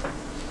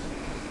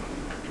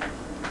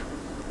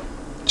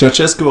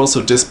 Ceausescu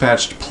also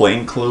dispatched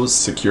plainclothes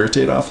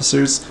Securitate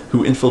officers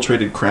who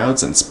infiltrated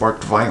crowds and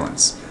sparked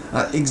violence.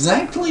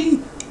 Exactly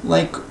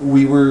like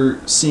we were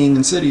seeing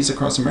in cities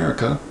across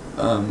America.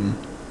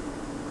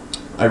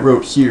 I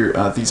wrote here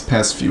these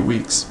past few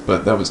weeks,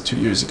 but that was 2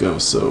 years ago.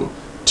 So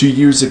 2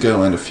 years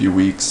ago and a few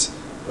weeks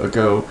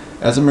ago,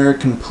 as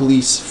American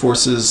police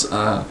forces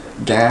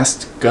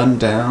gassed,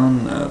 gunned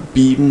down,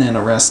 beaten, and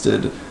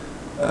arrested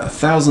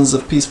thousands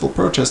of peaceful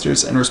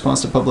protesters in response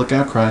to public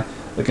outcry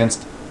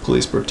against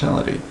police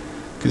brutality.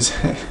 Because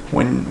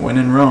when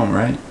in Rome,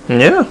 right?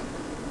 Yeah.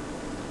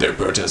 They're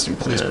protesting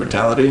police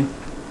brutality.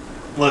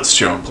 Let's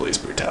show them police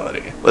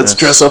brutality. Let's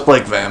dress up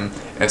like them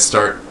and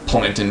start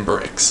planting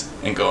bricks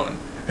and going,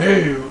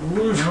 "Hey,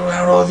 we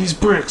found all these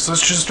bricks.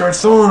 Let's just start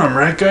throwing them,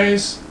 right,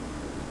 guys?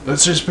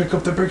 Let's just pick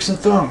up the bricks and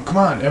throw them. Come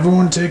on,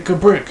 everyone take a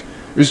brick."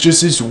 There's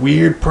just this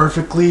weird,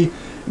 perfectly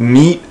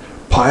neat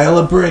pile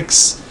of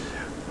bricks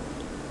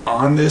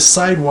on this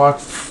sidewalk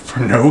for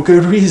no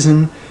good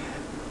reason.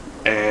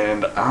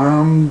 And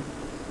I'm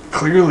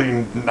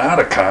clearly not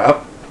a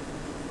cop.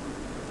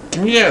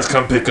 Can you guys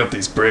come pick up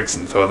these bricks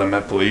and throw them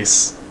at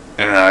police?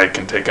 And I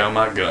can take out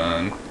my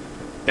gun,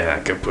 and I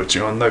can put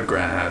you on the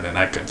ground, and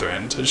I can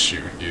threaten to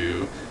shoot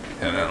you,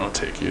 and then I'll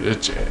take you to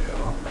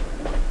jail.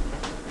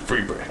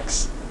 Free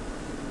bricks.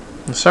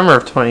 The summer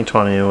of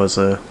 2020 was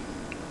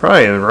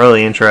probably a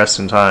really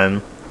interesting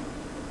time,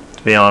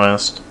 to be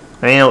honest.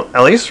 I mean,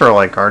 at least for,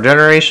 like, our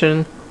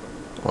generation.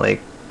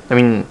 Like, I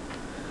mean,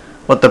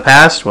 what the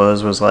past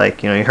was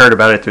like, you know, you heard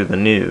about it through the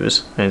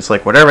news, and it's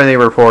like whatever they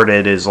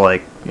reported is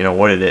like, you know,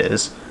 what it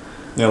is.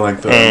 Yeah,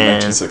 like the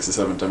And-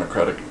 1967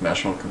 Democratic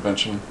National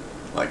Convention.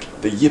 Like,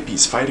 the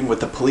yippies fighting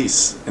with the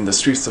police in the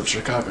streets of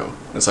Chicago.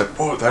 And it's like,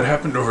 whoa, that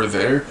happened over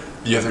there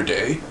the other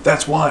day?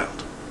 That's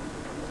wild.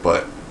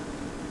 But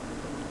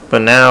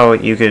now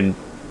you could,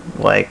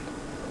 like,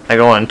 I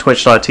go on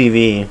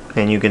twitch.tv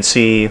and you can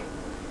see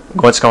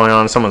what's going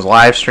on in someone's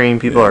live stream.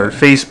 People are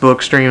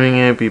Facebook streaming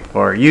it,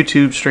 people are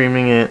YouTube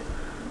streaming it,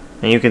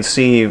 and you can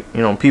see,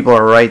 people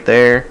are right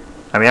there.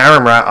 I mean, I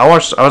remember I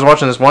was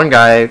watching this one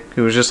guy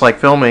who was just like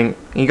filming.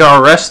 He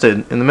got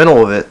arrested in the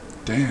middle of it.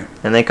 Damn.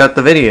 And they cut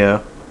the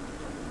video.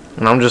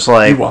 And I'm just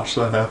like, you watched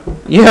that happen?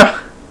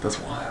 Yeah. That's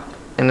wild.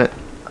 And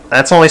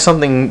that's only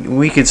something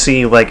we could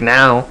see like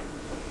now.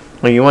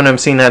 Well, you wouldn't have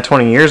seen that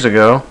 20 years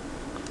ago.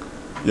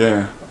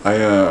 Yeah,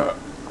 I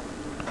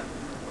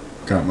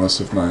got most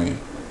of my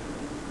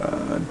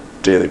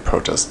daily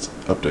protest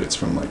updates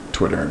from like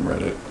Twitter and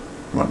Reddit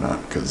and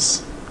whatnot,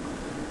 because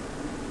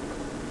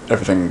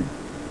everything,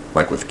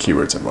 like with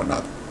keywords and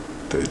whatnot,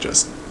 they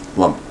just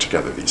lump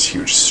together these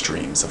huge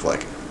streams of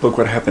like, look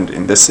what happened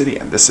in this city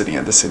and this city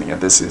and this city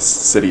and this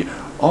city,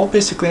 all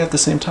basically at the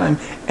same time,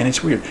 and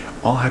it's weird,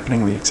 all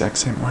happening the exact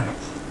same way.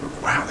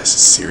 Wow, this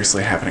is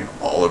seriously happening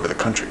all over the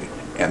country,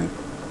 and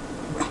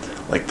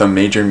like the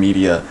major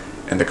media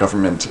and the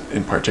government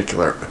in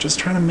particular are just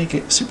trying to make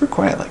it super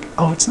quiet, like,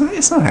 oh, it's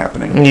not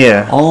happening.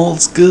 Yeah.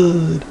 All's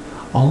good.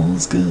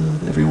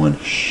 Everyone,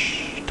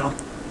 shh, don't.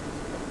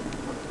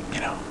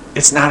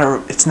 It's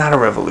not a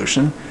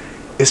revolution.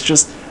 It's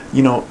just,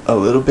 a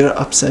little bit of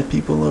upset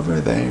people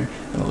over there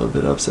and a little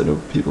bit of upset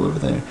people over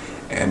there,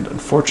 and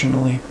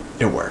unfortunately,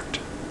 it worked.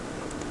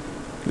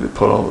 They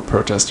put all the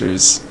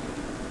protesters,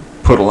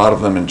 put a lot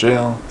of them in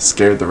jail,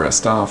 scared the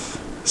rest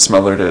off,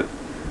 smothered it.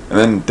 And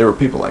then there were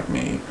people like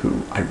me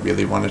who I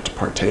really wanted to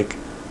partake,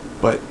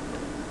 but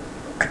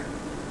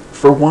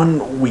for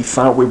one, we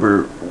thought we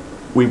were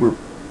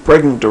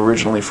pregnant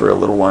originally for a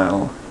little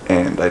while,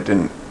 and I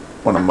didn't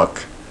want to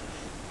muck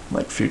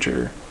like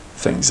future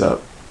things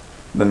up.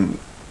 Then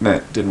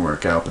that didn't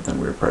work out, but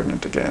then we were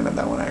pregnant again, and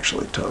that one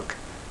actually took.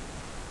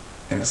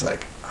 And it's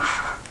like,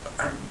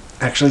 I'm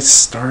actually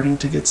starting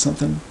to get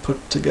something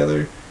put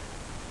together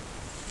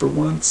for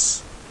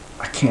once.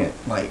 I can't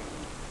like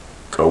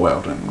go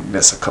out and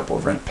miss a couple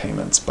of rent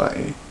payments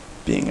by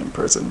being in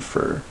prison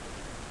for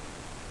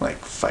like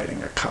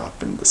fighting a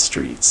cop in the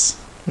streets.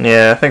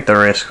 Yeah, I think the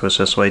risk was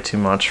just way too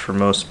much for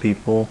most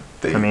people.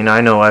 I mean,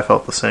 I know I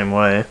felt the same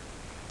way.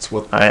 It's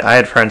what I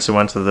had friends who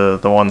went to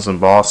the ones in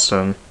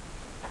Boston,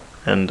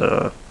 and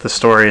the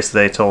stories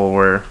they told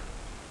were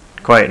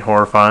quite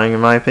horrifying in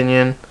my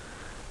opinion,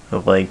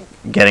 of like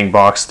getting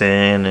boxed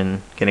in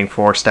and getting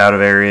forced out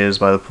of areas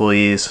by the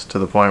police, to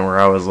the point where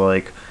I was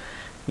like,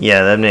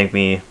 yeah, that'd make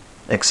me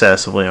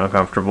excessively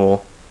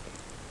uncomfortable,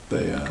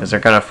 because they're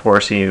kind of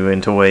forcing you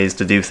into ways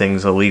to do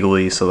things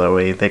illegally so that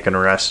way they can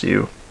arrest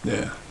you.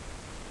 Yeah,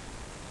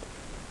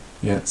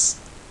 it's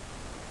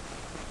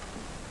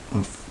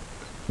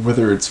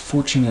whether it's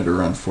fortunate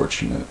or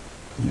unfortunate,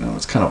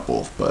 it's kind of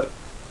both, but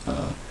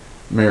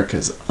America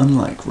is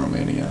unlike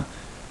Romania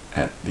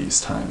at these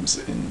times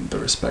in the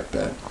respect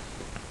that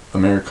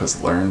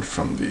America's learned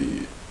from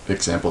the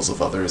examples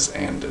of others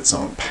and its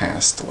own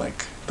past,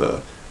 like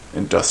the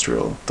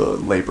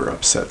labor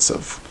upsets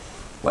of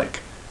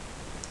like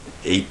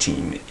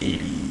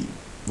 1880,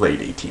 late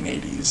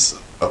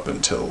 1880s up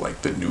until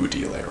like the New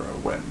Deal era,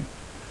 when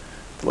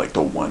like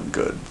the one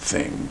good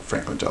thing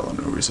Franklin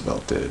Delano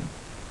Roosevelt did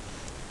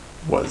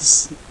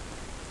was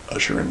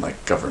usher in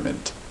like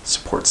government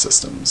support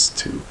systems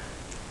to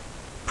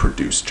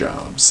produce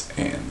jobs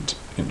and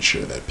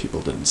ensure that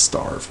people didn't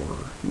starve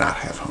or not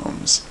have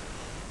homes.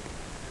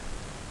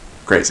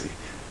 Crazy.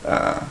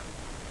 But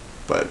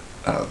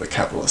the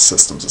capitalist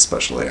systems,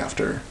 especially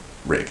after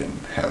Reagan,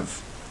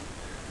 have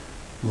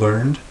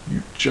learned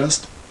you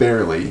just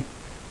barely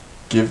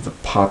give the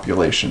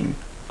population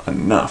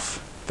enough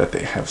that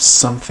they have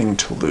something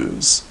to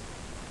lose.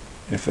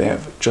 And if they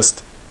have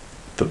just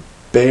the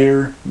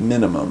bare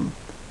minimum,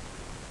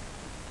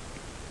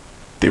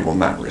 they will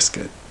not risk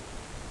it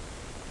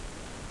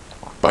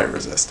by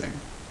resisting.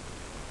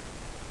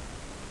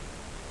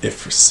 If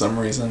for some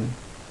reason,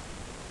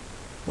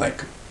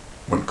 like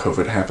when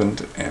COVID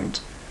happened and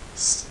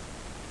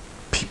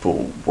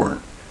people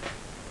weren't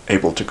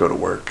able to go to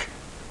work,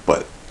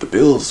 but the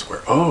bills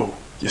were,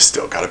 you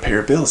still gotta pay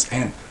your bills,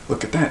 and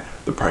look at that,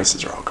 the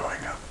prices are all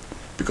going up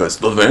because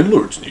the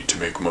landlords need to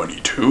make money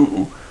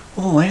too.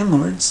 Well, the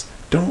landlords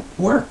don't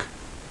work.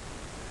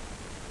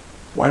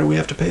 Why do we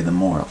have to pay them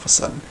more all of a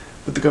sudden?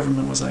 But the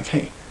government was like,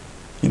 hey,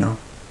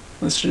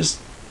 let's just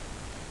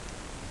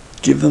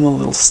give them a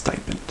little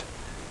stipend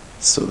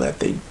so that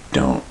they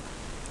don't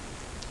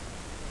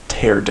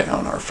tear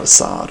down our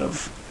facade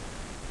of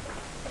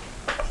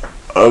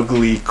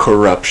ugly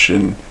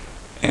corruption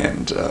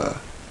and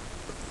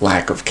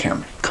lack of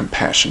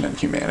compassion and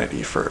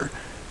humanity for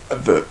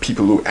the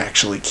people who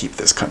actually keep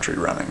this country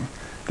running.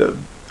 The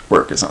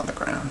work is on the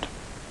ground.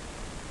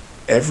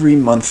 Every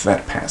month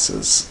that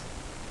passes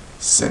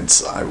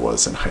since I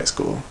was in high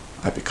school,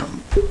 I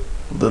become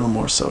a little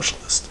more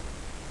socialist.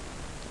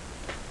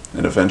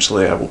 And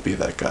eventually I will be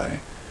that guy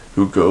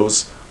who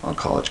goes on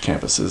college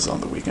campuses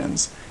on the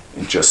weekends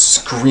and just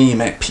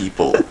scream at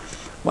people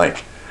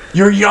like,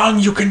 "You're young,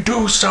 you can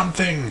do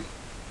something.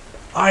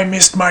 I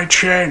missed my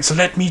chance.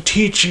 Let me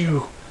teach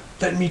you.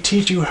 Let me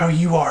teach you how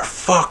you are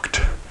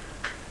fucked.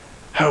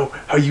 How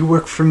you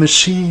work for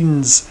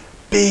machines,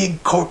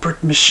 big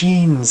corporate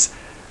machines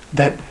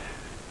that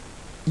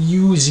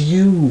use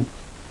you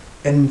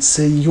and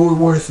say you're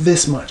worth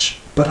this much,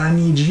 but I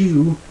need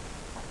you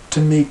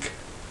to make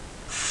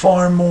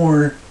far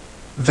more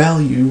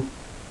value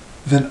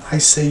than I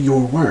say you're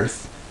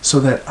worth, so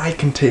that I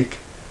can take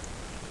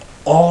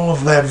all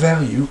of that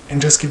value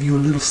and just give you a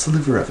little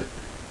sliver of it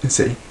and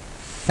say,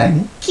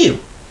 thank you.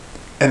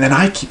 And then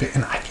I keep it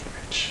and I get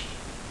rich.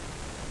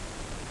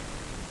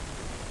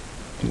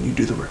 And you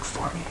do the work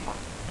for me.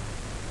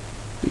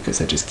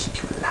 Because I just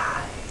keep you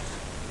alive.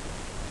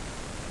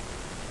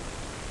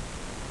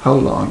 How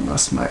long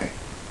must my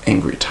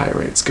angry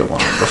tirades go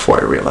on before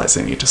I realize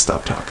I need to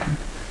stop talking?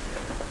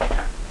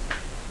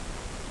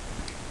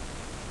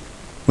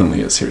 When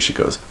Leah's here, she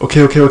goes,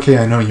 okay,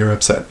 I know you're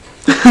upset.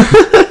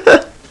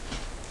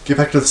 Get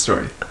back to the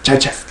story.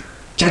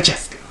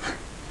 Ceausescu.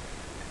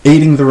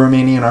 Aiding the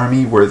Romanian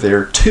army were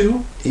their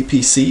 2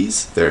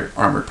 APCs, their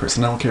armored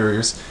personnel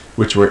carriers,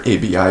 which were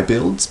ABI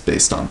builds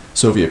based on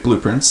Soviet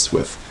blueprints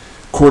with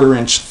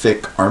quarter-inch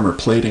thick armor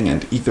plating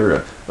and either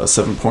a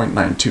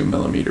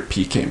 7.92mm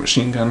PK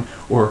machine gun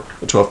or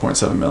a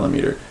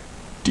 12.7mm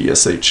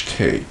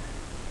DSHK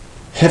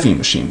heavy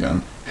machine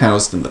gun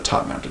housed in the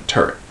top-mounted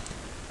turret.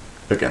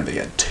 Again, they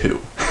had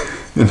 2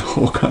 in the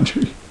whole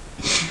country.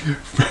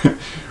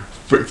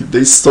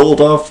 They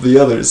sold off the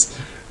others.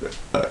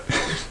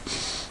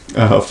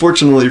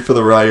 Fortunately for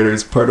the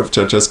rioters, part of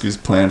Ceausescu's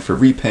plan for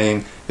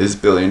repaying his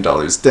 $1 billion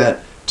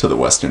debt to the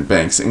Western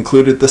banks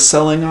included the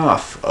selling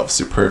off of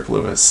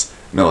superfluous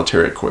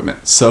military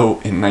equipment. So,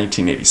 in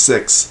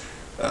 1986,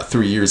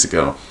 3 years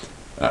ago,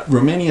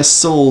 Romania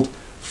sold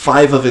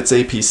 5 of its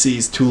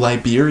APCs to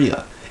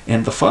Liberia,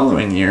 and the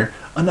following year,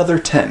 another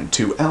 10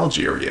 to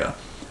Algeria.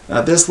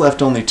 This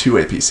left only 2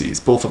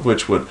 APCs, both of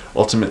which would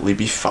ultimately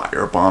be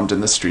firebombed in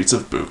the streets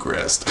of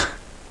Bucharest.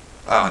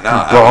 Oh, no,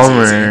 that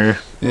was easy.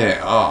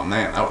 Yeah, oh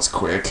man, that was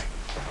quick.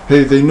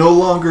 Hey, they no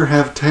longer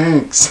have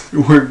tanks.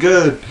 We're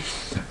good.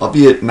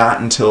 Albeit not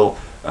until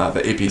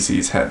the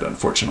APCs had,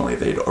 unfortunately,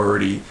 they'd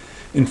already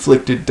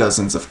inflicted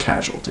dozens of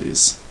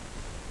casualties.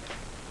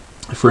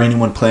 For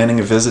anyone planning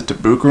a visit to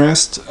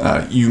Bucharest,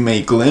 you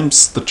may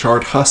glimpse the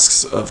charred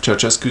husks of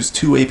Ceausescu's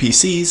 2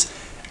 APCs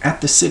at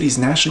the city's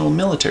National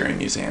Military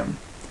Museum.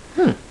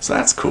 So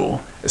that's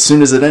cool. As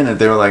soon as it ended,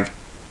 they were like,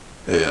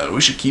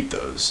 we should keep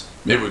those.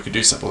 Maybe we could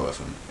do something with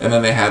them. And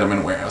then they had them in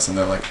a warehouse, and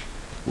they're like,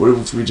 what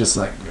if we just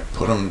like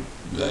put them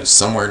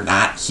somewhere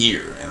not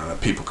here, and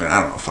people can,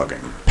 I don't know, fucking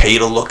pay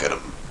to look at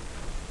them.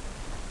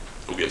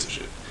 Who gives a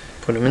shit?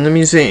 Put them in the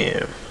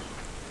museum.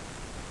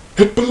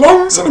 It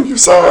belongs in a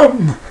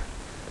museum!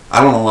 I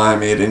don't know why I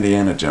made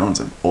Indiana Jones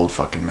an old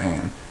fucking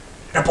man.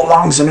 It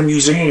belongs in a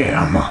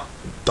museum.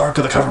 Dark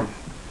of the Coven.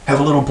 Have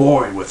a little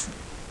boy with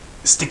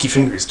sticky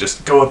fingers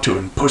just go up to it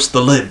and push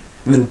the lid,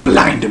 and then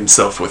blind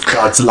himself with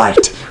God's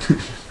light.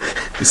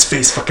 His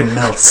face fucking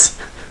melts.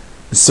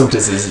 And so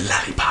does his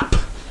lollipop.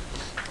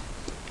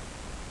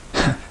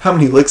 How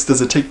many licks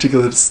does it take to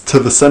get to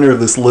the center of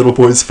this little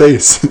boy's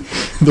face?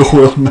 The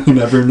world may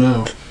never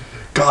know.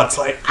 God's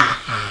light.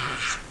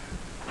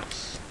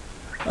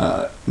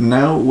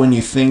 Now, when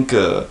you think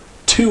 2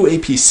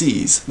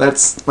 APCs,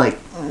 that's like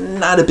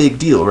not a big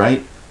deal,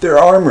 right? They're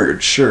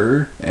armored,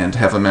 sure, and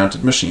have a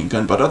mounted machine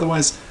gun, but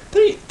otherwise,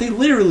 they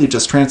literally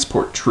just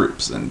transport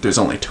troops, and there's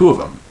only 2 of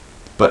them.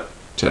 But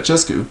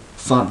Ceausescu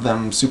thought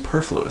them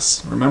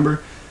superfluous,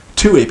 remember?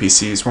 2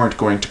 APCs weren't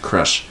going to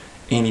crush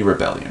any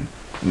rebellion.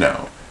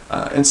 No.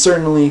 And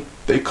certainly,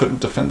 they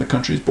couldn't defend the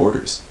country's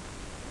borders.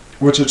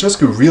 What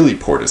Ceausescu really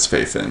poured his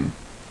faith in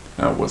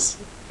was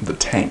the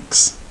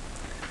tanks.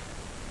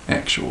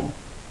 Actual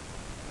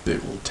big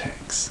old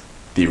tanks.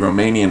 The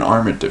Romanian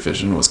Armored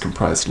Division was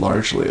comprised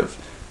largely of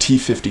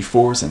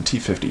T-54s and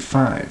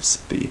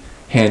T-55s, the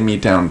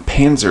hand-me-down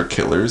panzer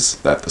killers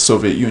that the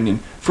Soviet Union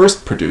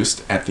first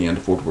produced at the end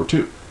of World War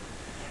II.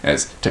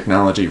 As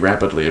technology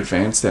rapidly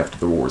advanced after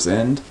the war's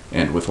end,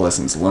 and with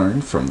lessons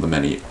learned from the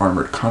many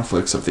armored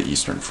conflicts of the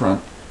Eastern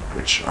Front,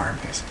 which are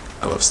amazing.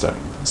 I love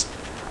studying those.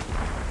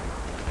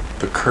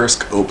 The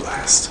Kursk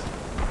Oblast,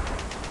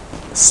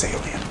 the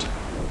Salient,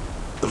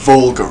 the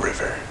Volga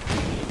River,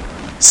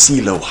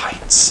 Silo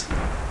Heights,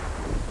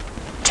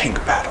 tank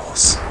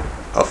battles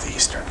of the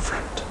Eastern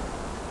Front.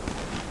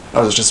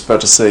 I was just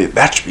about to say,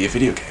 that should be a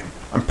video game.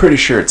 I'm pretty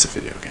sure it's a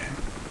video game.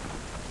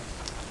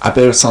 I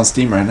bet it's on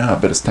Steam right now. I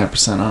bet it's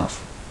 10%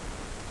 off.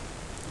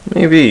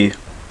 Maybe.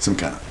 Some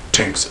kind of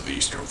tanks of the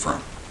Eastern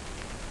Front.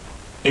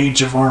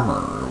 Age of Armor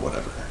or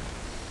whatever.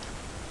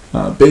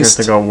 Based.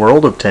 They got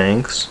World of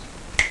Tanks.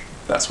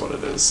 That's what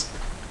it is.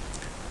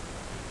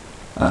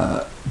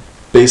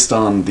 Based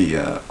on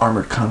the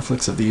armored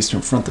conflicts of the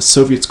Eastern Front, the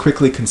Soviets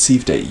quickly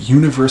conceived a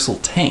universal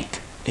tank,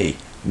 a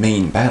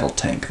main battle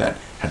tank that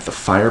had the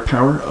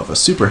firepower of a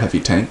super heavy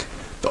tank,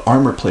 the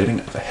armor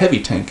plating of a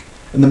heavy tank,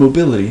 and the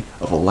mobility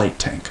of a light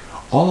tank,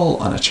 all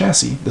on a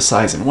chassis the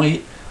size and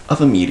weight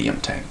of a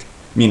medium tank,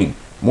 meaning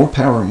more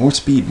power, more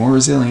speed, more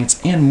resilience,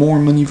 and more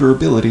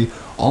maneuverability,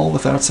 all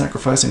without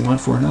sacrificing one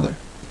for another.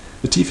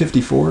 The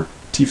T-54,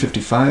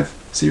 T-55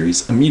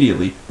 series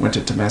immediately went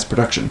into mass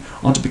production,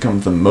 on to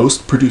become the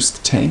most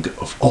produced tank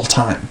of all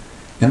time,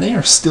 and they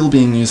are still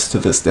being used to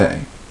this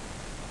day.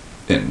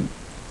 In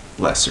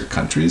lesser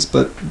countries,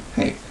 but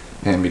hey,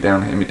 hand me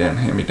down, hand me down,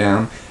 hand me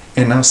down,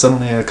 and now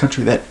suddenly a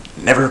country that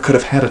never could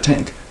have had a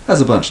tank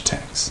has a bunch of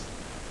tanks.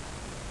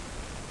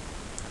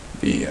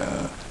 The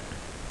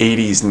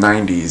 80s,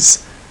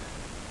 90s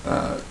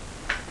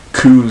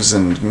coups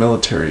and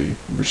military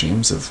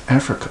regimes of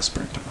Africa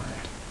spring to mind.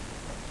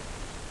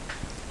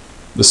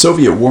 The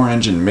Soviet war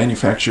engine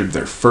manufactured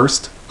their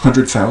first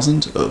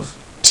 100,000 of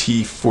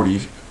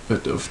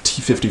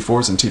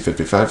T-54s and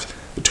T-55s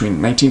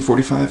between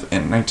 1945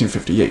 and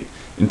 1958,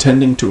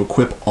 intending to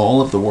equip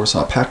all of the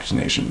Warsaw Pact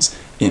nations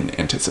in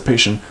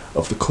anticipation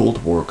of the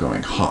Cold War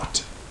going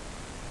hot.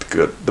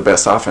 The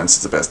best offense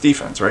is the best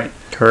defense, right?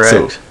 Correct.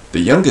 So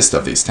the youngest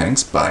of these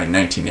tanks, by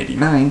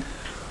 1989,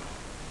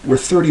 were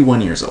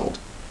 31 years old.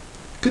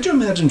 Could you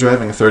imagine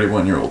driving a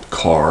 31-year-old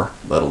car,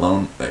 let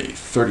alone a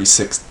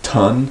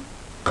 36-ton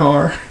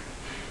car?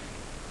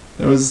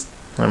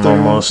 I'm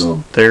almost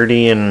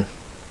 30 and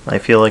I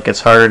feel like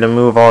it's harder to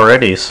move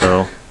already,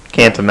 so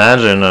can't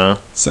imagine a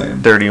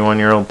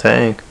 31-year-old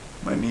tank.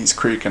 My knees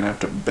creak and I have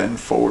to bend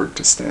forward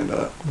to stand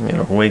up.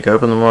 Wake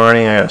up in the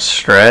morning, I gotta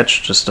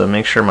stretch just to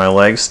make sure my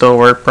legs still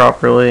work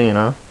properly,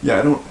 Yeah,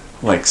 I don't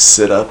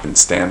sit up and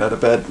stand out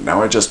of bed.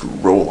 Now I just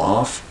roll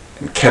off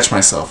and catch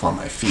myself on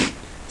my feet.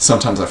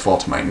 Sometimes I fall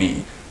to my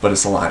knee, but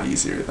it's a lot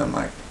easier than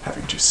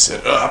having to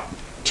sit up,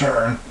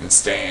 turn, and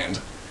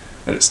stand.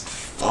 I just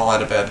fall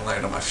out of bed and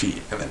land on my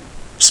feet and then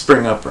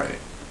spring upright.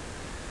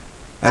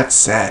 That's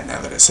sad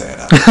now that I say it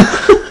out.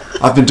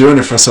 I've been doing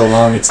it for so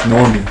long, it's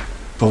normal.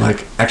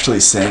 But actually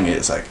saying it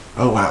is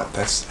oh wow,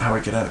 that's how I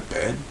get out of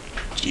bed?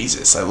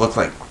 Jesus, I look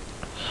like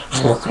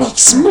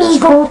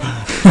Smeagol.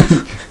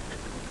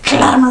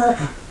 Clamor.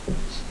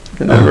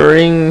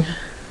 Ring.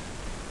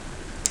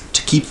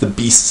 To keep the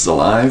beasts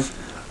alive,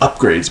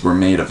 upgrades were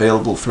made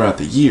available throughout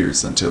the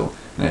years until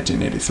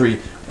 1983,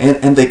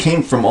 and they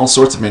came from all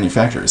sorts of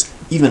manufacturers,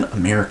 even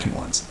American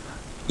ones.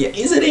 Yeah,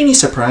 is it any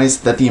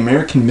surprise that the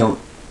American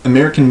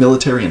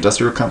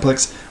military-industrial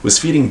complex was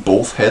feeding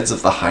both heads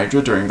of the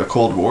Hydra during the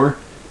Cold War?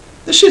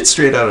 This shit's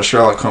straight out of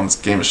Sherlock Holmes'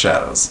 Game of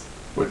Shadows,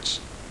 which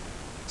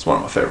is one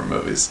of my favorite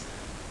movies.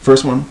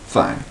 First one,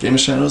 fine. Game of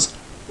Shadows,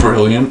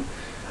 brilliant.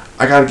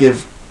 I gotta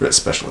give,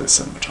 especially the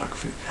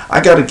cinematography,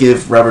 I gotta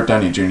give Robert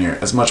Downey Jr.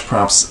 as much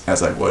props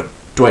as I would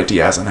Dwight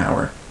D.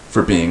 Eisenhower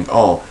for being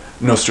all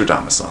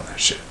Nostradamus on that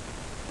shit.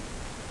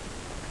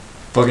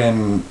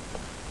 Fucking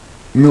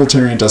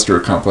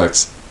military-industrial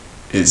complex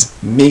is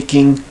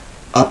making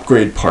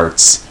upgrade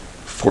parts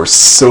for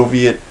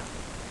Soviet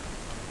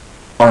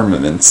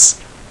armaments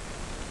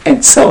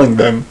and selling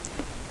them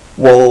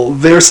while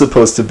they're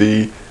supposed to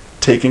be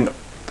taking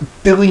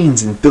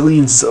billions and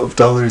billions of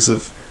dollars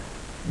of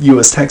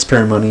U.S.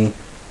 taxpayer money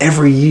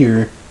every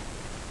year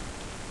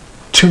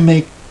to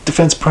make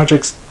defense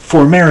projects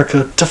for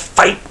America to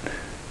fight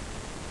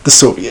the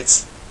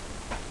Soviets.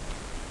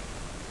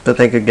 But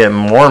they could get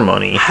more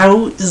money.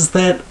 How is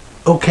that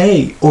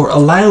okay or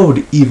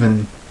allowed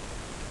even?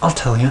 I'll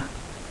tell you.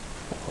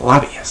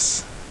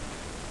 Lobbyists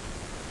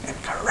and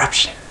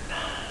corruption.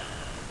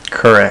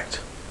 Correct.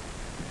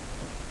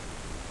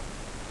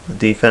 The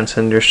defense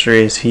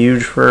industry is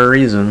huge for a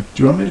reason.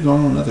 Do you want me to go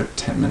on another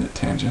 10-minute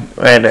tangent?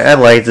 I'd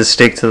like to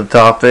stick to the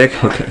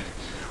topic. Okay.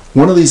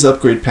 One of these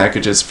upgrade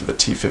packages for the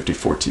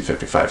T-54,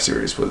 T-55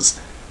 series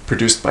was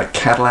produced by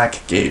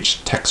Cadillac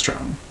Gauge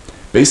Textron,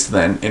 based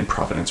then in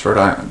Providence, Rhode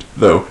Island,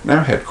 though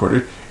now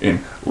headquartered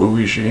in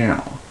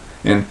Louisiana.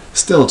 And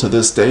still to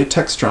this day,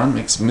 Textron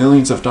makes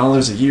millions of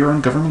dollars a year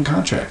on government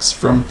contracts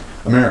from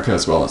America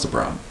as well as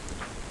abroad.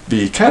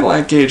 The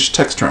Cadillac Gauge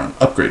Textron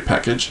upgrade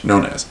package,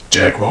 known as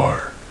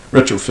Jaguar,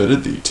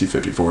 retrofitted the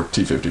T-54,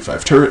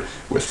 T-55 turret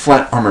with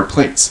flat armor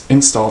plates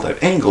installed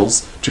at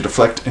angles to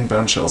deflect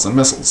inbound shells and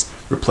missiles,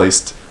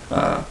 replaced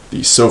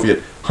the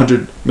Soviet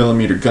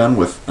 100mm gun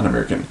with an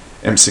American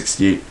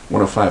M68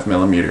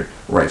 105mm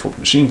rifled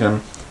machine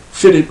gun,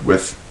 fitted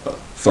with a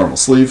thermal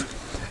sleeve,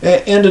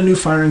 and a new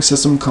firing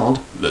system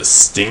called the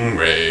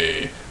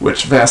Stingray,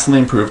 which vastly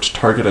improved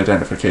target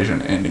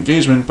identification and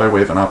engagement by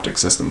way of an optic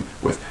system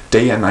with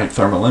day and night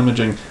thermal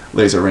imaging,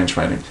 laser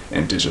rangefinder,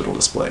 and digital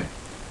display.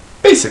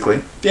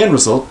 Basically, the end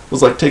result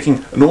was like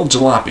taking an old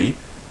jalopy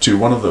to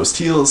one of those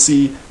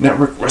TLC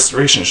network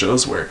restoration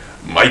shows where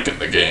Mike and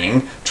the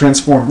gang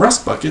transform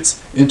rust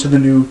buckets into the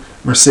new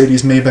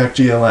Mercedes Maybach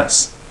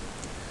GLS.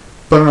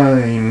 By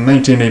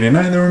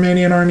 1989, the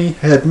Romanian army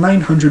had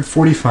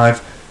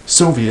 945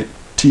 Soviet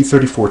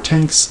T-34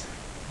 tanks,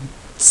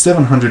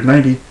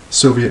 790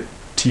 Soviet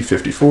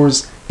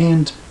T-54s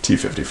and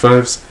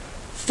T-55s,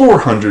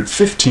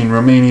 415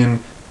 Romanian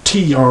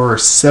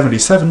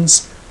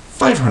TR-77s,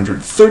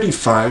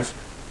 535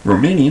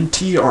 Romanian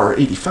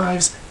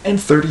TR-85s,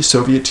 and 30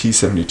 Soviet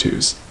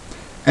T-72s.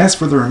 As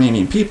for the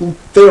Romanian people,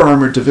 their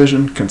armored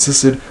division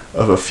consisted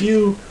of a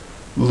few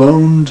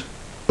loaned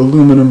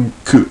aluminum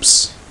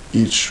coupes,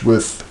 each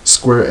with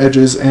square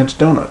edges and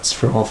donuts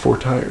for all 4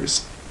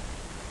 tires.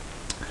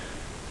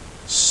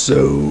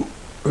 So,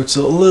 it's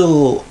a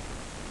little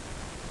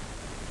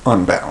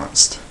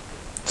unbalanced.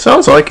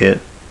 Sounds like it.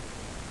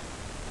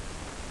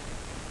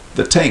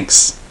 The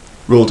tanks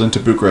rolled into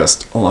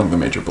Bucharest along the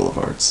major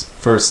boulevards,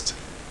 first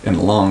in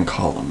long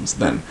columns,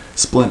 then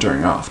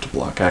splintering off to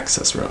block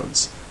access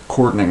roads,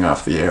 cordoning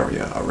off the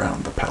area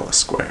around the palace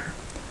square.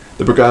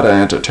 The Brigada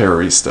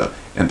Antiterrorista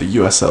and the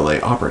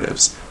USLA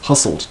operatives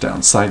hustled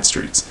down side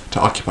streets to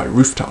occupy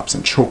rooftops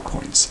and choke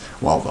points,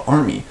 while the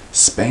army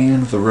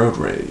spanned the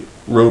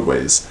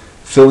roadways,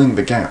 filling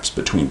the gaps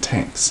between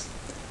tanks,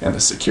 and the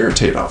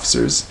Securitate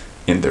officers,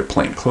 in their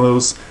plain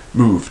clothes,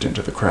 moved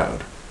into the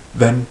crowd.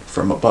 Then,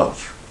 from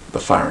above, the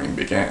firing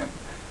began.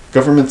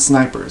 Government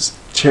snipers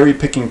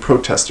cherry-picking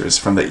protesters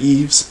from the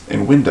eaves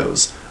and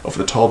windows of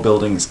the tall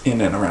buildings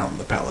in and around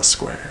the palace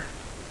square.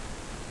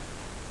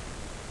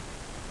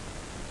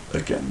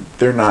 Again,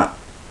 they're not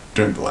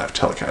doing the live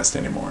telecast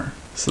anymore.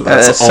 So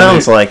that's it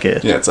sounds like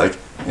it. Yeah, it's like,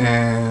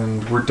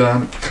 and we're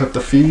done. Cut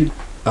the feed.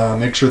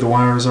 Make sure the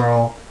wires are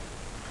all,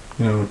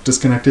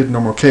 disconnected. No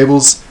more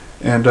cables.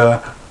 And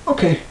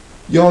okay,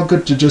 y'all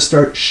good to just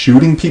start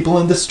shooting people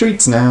in the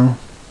streets now.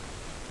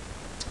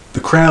 The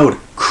crowd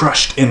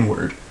crushed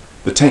inward.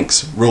 The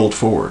tanks rolled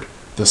forward.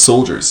 The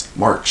soldiers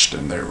marched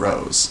in their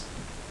rows.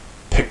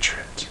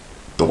 Picture it.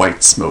 The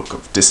white smoke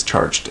of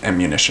discharged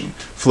ammunition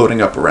floating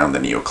up around the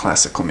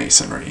neoclassical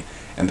masonry,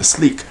 and the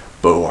sleek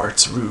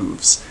Beaux-Arts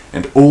roofs,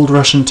 and old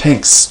Russian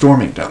tanks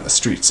storming down the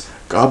streets,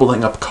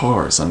 gobbling up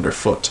cars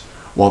underfoot,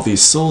 while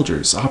these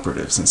soldiers,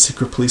 operatives, and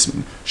secret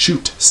policemen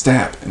shoot,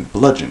 stab, and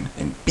bludgeon,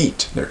 and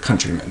beat their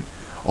countrymen,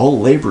 all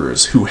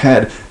laborers who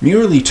had,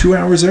 merely 2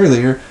 hours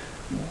earlier,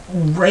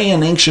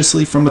 ran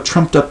anxiously from a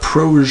trumped-up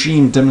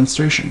pro-regime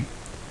demonstration.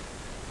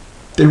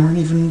 They didn't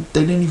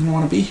even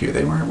want to be here.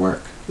 They were at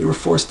work. They were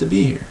forced to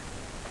be here.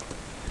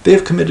 They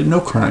have committed no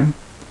crime,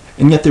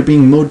 and yet they're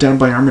being mowed down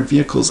by armored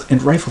vehicles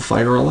and rifle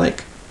fire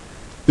alike.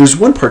 There's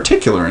one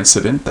particular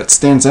incident that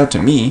stands out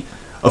to me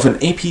of an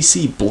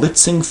APC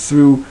blitzing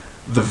through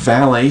the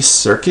valet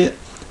circuit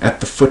at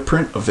the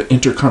footprint of the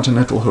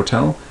Intercontinental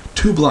Hotel,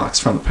 2 blocks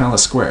from the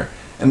Palace Square,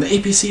 and the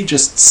APC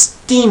just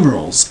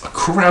steamrolls a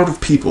crowd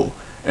of people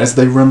as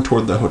they run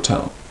toward the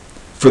hotel.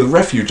 For the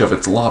refuge of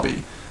its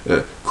lobby,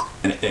 and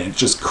it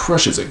just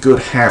crushes a good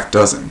half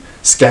dozen,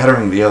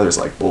 scattering the others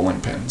like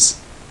bowling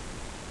pins.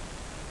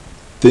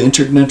 The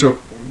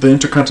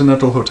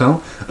Intercontinental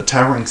Hotel, a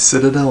towering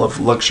citadel of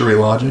luxury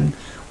lodging,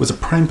 was a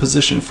prime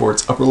position for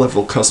its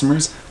upper-level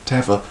customers to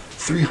have a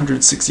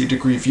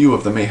 360-degree view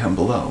of the mayhem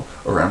below,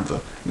 around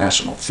the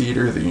National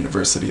Theater, the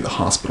university, the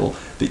hospital,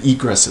 the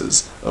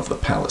egresses of the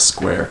Palace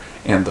Square,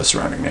 and the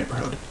surrounding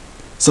neighborhood.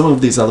 Some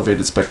of these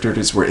elevated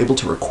spectators were able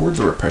to record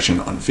the repression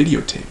on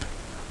videotape,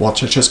 while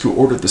Ceausescu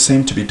ordered the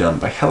same to be done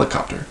by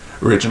helicopter,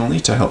 originally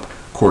to help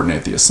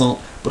coordinate the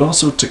assault, but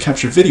also to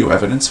capture video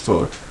evidence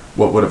for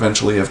what would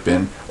eventually have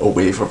been a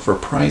wave of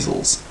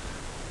reprisals.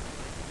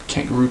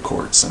 Kangaroo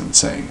courts and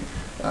saying,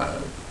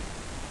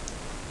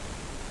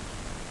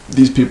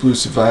 these people who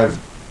survived,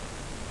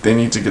 they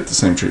need to get the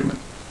same treatment.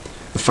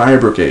 The fire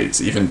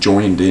brigades even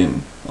joined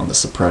in on the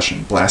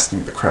suppression,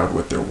 blasting the crowd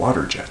with their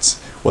water jets,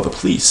 while the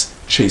police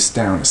chased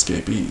down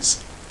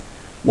escapees.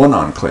 One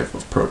enclave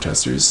of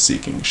protesters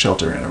seeking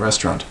shelter in a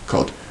restaurant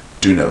called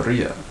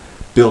Duneria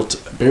built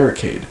a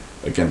barricade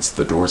against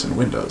the doors and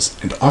windows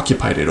and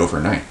occupied it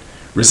overnight,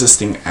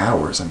 resisting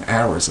hours and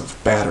hours of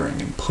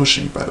battering and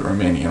pushing by the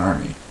Romanian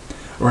army.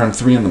 Around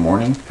 3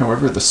 a.m,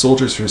 however, the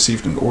soldiers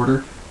received an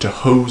order to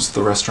hose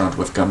the restaurant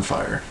with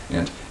gunfire,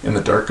 and in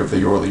the dark of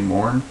the early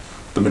morn,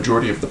 the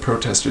majority of the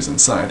protesters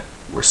inside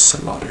were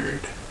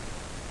slaughtered.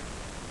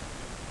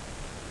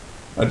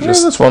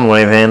 That's one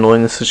way of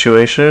handling the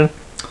situation.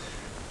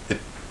 It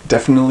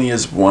definitely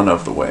is one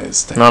of the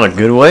ways. Not a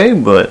good way,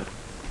 but...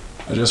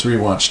 I just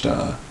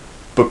rewatched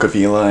Book of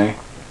Eli.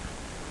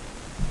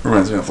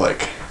 Reminds me of,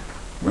 like,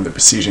 when they're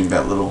besieging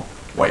that little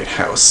White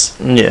House.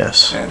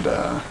 Yes.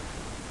 And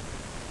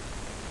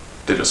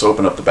they just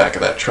open up the back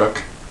of that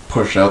truck,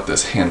 push out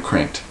this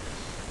hand-cranked,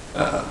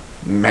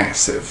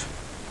 massive,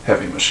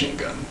 heavy machine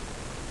gun,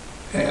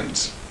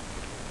 and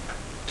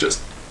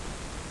just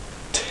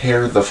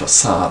tear the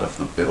facade of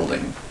the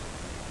building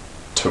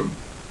to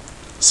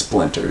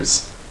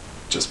splinters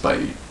just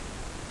by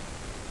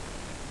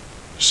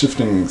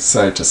shifting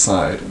side to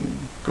side and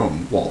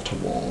going wall to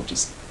wall,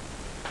 just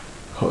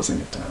hosing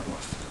it down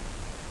with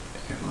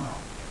ammo.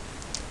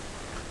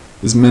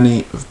 As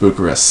many of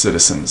Bucharest's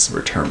citizens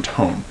returned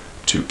home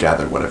to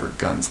gather whatever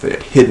guns they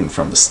had hidden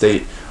from the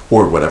state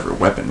or whatever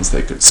weapons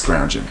they could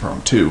scrounge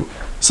impromptu,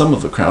 some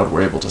of the crowd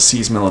were able to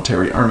seize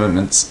military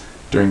armaments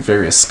during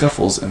various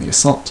scuffles in the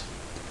assault.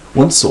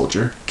 One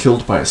soldier,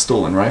 killed by a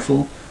stolen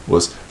rifle,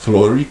 was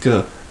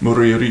Florica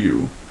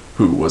Muririu,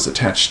 who was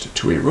attached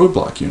to a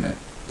roadblock unit.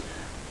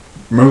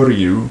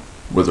 Muriu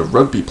was a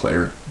rugby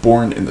player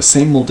born in the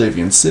same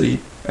Moldavian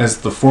city as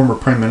the former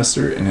Prime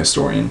Minister and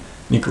historian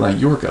Nicolae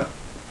Iorga.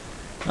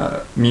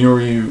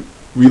 Muriu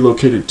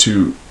relocated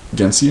to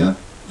Ghencea,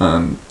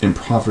 an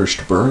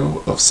impoverished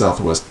borough of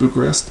southwest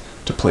Bucharest,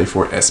 to play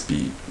for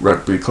SB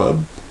Rugby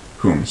Club,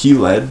 whom he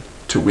led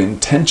to win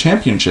 10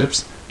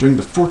 championships during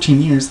the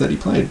 14 years that he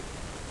played.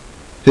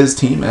 His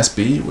team,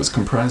 SB, was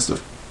comprised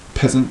of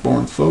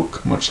peasant-born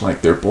folk, much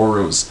like their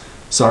borough's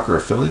soccer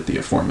affiliate, the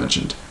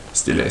aforementioned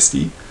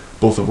Stilesti,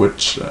 both of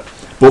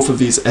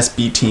these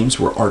SB teams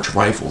were arch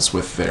rivals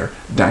with their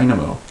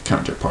Dynamo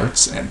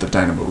counterparts, and the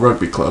Dynamo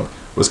Rugby Club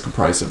was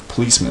comprised of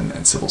policemen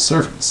and civil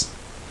servants.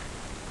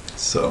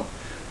 So,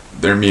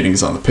 their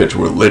meetings on the pitch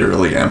were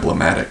literally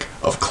emblematic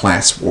of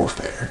class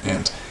warfare,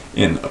 and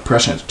in a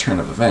prescient turn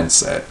of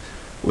events, at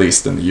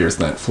least in the years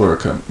that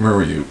Florica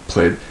Muriu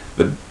played,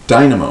 the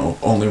Dynamo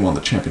only won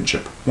the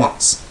championship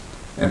once,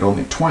 and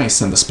only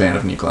twice in the span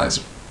of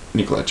Nicolae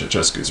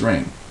Ceausescu's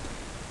reign.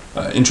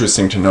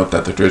 Interesting to note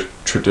that the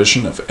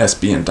tradition of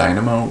SB and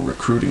Dynamo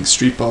recruiting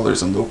street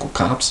ballers and local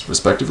cops,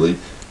 respectively,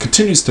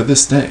 continues to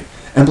this day,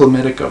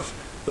 emblematic of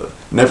the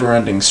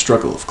never-ending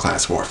struggle of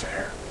class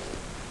warfare.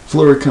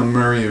 Florica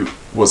Muriu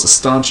was a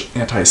staunch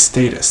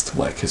anti-statist,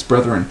 like his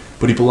brethren,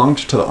 but he belonged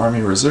to the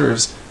Army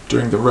Reserves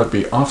during the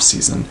rugby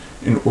off-season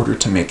in order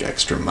to make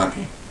extra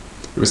money.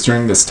 It was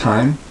during this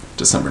time,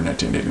 December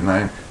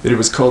 1989, that he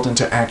was called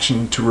into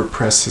action to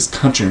repress his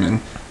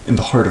countrymen in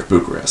the heart of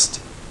Bucharest,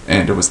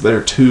 and it was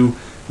there, too,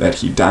 that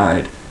he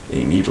died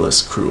a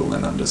needless, cruel,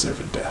 and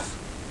undeserved death.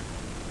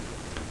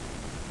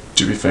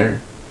 To be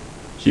fair,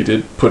 he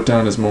did put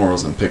down his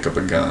morals and pick up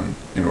a gun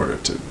in order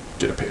to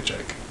get a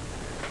paycheck.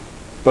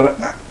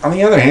 But on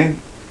the other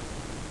hand,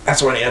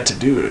 that's what he had to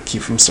do to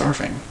keep from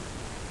starving.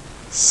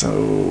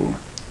 So,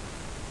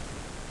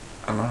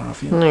 I don't know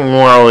if you...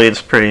 Morally,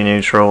 it's pretty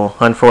neutral,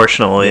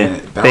 unfortunately, Yeah,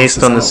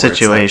 based on the balances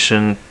out where it's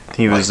situation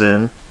he was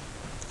in.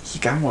 He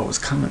got what was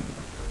coming.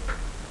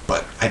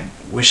 But I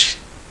wish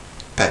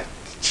that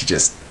he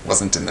just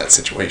wasn't in that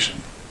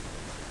situation.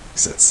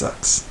 Because that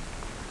sucks.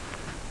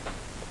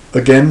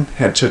 Again,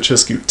 had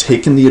Ceausescu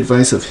taken the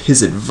advice of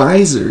his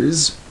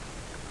advisors,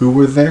 who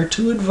were there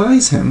to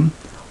advise him,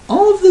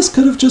 all of this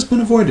could have just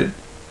been avoided.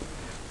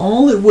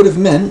 All it would have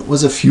meant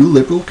was a few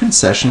liberal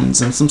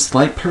concessions and some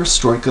slight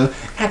perestroika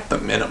at the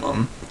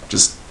minimum.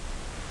 Just,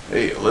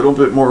 hey, a little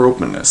bit more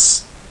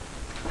openness.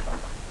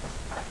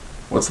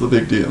 What's the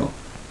big deal?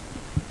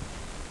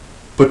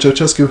 But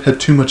Ceausescu had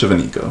too much of an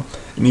ego,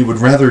 and he would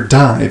rather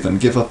die than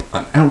give up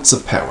an ounce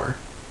of power.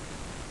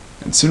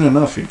 And soon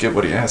enough, he'd get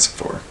what he asked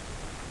for.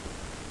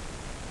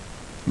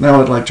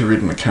 Now I'd like to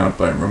read an account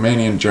by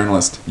Romanian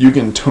journalist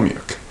Eugen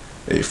Tomiuk,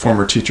 a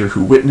former teacher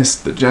who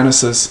witnessed the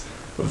genesis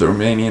of the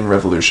Romanian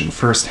Revolution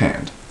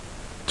firsthand.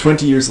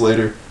 20 years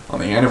later, on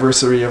the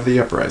anniversary of the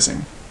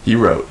uprising, he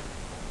wrote,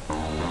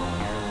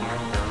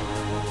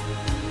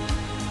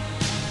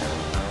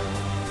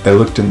 I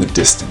looked in the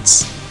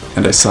distance,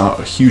 and I saw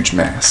a huge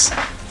mass,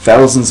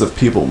 thousands of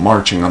people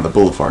marching on the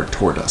boulevard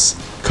toward us,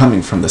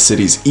 coming from the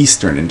city's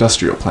eastern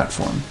industrial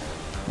platform,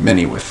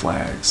 many with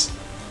flags.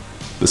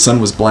 The sun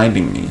was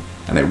blinding me,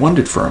 and I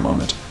wondered for a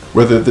moment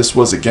whether this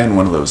was again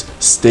one of those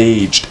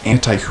staged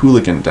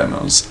anti-hooligan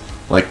demos,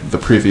 like the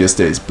previous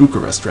day's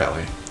Bucharest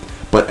rally.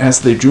 But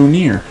as they drew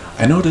near,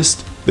 I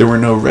noticed there were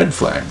no red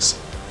flags,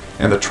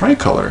 and the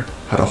tricolor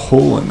had a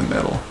hole in the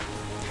middle.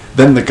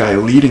 Then the guy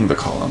leading the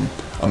column,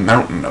 a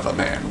mountain of a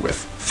man with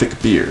thick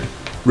beard,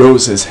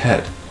 rose his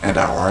head, and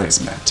our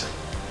eyes met.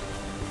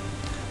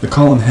 The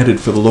column headed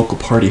for the local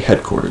party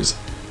headquarters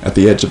at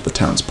the edge of the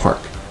town's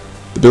park.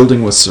 The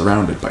building was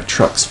surrounded by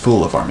trucks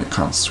full of army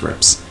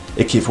conscripts,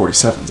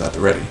 AK-47s at the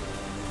ready.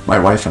 My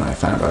wife and I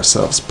found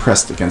ourselves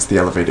pressed against the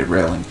elevated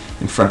railing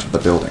in front of the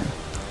building.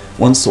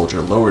 One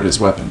soldier lowered his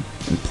weapon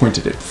and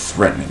pointed it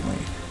threateningly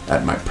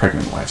at my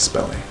pregnant wife's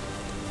belly.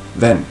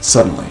 Then,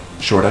 suddenly,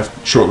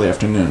 shortly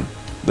after noon,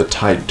 the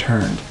tide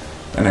turned,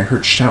 and I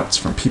heard shouts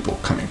from people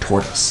coming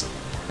toward us.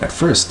 At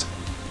first,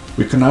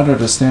 we could not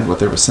understand what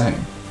they were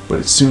saying, but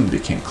it soon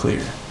became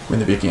clear when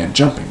they began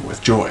jumping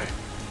with joy.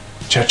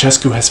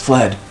 Ceausescu has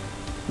fled!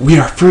 We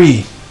are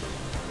free!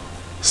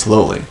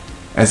 Slowly,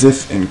 as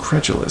if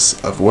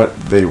incredulous of what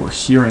they were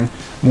hearing,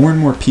 more and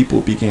more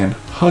people began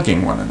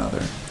hugging one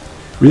another.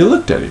 We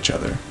looked at each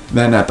other,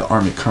 then at the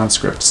army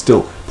conscript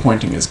still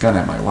pointing his gun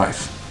at my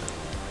wife.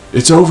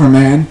 It's over,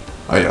 man,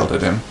 I yelled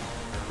at him.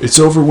 It's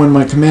over when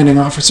my commanding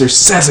officer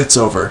says it's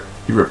over,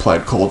 he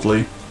replied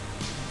coldly.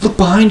 Look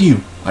behind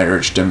you, I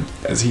urged him,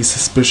 as he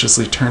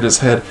suspiciously turned his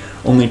head,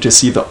 only to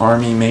see the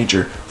army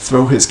major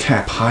throw his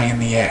cap high in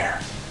the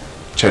air.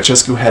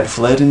 Ceausescu had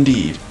fled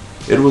indeed.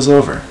 It was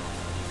over.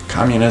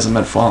 Communism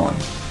had fallen.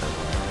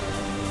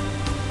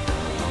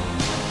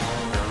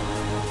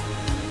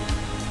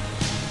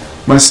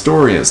 My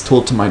story, as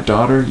told to my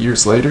daughter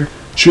years later,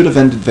 should have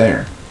ended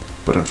there,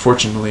 but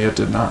unfortunately it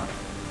did not.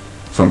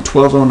 From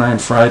 12:09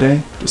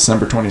 Friday,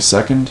 December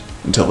 22nd,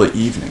 until the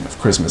evening of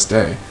Christmas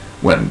Day,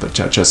 when the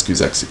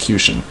Ceausescu's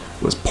execution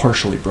was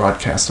partially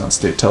broadcast on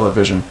state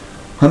television,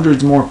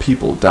 Hundreds more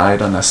people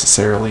died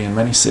unnecessarily in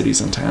many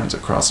cities and towns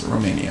across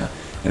Romania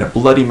in a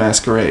bloody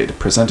masquerade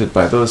presented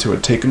by those who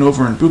had taken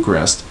over in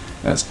Bucharest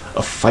as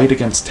a fight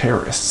against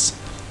terrorists,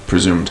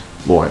 presumed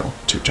loyal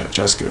to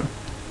Ceausescu.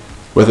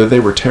 Whether they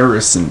were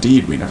terrorists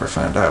indeed we never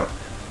found out,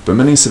 but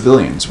many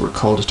civilians were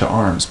called to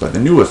arms by the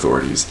new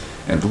authorities,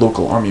 and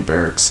local army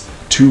barracks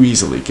too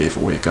easily gave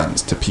away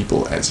guns to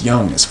people as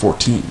young as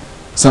 14,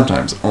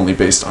 sometimes only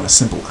based on a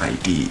simple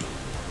ID.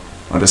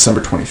 On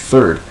December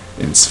 23rd,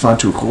 in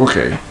Sfântu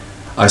Roche,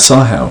 I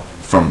saw how,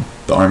 from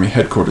the army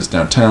headquarters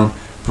downtown,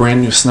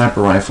 brand new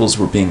sniper rifles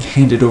were being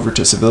handed over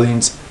to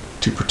civilians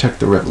to protect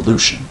the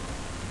revolution.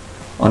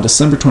 On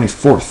December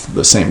 24th,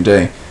 the same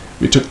day,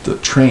 we took the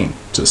train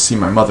to see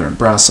my mother in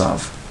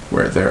Brasov,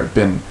 where there had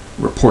been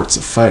reports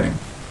of fighting.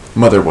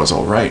 Mother was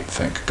all right,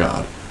 thank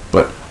God,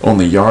 but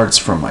only yards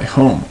from my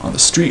home on the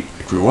street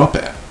I grew up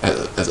at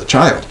as a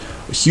child,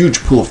 a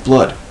huge pool of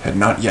blood had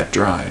not yet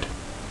dried.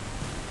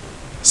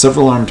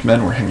 Several armed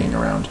men were hanging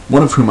around,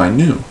 one of whom I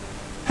knew.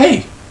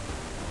 "Hey,"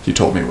 he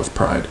told me with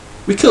pride,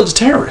 "we killed a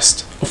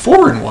terrorist, a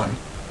foreign one,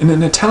 in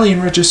an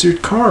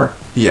Italian-registered car,"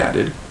 he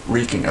added,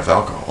 reeking of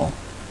alcohol.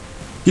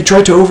 "He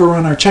tried to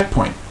overrun our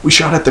checkpoint. We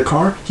shot at the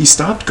car, he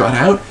stopped, got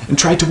out, and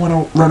tried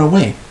to run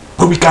away,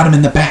 but we got him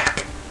in the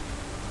back."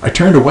 I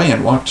turned away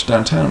and walked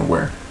downtown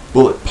where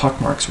bullet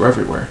pockmarks were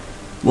everywhere.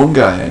 One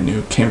guy I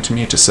knew came to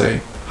me to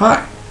say,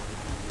 "Hi."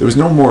 There was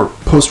no more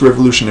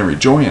post-revolutionary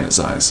joy in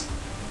his eyes.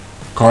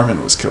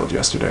 Carmen was killed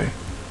yesterday.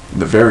 In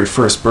the very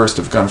first burst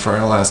of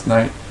gunfire last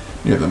night,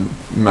 near the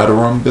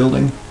Madarom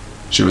building,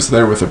 she was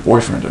there with her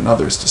boyfriend and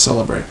others to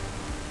celebrate.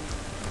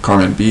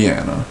 Carmen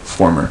Bian, a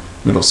former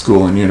middle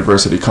school and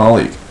university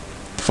colleague.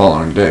 The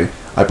following day,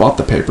 I bought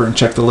the paper and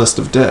checked the list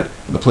of dead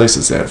and the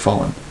places they had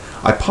fallen.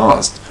 I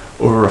paused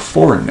over a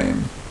foreign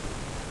name.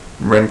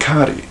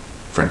 Rencati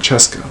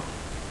Francesco,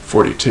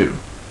 42,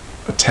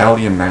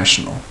 Italian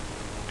national,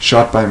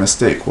 shot by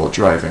mistake while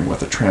driving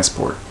with a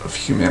transport of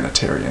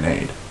humanitarian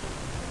aid.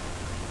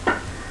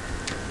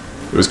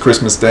 It was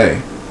Christmas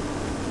Day.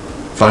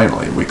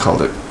 Finally, we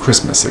called it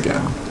Christmas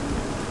again.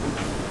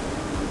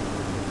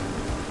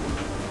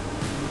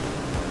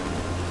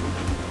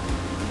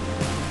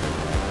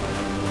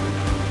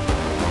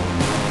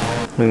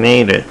 We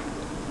made it.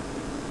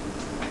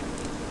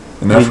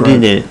 We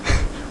did it.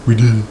 We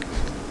did it.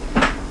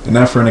 And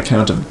now for an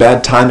account of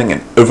bad timing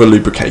and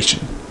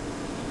over-lubrication.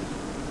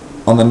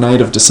 On the night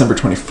of December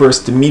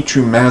 21st,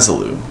 Dumitru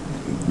Mazalu,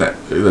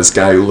 this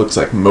guy who looks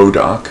like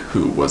MODOK,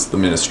 who was the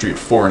Ministry of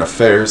Foreign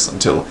Affairs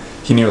until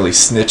he nearly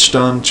snitched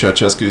on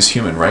Ceausescu's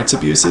human rights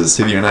abuses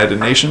to the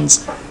United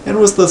Nations, and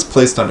was thus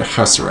placed under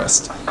house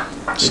arrest.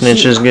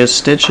 Snitches get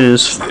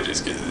stitches.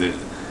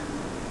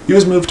 He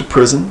was moved to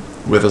prison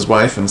with his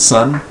wife and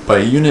son by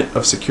a unit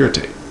of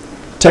security.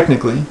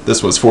 Technically,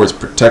 this was for his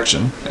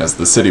protection, as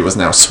the city was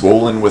now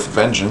swollen with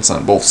vengeance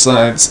on both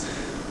sides.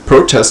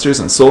 Protesters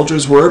and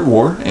soldiers were at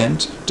war,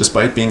 and,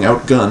 despite being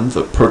outgunned,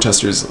 the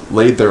protesters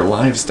laid their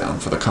lives down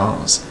for the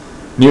cause.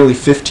 Nearly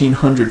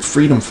 1,500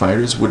 freedom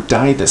fighters would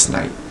die this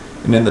night,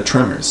 and in the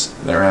tremors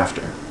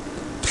thereafter.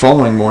 The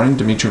following morning,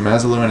 Dumitru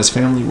Mazalu and his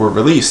family were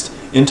released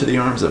into the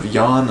arms of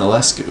Ion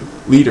Ălescu,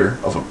 leader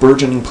of a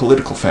burgeoning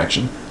political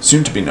faction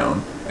soon to be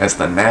known as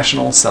the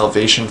National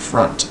Salvation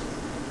Front.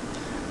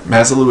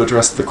 Mazalu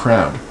addressed the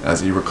crowd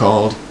as he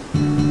recalled,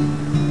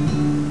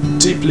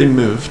 "Deeply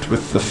moved,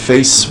 with the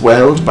face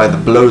swelled by the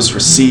blows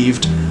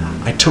received,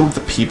 I told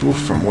the people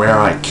from where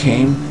I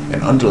came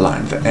and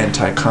underlined the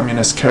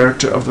anti-communist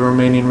character of the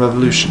Romanian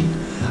Revolution.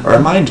 I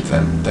reminded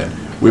them that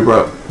we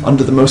were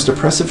under the most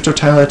oppressive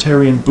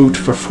totalitarian boot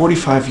for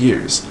 45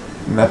 years,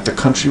 and that the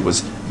country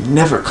was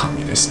never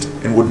communist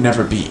and would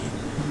never be.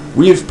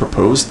 We have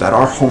proposed that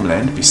our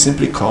homeland be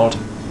simply called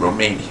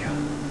Romania,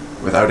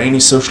 without any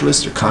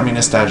socialist or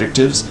communist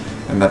adjectives,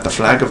 and that the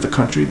flag of the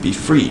country be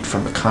freed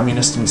from the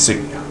communist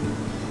insignia."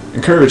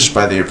 Encouraged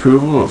by the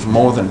approval of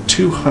more than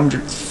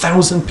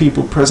 200,000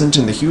 people present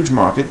in the huge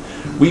market,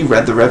 we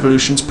read the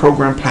revolution's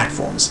program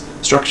platforms,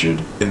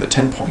 structured in the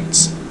 10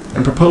 points,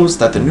 and proposed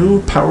that the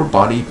new power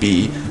body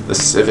be the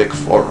Civic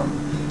Forum,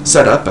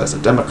 set up as a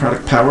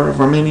democratic power of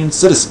Romanian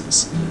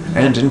citizens.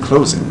 And in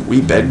closing,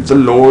 we begged the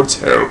Lord's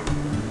help,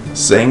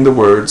 saying the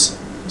words,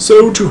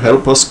 "So to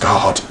help us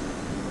God."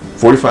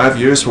 45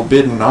 years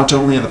forbidden not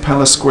only in the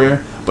Palace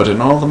Square, but in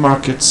all the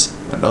markets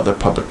and other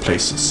public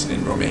places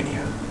in Romania.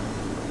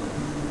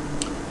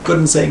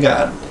 Couldn't say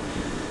God.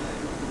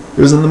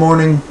 It was in the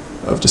morning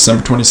of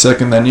December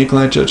 22nd that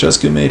Nicolae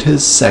Ceausescu made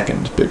his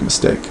second big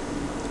mistake.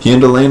 He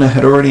and Elena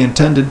had already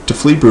intended to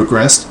flee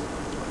Bucharest,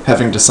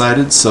 having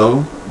decided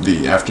so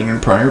the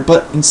afternoon prior,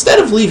 but instead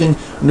of leaving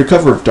under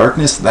cover of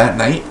darkness that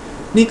night,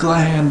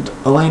 Nicolae and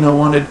Elena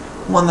wanted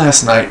one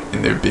last night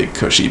in their big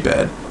cushy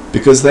bed,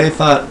 because they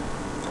thought,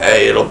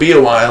 hey, it'll be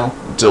a while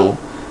until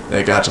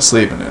they got to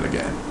sleep in it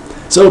again.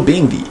 So,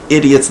 being the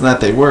idiots that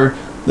they were,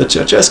 the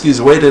Ceausescus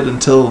waited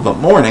until the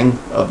morning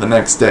of the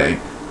next day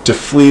to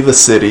flee the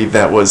city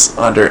that was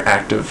under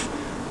active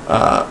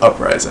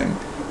uprising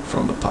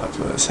from the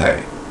populace.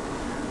 Hey,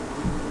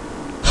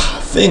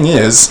 thing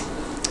is,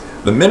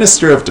 The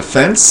Minister of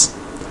Defense,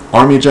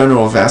 Army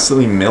General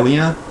Vasily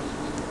Milya,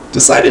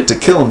 decided to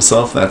kill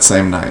himself that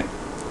same night,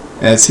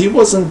 as he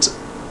wasn't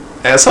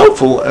as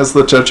hopeful as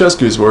the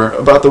Ceausescus were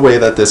about the way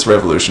that this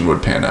revolution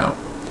would pan out.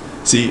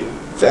 See,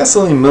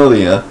 Vasily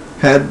Milya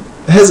had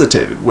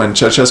hesitated when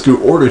Ceausescu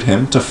ordered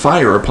him to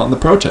fire upon the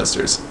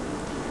protesters.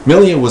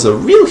 Milya was a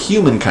real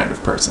human kind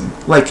of person.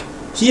 Like,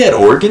 he had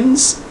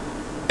organs,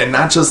 and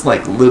not just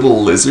like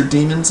little lizard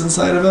demons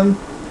inside of him.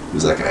 He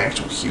was like an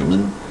actual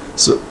human.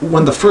 So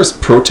when the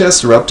first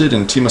protest erupted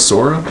in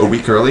Timisoara a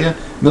week earlier,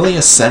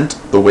 Milya sent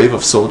the wave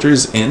of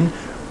soldiers in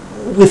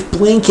with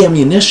blank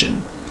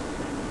ammunition,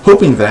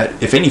 hoping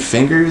that if any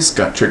fingers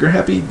got trigger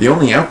happy, the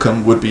only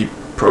outcome would be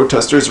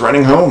protesters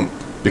running home,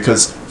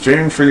 because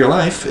fearing for your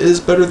life is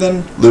better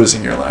than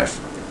losing your life.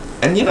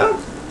 And you know,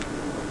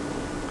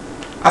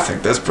 I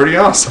think that's pretty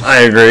awesome. I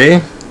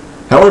agree.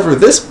 However,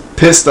 this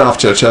pissed off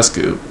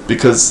Ceausescu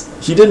because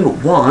he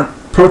didn't want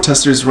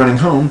protesters running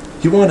home,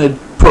 he wanted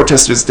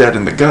protesters dead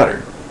in the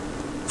gutter.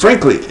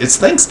 Frankly, it's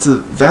thanks to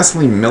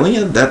Vasily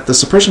Milya that the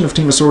suppression of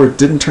Timisoara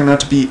didn't turn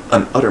out to be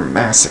an utter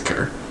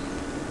massacre.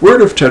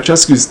 Word of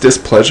Ceausescu's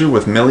displeasure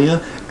with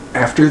Milya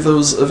after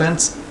those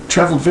events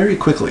traveled very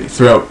quickly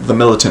throughout the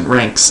militant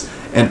ranks,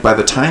 and by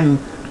the time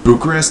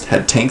Bucharest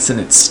had tanks in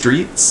its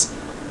streets,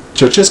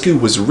 Ceausescu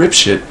was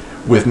ripshit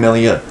with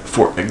Milya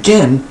for,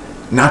 again,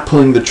 not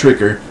pulling the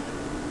trigger,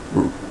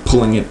 or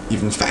pulling it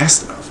even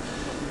fast enough.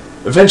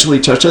 Eventually,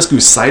 Ceausescu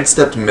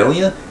sidestepped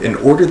Milya and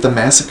ordered the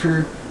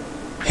massacre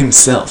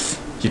himself.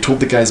 He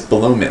told the guys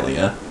below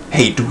Milya,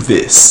 hey, do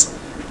this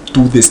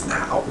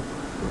now.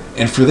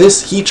 And for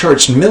this, he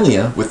charged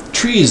Milya with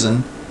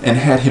treason and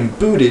had him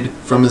booted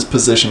from his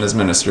position as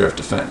Minister of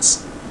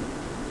Defense.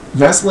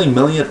 Vasily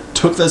Milya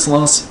took this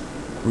loss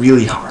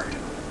really hard.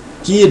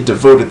 He had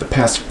devoted the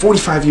past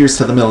 45 years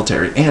to the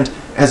military, and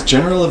as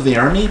general of the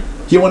army,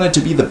 he wanted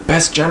to be the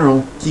best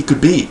general he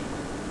could be.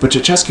 But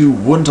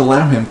Ceausescu wouldn't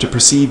allow him to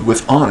proceed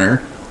with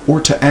honor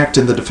or to act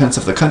in the defense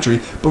of the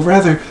country, but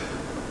rather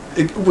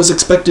it was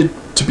expected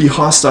to be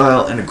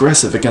hostile and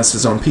aggressive against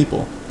his own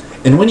people.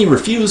 And when he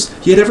refused,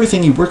 he had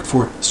everything he worked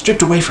for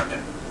stripped away from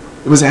him.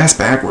 It was ass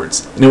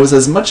backwards, and it was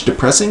as much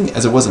depressing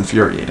as it was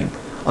infuriating.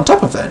 On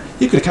top of that,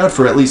 he could account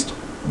for at least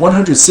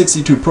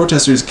 162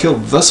 protesters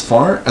killed thus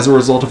far as a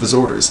result of his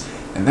orders,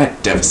 and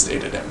that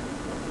devastated him.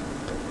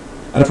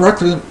 At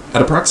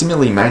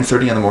approximately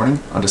 9:30 in the morning,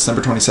 on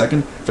December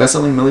 22nd,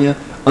 Vasily Milya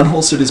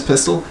unholstered his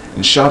pistol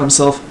and shot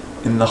himself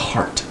in the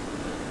heart.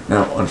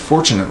 Now,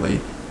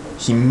 unfortunately,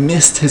 he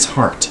missed his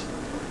heart,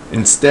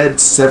 instead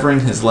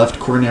severing his left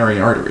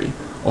coronary artery,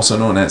 also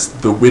known as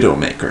the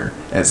Widowmaker,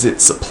 as it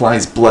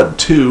supplies blood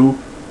to,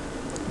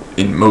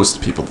 in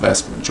most people, the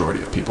vast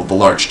majority of people, the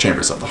large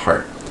chambers of the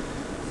heart.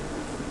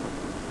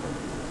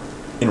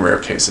 In rare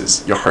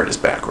cases, your heart is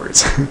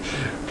backwards,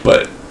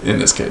 but in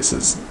this case,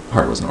 his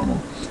heart was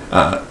normal.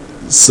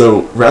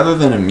 So rather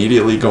than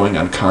immediately going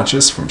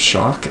unconscious from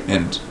shock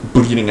and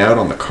bleeding out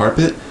on the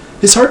carpet,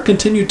 his heart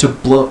continued to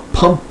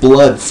pump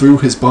blood through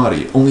his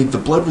body, only the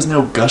blood was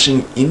now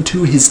gushing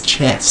into his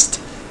chest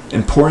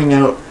and pouring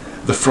out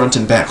the front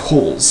and back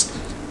holes,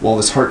 while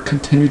his heart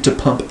continued to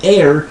pump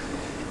air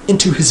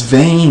into his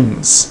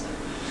veins.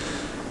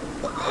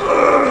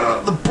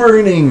 The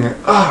burning!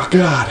 Oh,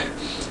 God.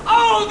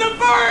 Oh, the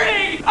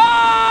burning!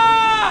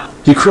 Ah!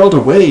 He crawled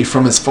away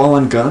from his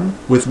fallen gun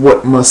with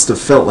what must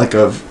have felt like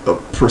a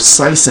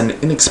precise and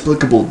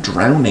inexplicable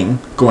drowning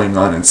going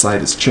on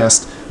inside his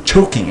chest,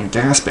 choking and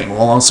gasping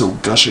while also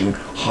gushing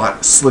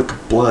hot, slick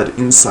blood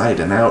inside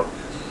and out.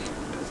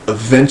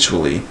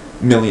 Eventually,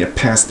 Milya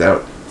passed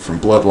out from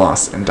blood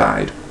loss and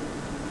died.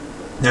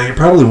 Now you're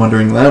probably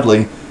wondering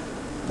loudly,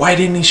 why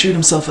didn't he shoot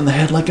himself in the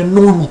head like a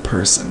normal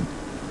person?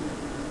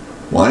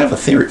 Well, I have a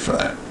theory for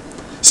that.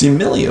 See,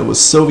 Milya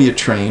was Soviet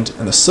trained,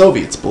 and the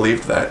Soviets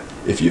believed that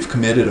if you've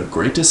committed a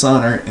great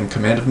dishonor in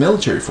command of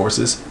military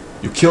forces,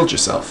 you killed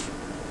yourself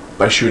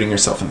by shooting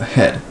yourself in the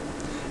head.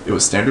 It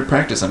was standard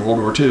practice in World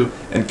War II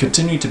and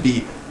continued to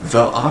be the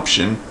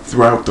option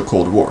throughout the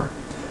Cold War.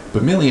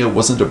 But Milya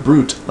wasn't a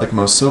brute like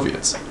most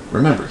Soviets.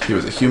 Remember, he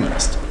was a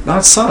humanist.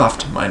 Not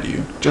soft, mind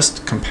you,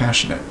 just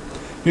compassionate.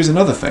 Here's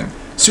another thing.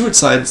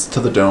 Suicides to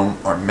the dome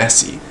are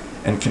messy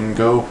and can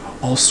go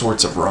all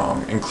sorts of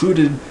wrong,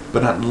 included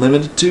but not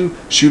limited to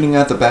shooting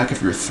at the back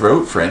of your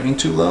throat for aiming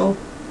too low,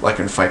 like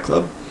in Fight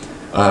Club,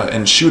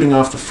 and shooting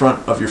off the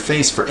front of your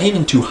face for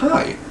aiming too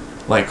high,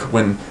 like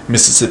when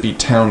Mississippi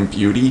town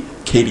beauty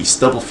Katie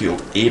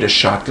Stubblefield ate a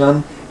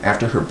shotgun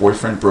after her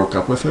boyfriend broke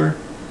up with her.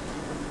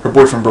 Her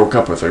boyfriend broke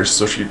up with her,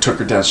 so she took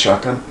her dad's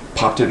shotgun,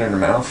 popped it in her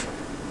mouth,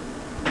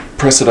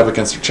 pressed it up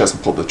against her chest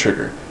and pulled the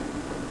trigger.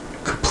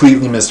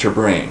 Completely missed her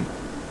brain,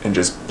 and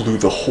just blew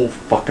the whole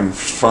fucking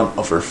front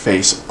of her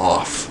face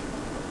off.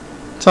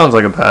 Sounds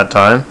like a bad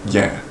time.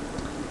 Yeah.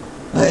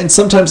 And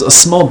sometimes a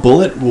small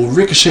bullet will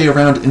ricochet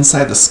around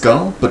inside the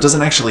skull, but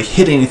doesn't actually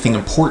hit anything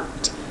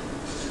important.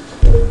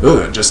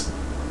 It just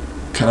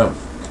kind of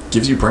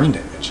gives you brain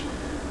damage,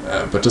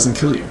 but doesn't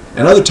kill you.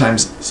 And other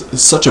times,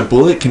 such a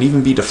bullet can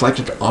even be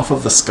deflected off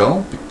of the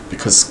skull,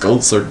 because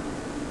skulls are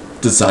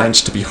designed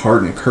to be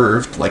hard and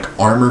curved, like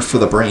armor for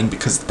the brain,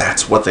 because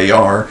that's what they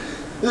are.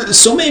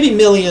 So maybe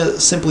Milia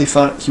simply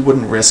thought he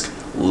wouldn't risk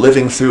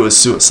living through his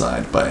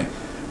suicide by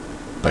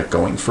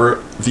going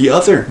for the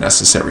other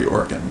necessary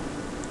organ,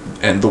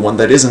 and the one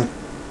that isn't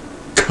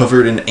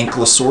covered in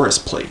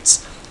ankylosaurus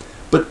plates.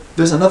 But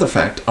there's another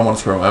fact I want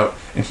to throw out,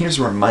 and here's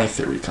where my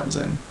theory comes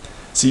in.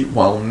 See,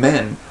 while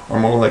men are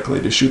more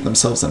likely to shoot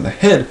themselves in the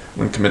head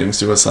when committing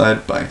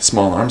suicide by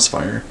small arms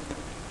fire,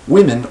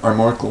 women are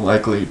more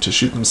likely to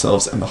shoot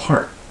themselves in the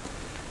heart.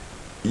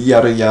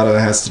 Yada yada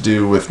has to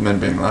do with men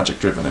being logic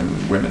driven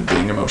and women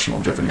being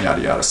emotional driven,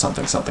 yada yada,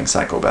 something something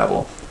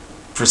psychobabble.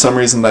 For some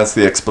reason that's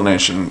the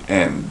explanation,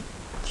 and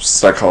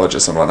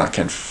psychologists and whatnot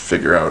can't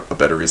figure out a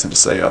better reason to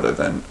say other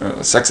than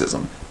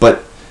sexism.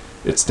 But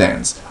it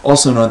stands.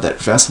 Also note that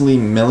Vasily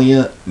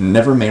Milia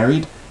never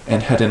married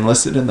and had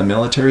enlisted in the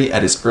military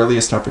at his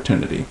earliest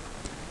opportunity.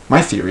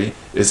 My theory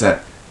is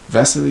that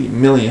Vasily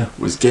Milia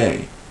was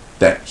gay,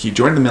 that he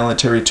joined the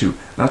military to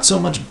not so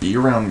much be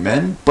around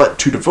men, but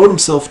to devote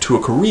himself to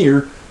a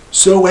career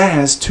so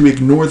as to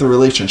ignore the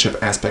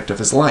relationship aspect of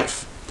his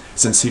life,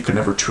 since he could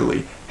never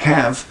truly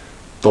have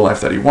the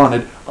life that he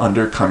wanted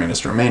under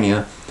communist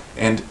Romania,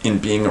 and in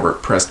being a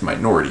repressed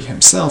minority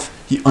himself,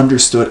 he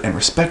understood and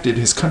respected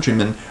his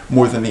countrymen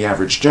more than the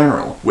average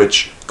general,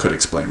 which could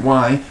explain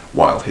why,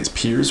 while his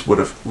peers would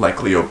have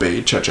likely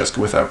obeyed Ceausescu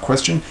without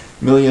question,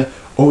 Milia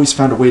always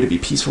found a way to be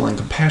peaceful and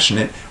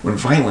compassionate when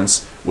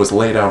violence was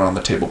laid out on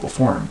the table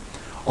before him.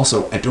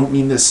 Also, I don't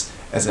mean this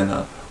as in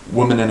a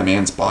woman in a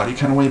man's body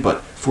kind of way,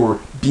 but for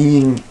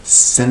being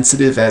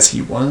sensitive as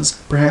he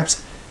was,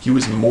 perhaps, he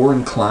was more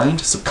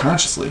inclined,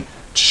 subconsciously,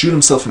 to shoot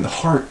himself in the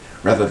heart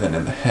rather than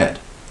in the head.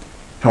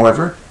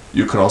 However,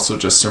 you could also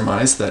just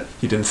surmise that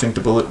he didn't think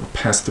the bullet would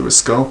pass through his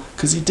skull,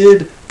 because he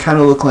did kind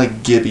of look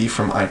like Gibby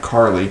from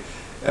iCarly,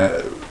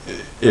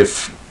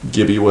 if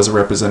Gibby was a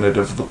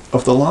representative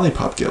of the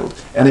Lollipop Guild.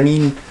 And I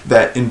mean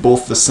that in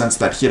both the sense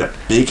that he had a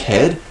big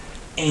head,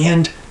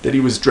 and that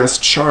he was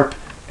dressed sharp,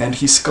 and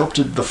he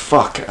sculpted the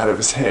fuck out of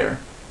his hair.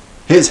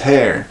 His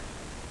hair.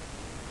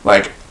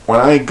 Like, when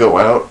I go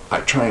out,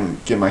 I try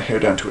and get my hair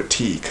down to a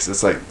T, because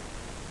it's like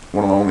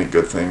one of the only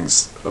good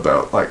things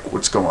about like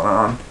what's going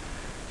on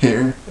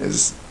here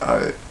is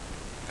I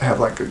have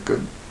like a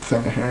good thing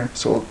of hair,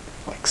 so I'll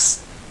like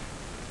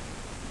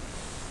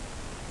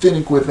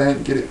finick with that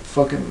and get it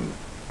fucking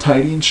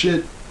tidy and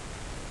shit.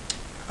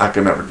 I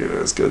could never get it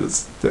as good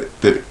as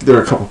there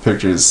are a couple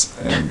pictures,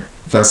 and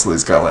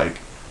Vasily's got like,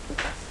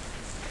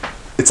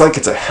 it's like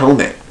it's a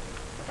helmet,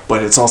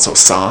 but it's also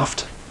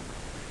soft.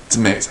 It's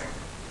amazing.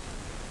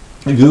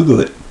 Google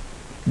it.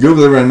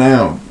 Google it right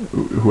now,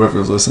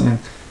 whoever's listening.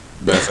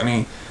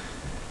 Bethany.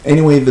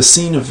 Anyway, the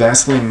scene of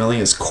Vasily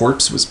Milia's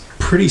corpse was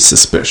pretty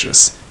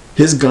suspicious.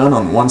 His gun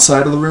on one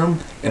side of the room,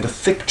 and a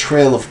thick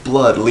trail of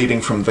blood leading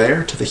from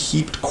there to the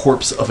heaped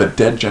corpse of a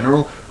dead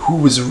general who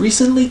was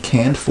recently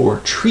canned for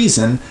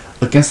treason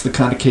against the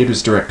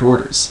Conducator's direct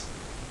orders.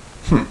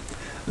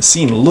 The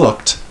scene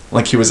looked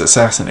like he was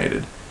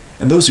assassinated,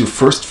 and those who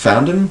first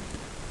found him,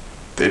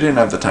 they didn't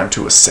have the time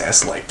to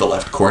assess like the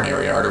left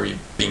coronary artery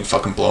being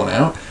fucking blown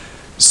out,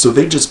 so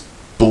they just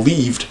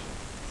believed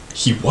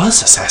he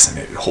was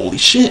assassinated. Holy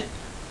shit.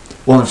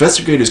 While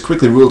investigators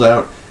quickly ruled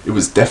out it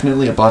was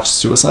definitely a botched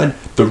suicide,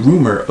 the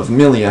rumor of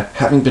Milia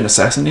having been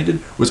assassinated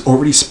was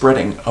already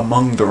spreading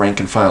among the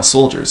rank-and-file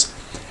soldiers,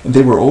 and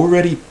they were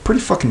already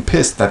pretty fucking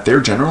pissed that their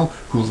general,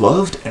 who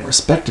loved and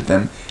respected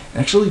them,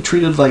 actually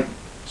treated like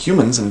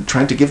humans and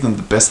tried to give them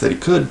the best that he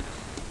could,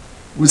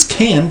 was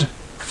canned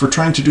for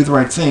trying to do the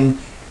right thing,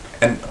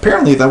 and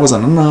apparently that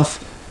wasn't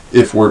enough,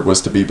 if word was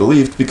to be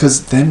believed,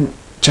 because then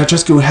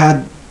Ceausescu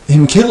had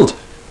him killed.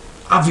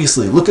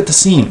 Obviously, look at the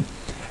scene.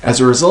 As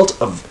a result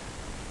of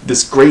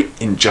this great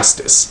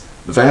injustice,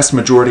 the vast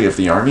majority of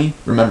the army,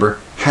 remember,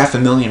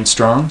 500,000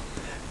 strong,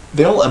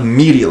 they all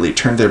immediately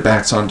turned their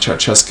backs on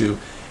Ceausescu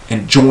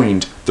and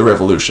joined the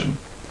revolution.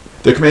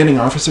 Their commanding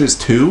officers,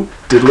 too,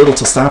 did little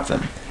to stop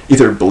them,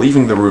 either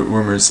believing the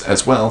rumors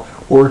as well,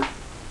 or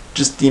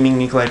just deeming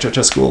Nicolae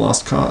Ceausescu a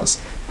lost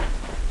cause.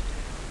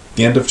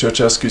 The end of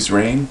Ceausescu's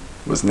reign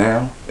was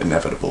now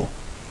inevitable,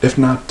 if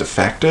not de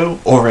facto,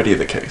 already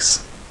the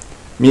case.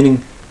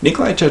 Meaning,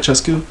 Nicolae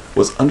Ceausescu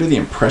was under the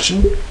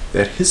impression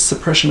that his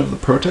suppression of the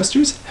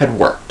protesters had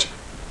worked.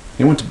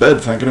 He went to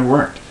bed thinking it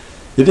worked.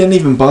 He didn't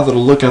even bother to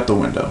look out the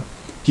window.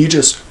 He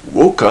just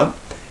woke up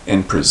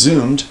and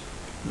presumed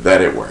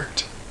that it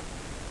worked.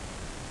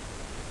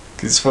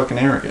 'Cause he's fucking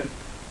arrogant.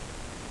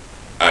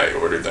 I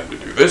ordered them to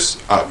do this.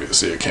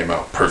 Obviously it came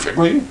out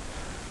perfectly.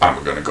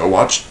 I'm gonna go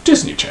watch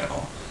Disney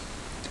Channel.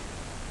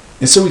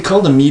 And so he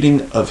called a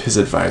meeting of his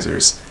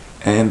advisors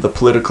and the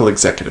political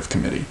executive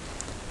committee.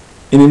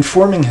 In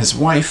informing his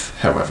wife,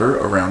 however,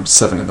 around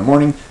 7 in the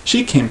morning,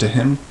 she came to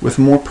him with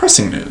more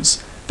pressing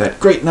news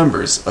that great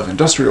numbers of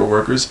industrial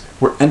workers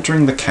were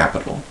entering the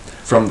capital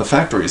from the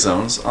factory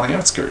zones on the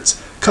outskirts,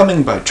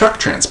 coming by truck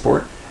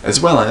transport as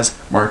well as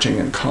marching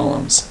in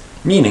columns,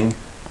 meaning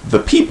the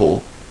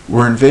people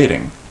were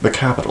invading the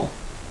capital.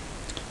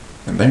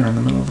 And they're in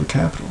the middle of the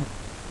capital.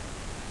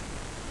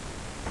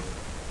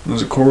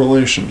 There's a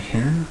correlation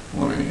here.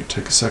 Let me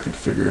take a second to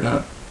figure it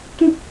out.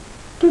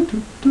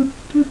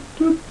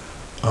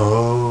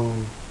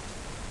 Oh.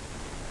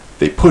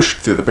 They pushed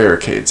through the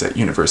barricades at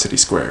University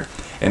Square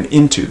and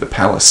into the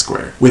Palace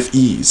Square with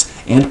ease,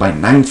 and by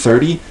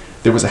 9:30,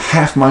 there was a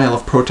half-mile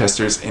of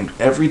protesters in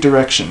every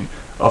direction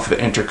of the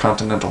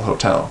Intercontinental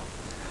Hotel.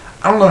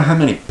 I don't know how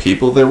many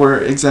people there were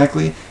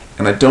exactly,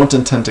 and I don't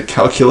intend to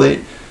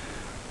calculate,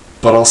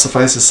 but I'll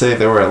suffice to say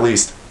there were at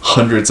least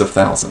hundreds of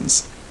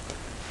thousands.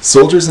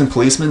 Soldiers and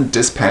policemen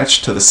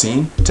dispatched to the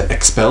scene to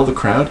expel the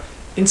crowd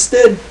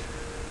instead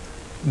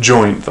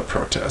joined the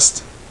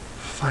protest.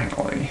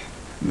 Finally,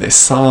 they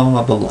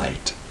saw the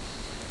light.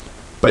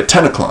 By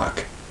 10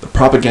 o'clock, the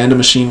propaganda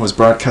machine was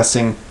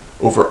broadcasting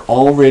over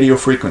all radio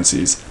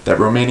frequencies that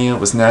Romania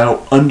was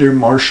now under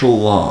martial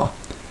law,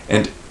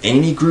 and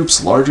any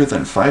groups larger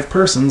than 5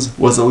 persons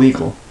was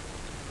illegal.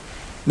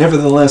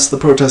 Nevertheless, the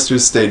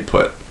protesters stayed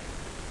put.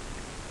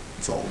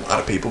 It's a lot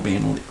of people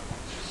being illegal.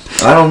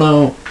 I don't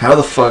know how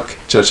the fuck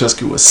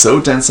Ceausescu was so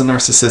dense and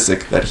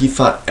narcissistic that he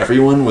thought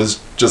everyone was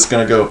just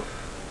gonna go,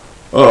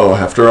 oh,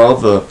 after all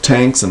the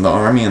tanks and the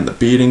army and the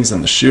beatings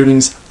and the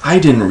shootings, I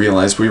didn't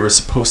realize we were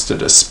supposed to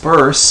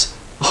disperse.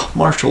 Oh,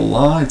 martial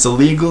law, it's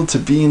illegal to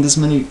be in this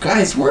many...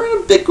 Guys, we're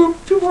in a big group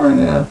of people right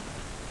now.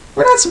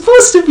 We're not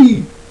supposed to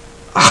be.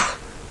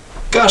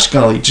 Gosh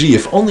golly gee,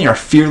 if only our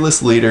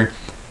fearless leader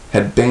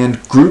had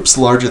banned groups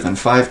larger than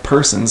 5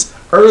 persons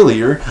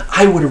earlier,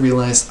 I would have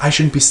realized I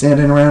shouldn't be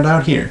standing around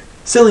out here.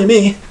 Silly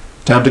me.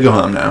 Time to go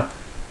home now.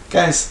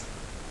 Guys,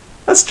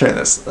 let's turn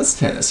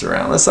this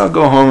around. Let's all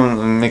go home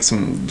and make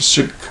some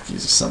sugar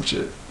cookies or some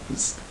shit.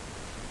 Let's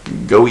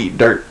go eat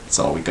dirt. That's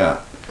all we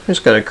got. We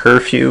just got a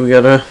curfew. We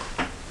gotta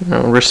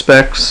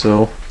respect,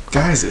 so...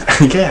 Guys,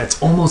 yeah,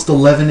 it's almost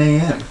 11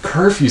 a.m.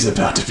 Curfew's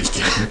about to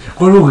begin.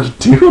 What are we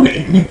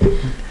doing?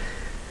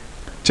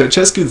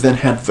 Ceausescu then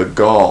had the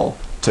gall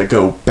to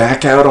go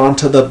back out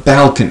onto the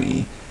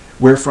balcony,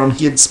 wherefrom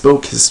he had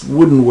spoke his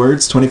wooden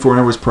words 24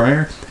 hours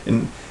prior,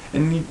 and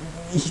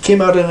he came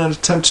out in an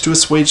attempt to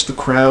assuage the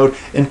crowd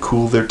and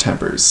cool their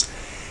tempers.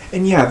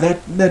 And yeah,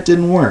 that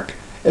didn't work.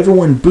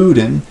 Everyone booed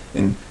him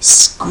and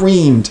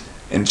screamed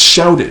and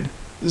shouted.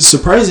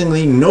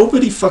 Surprisingly,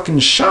 nobody fucking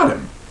shot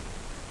him.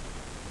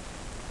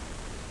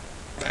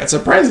 That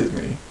surprises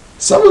me.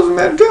 Some of them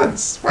had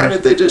guns. Why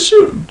didn't they just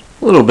shoot him?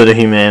 A little bit of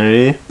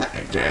humanity.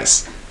 I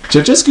guess.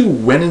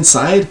 Ceausescu went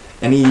inside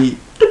and he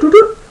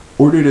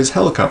ordered his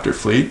helicopter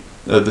fleet,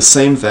 the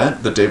same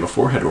that the day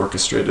before had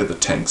orchestrated the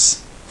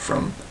tanks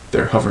from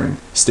their hovering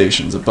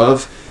stations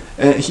above.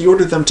 He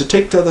ordered them to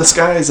take to the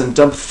skies and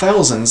dump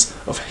thousands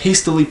of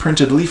hastily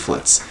printed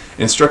leaflets,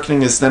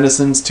 instructing his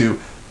denizens to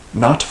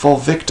not fall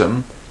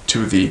victim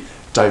to the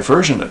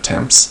diversion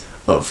attempts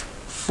of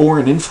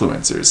foreign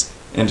influencers,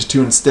 and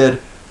to instead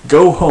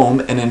go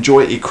home and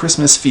enjoy a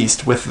Christmas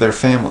feast with their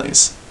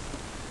families.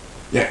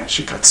 Yeah,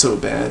 she got so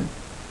bad.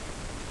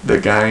 The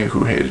guy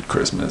who hated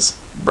Christmas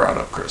brought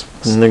up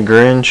Christmas. And the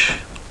Grinch.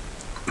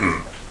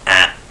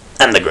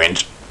 I'm the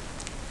Grinch.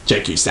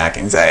 Check your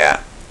stockings. I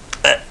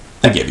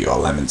give you all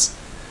lemons.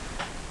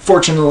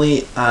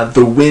 Fortunately,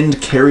 the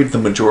wind carried the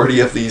majority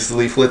of these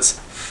leaflets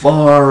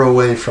far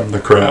away from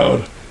the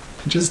crowd.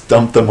 Just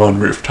dumped them on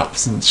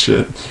rooftops and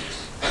shit.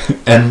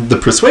 And the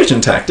persuasion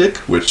tactic,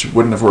 which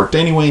wouldn't have worked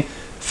anyway,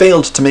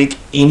 failed to make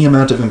any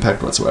amount of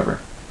impact whatsoever.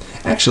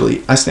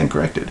 Actually, I stand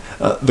corrected.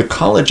 The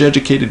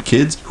college-educated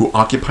kids who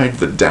occupied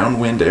the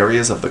downwind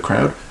areas of the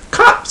crowd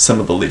caught some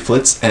of the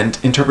leaflets and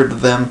interpreted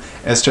them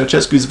as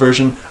Ceausescu's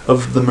version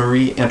of the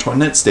Marie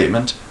Antoinette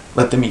statement,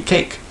 "Let them eat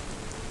cake."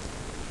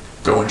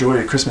 Go enjoy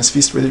a Christmas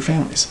feast with your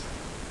families.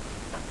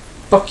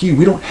 Fuck you,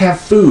 we don't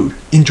have food.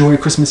 Enjoy a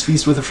Christmas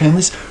feast with our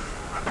families?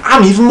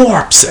 I'm even more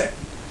upset.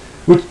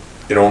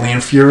 It only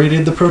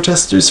infuriated the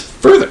protesters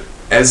further,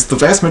 as the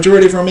vast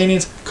majority of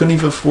Romanians couldn't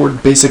even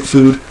afford basic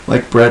food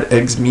like bread,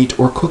 eggs, meat,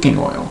 or cooking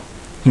oil.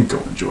 Go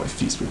enjoy a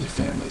feast with your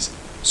families.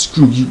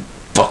 Screw you,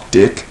 fuck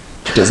dick.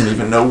 Doesn't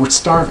even know we're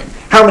starving.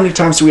 How many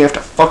times do we have to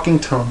fucking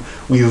tell him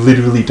we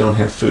literally don't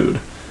have food?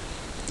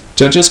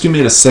 Ceausescu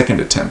made a second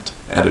attempt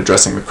at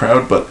addressing the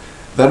crowd, but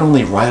that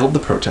only riled the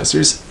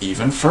protesters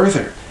even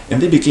further,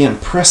 and they began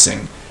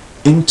pressing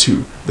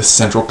into the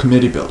Central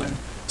Committee building,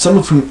 some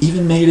of whom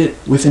even made it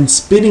within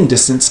spitting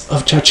distance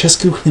of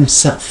Ceausescu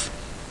himself.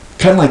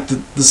 Kind of like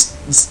this.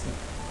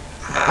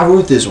 I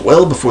wrote this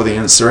well before the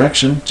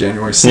insurrection,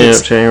 January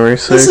 6th. Yeah, January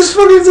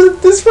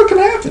 6th. This fucking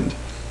happened.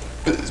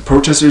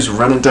 Protesters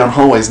running down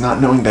hallways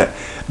not knowing that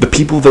the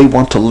people they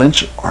want to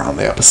lynch are on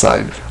the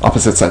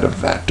opposite side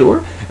of that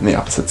door, and the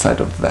opposite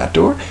side of that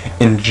door,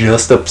 and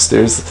just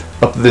upstairs,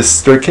 up this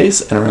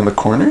staircase, and around the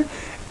corner.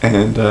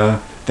 And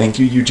thank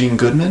you, Eugene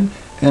Goodman,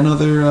 and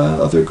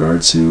other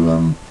guards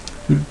who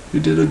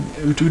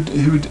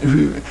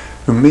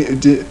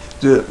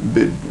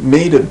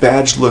made a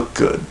badge look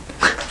good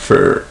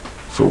for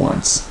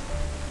once.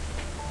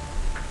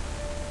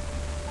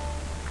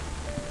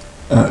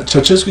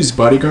 Ceausescu's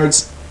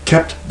bodyguards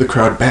kept the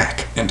crowd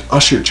back and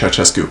ushered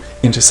Ceausescu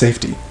into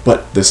safety,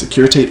 but the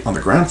securitate on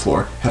the ground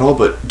floor had all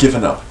but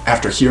given up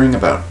after hearing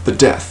about the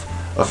death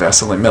a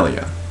vassal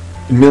Emilia.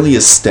 In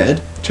Emilia's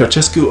stead,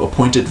 Ceausescu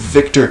appointed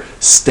Victor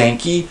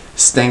Stanculescu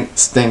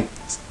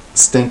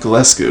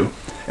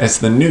as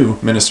the new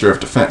Minister of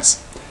Defense.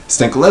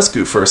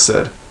 Stanculescu first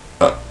said,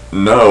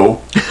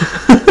 no,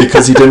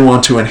 because he didn't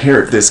want to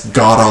inherit this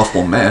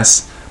god-awful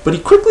mess, but he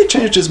quickly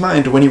changed his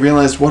mind when he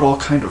realized what all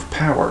kind of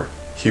power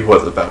he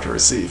was about to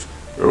receive.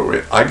 Oh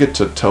wait, I get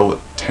to tell the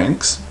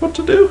tanks what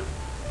to do?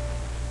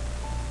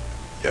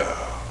 Yeah.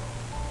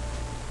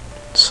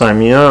 Sign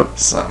me up.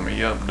 Sign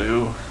me up,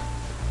 dude.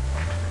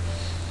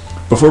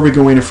 Before we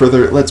go any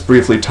further, let's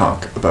briefly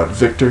talk about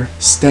Victor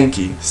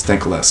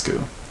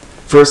Stanculescu.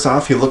 First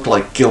off, he looked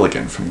like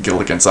Gilligan from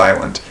Gilligan's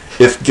Island,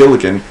 if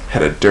Gilligan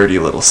had a dirty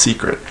little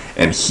secret,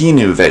 and he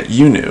knew that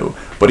you knew,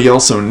 but he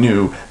also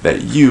knew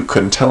that you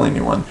couldn't tell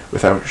anyone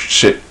without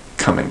shit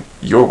coming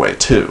your way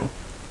too.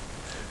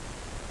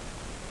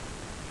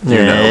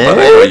 You know, but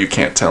I know you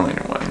can't tell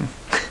anyone.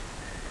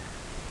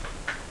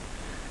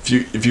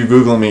 If you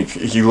Google me,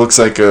 he looks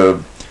like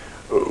a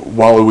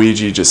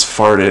Waluigi just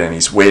farted and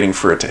he's waiting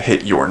for it to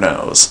hit your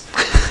nose.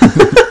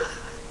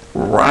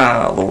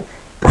 Wow.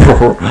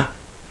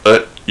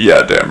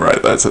 Yeah, damn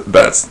right.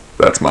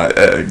 That's my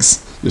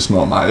eggs. You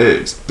smell my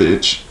eggs,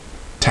 bitch.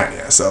 Tiny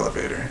ass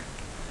elevator.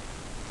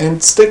 And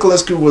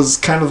Stanculescu was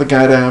kind of the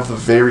guy to have the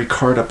very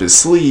card up his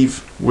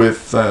sleeve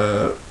with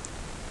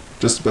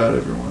just about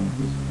everyone.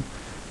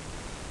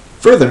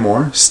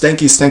 Furthermore,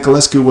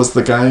 Stanculescu was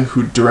the guy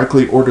who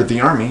directly ordered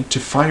the army to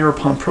fire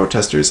upon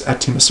protesters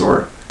at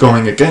Timisoara,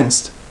 going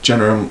against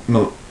General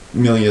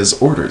Emilia's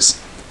orders.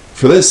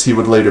 For this, he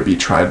would later be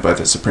tried by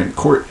the Supreme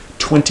Court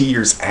 20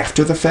 years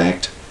after the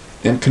fact,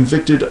 and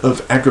convicted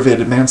of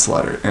aggravated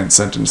manslaughter and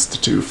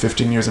sentenced to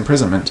 15 years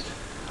imprisonment,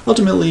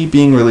 ultimately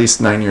being released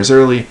 9 years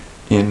early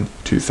in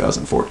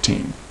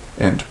 2014.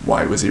 And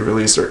why was he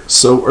released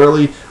so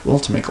early? Well,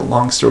 to make a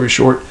long story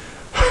short,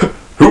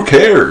 who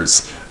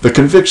cares? The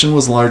conviction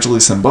was largely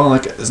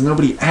symbolic, as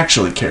nobody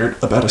actually cared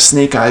about a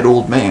snake-eyed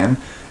old man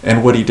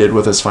and what he did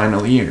with his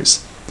final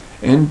years.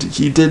 And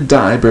he did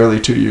die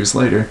barely 2 years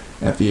later,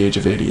 at the age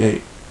of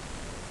 88.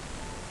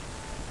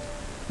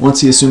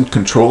 Once he assumed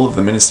control of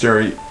the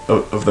Ministry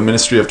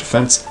of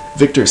Defense,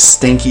 Victor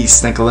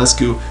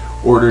Stanculescu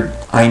ordered...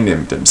 I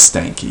named him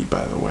Stanky,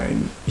 by the way.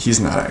 He's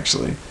not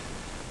actually.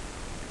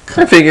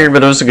 I figured,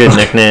 but it was a good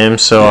nickname,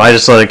 so I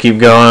just let it keep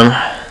going.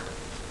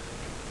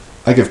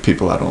 I give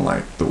people I don't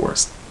like the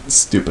worst,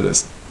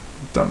 stupidest,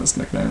 dumbest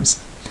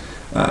nicknames.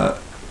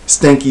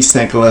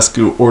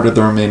 Stanculescu ordered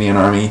the Romanian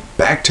army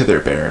back to their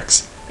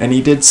barracks, and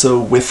he did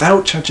so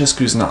without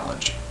Ceausescu's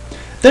knowledge.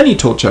 Then he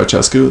told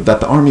Ceausescu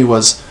that the army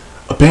was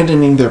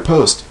abandoning their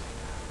post.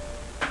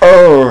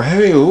 Oh,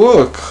 hey,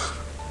 look!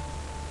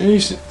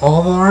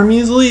 All the army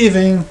is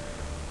leaving.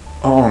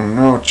 Oh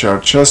no,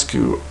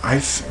 Ceausescu, I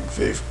think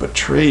they've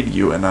betrayed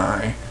you and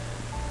I.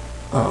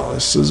 Oh,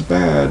 this is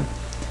bad.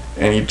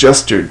 And he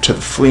gestured to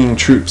the fleeing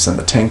troops and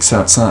the tanks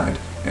outside,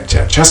 and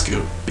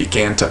Ceausescu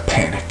began to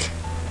panic.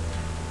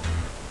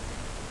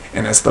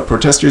 And as the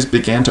protesters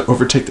began to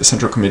overtake the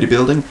Central Committee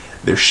building,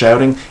 their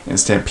shouting and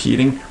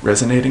stampeding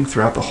resonating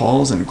throughout the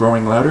halls and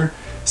growing louder,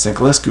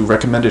 Stanculescu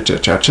recommended to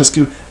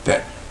Ceausescu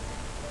that,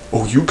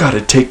 oh, you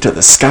gotta take to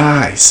the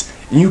skies,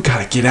 and you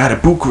gotta get out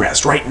of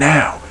Bucharest right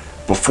now,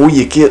 before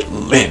you get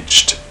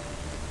lynched.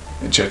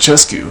 And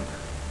Ceausescu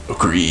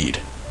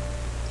agreed.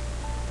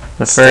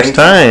 The first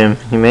time,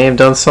 he may have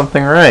done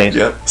something right.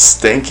 Yep,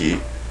 Stanky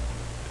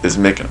is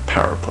making a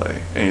power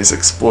play, and he's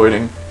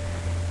exploiting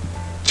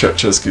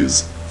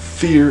Ceausescu's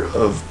fear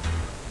of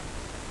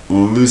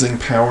losing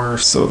power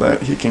so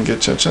that he can get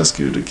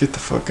Ceausescu to get the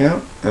fuck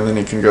out, and then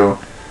he can go,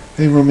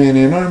 hey,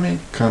 Romanian army,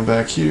 come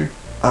back here,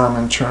 I'm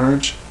in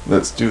charge,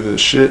 let's do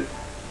this shit.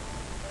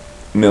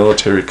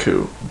 Military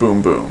coup,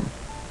 boom boom.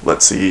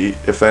 Let's see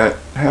if that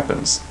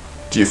happens.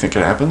 Do you think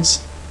it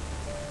happens?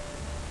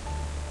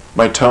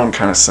 My tone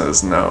kind of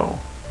says no,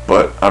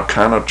 but I'm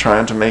kind of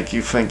trying to make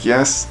you think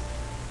yes.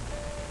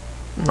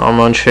 I'm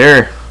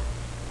unsure.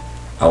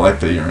 I like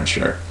that you're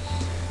unsure.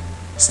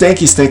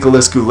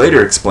 Stanculescu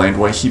later explained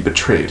why he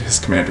betrayed his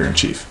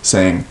commander-in-chief,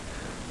 saying,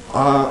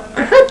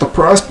 I had the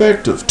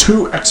prospect of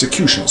 2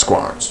 execution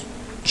squads,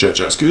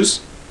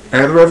 Ceausescu's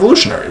and the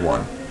revolutionary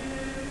one.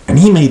 And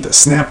he made the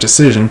snap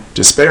decision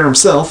to spare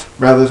himself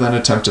rather than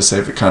attempt to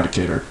save the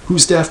Conducator,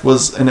 whose death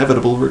was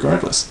inevitable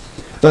regardless.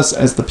 Thus,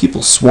 as the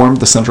people swarmed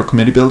the Central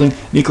Committee building,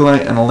 Nicolae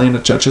and Elena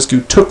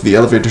Ceausescu took the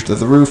elevator to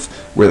the roof,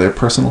 where their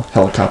personal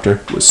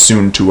helicopter was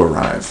soon to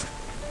arrive.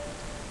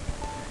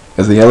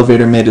 As the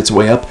elevator made its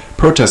way up,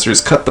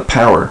 protesters cut the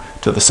power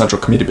to the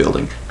Central Committee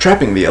building,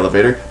 trapping the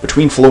elevator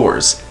between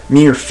floors,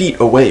 mere feet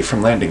away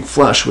from landing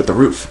flush with the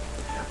roof.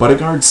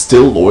 Bodyguards,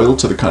 still loyal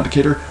to the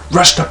Conducator,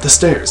 rushed up the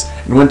stairs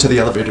and went to the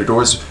elevator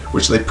doors,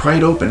 which they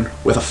pried open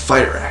with a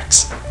fire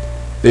axe.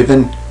 They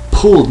then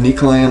pulled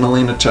Nicolae and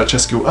Elena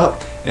Ceausescu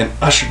up and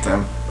ushered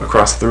them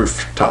across the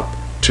rooftop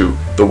to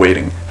the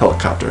waiting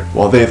helicopter,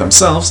 while they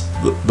themselves,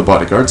 the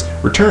bodyguards,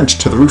 returned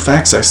to the roof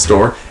access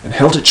door and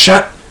held it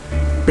shut,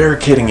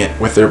 barricading it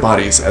with their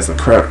bodies as the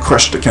crowd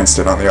crushed against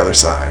it on the other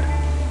side.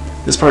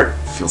 This part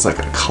Feels like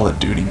a Call of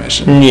Duty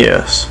mission.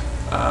 Yes.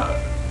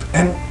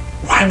 And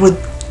why would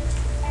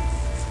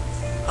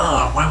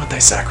they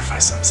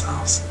sacrifice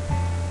themselves?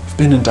 I've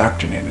been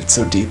indoctrinated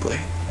so deeply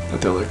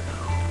that they're like,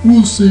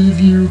 we'll save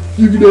you.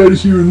 You get out of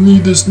here and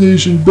lead this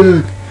nation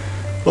back.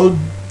 I'll,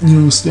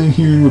 stand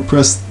here and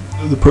repress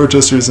the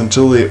protesters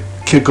until they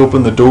kick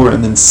open the door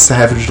and then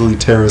savagely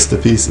tear us to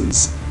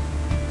pieces.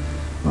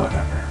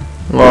 Whatever.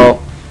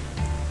 Well,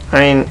 I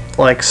mean,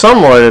 like,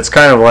 somewhat, it's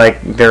kind of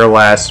like their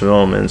last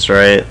moments,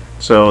 right?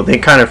 So they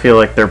kind of feel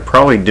like they're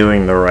probably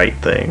doing the right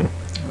thing.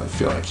 I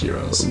feel like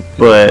heroes.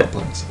 But,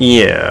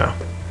 yeah.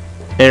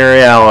 In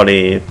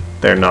reality,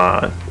 they're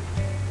not.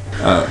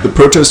 The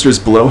protesters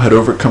below had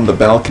overcome the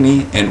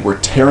balcony and were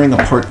tearing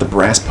apart the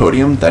brass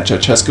podium that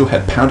Ceausescu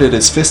had pounded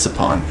his fists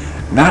upon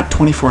not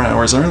 24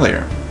 hours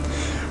earlier.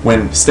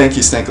 When Stanky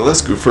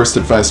Stankulescu first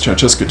advised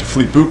Ceausescu to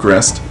flee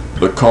Bucharest,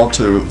 the call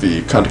to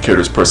the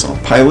Conducator's personal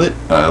pilot,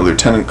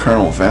 Lieutenant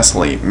Colonel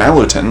Vasily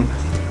Malutin,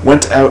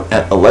 went out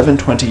at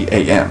 11:20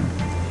 a.m.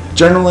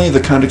 Generally, the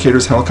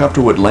Conducator's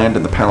helicopter would land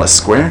in the Palace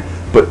Square,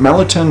 but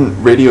Malutin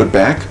radioed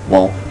back,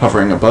 while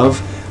hovering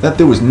above, that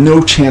there was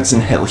no chance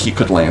in hell he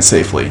could land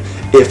safely,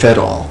 if at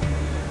all,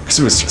 because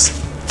it was just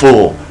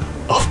full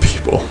of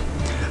people.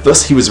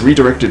 Thus, he was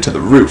redirected to the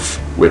roof,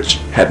 which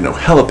had no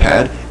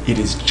helipad. It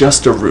is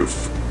just a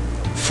roof,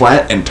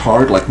 flat and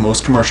tarred like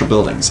most commercial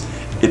buildings.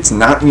 It's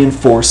not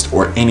reinforced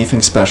or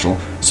anything special,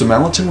 so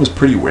Malutin was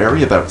pretty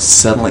wary about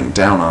settling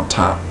down on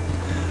top.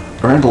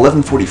 Around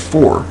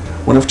 11:44,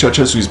 one of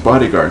Ceausescu's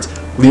bodyguards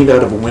leaned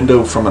out of a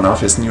window from an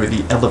office near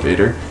the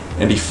elevator,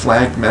 and he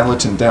flagged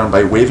Malutin down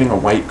by waving a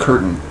white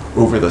curtain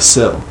over the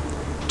sill.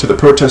 To the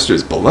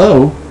protesters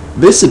below,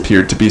 this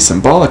appeared to be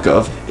symbolic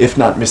of, if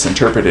not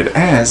misinterpreted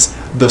as,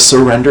 the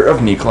surrender of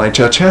Nicolae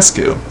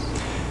Ceausescu.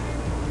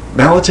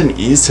 Malutin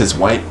eased his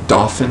white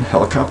Dolphin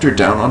helicopter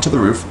down onto the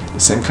roof, the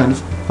same kind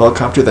of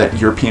helicopter that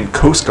European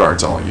Coast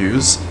Guards all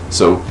use,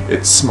 so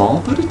it's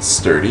small but it's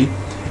sturdy,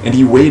 and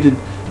he waited,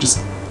 just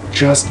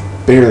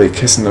barely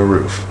kissing the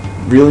roof,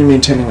 really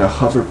maintaining a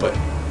hover, but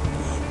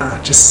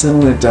just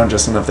settling it down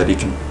just enough that he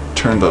can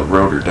turn the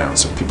rotor down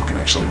so people can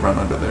actually run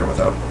under there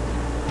without,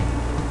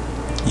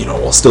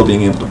 while still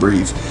being able to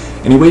breathe.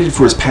 And he waited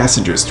for his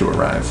passengers to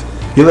arrive.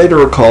 He later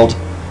recalled,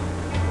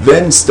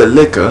 "Then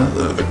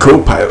Stalika, the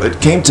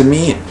co-pilot, came to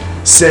me and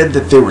said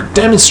that there were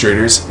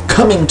demonstrators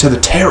coming to the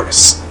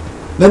terrace.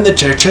 Then the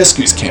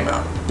Ceausescus came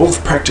out,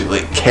 both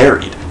practically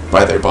carried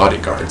by their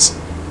bodyguards.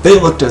 They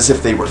looked as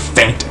if they were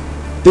fainting.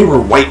 They were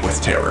white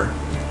with terror.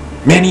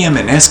 Mania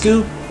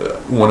Minescu,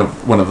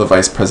 one of the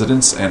vice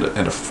presidents and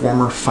a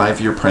former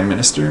 5-year prime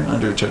minister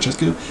under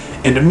Ceausescu,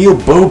 and Emil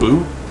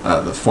Bobu,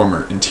 the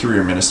former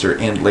interior minister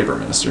and labor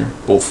minister,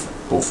 both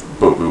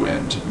Bobu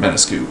and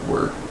Minescu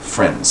were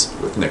friends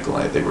with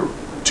Nicolae. They were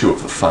 2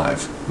 of the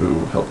 5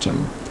 who helped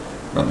him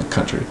run the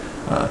country.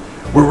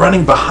 Were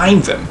running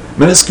behind them.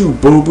 Minescu,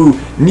 Bobu,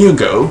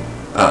 Niugo,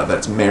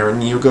 that's Mayor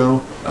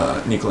Niugo,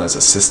 Nicolae's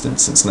assistant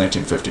since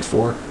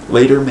 1954,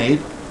 later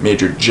made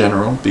Major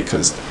General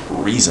because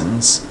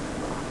reasons.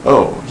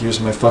 Oh, here's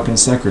my fucking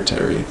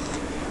secretary.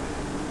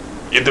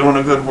 You're doing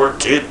a good work,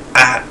 kid.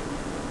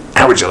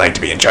 How would you like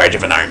to be in charge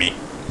of an army?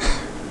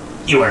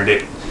 You earned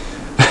it.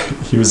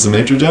 He was the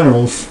Major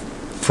General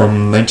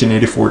from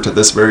 1984 to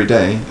this very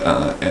day,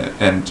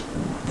 and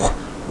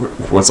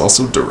was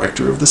also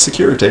Director of the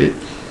Securitate.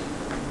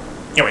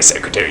 You're my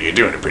secretary. You're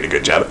doing a pretty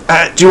good job.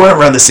 Do you want to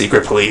run the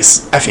secret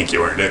police? I think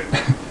you earned it.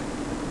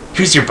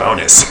 Here's your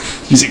bonus.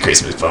 Here's your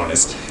Christmas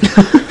bonus.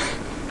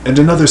 And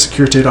another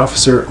Securitate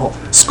officer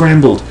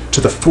scrambled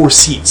to the 4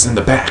 seats in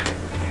the back.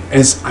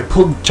 As I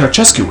pulled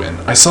Ceausescu in,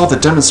 I saw the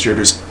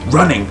demonstrators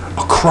running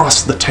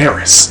across the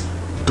terrace,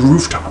 the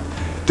rooftop.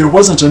 There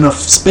wasn't enough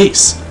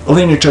space.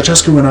 Elena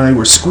Ceausescu and I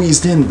were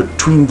squeezed in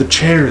between the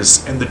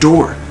chairs and the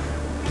door.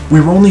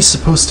 We were only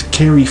supposed to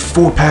carry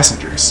 4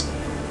 passengers.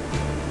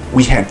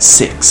 We had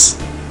 6.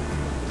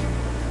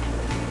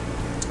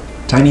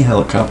 Tiny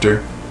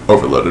helicopter,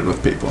 overloaded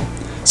with people.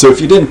 So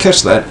if you didn't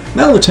catch that,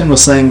 Malutin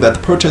was saying that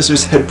the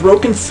protesters had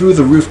broken through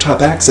the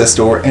rooftop access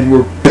door and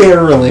were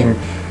barreling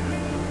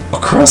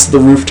across the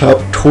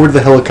rooftop toward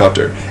the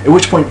helicopter, at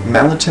which point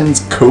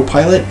Malutin's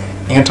co-pilot,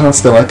 Anton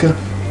Staleka,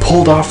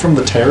 pulled off from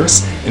the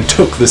terrace and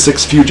took the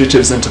 6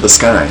 fugitives into the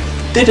sky.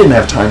 They didn't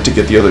have time to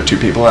get the other 2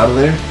 people out of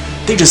there.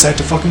 They just had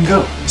to fucking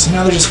go. So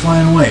now they're just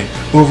flying away,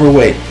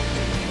 overweight.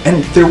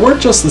 And there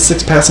weren't just the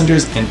 6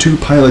 passengers and 2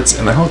 pilots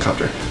in the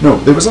helicopter. No,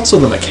 there was also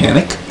the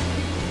mechanic,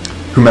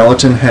 who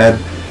Malutin had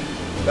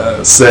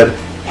said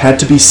had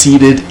to be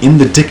seated in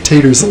the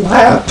dictator's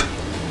lap.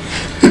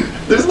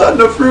 There's not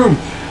enough room.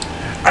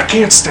 I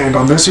can't stand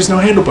on this, there's no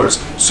handlebars.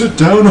 Sit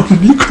down on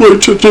Nicolae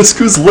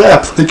Ceausescu's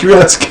lap like you're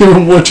asking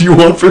him, what do you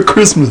want for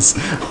Christmas?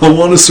 I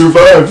want to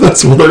survive,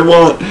 that's what I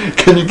want.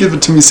 Can you give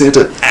it to me,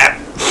 Santa?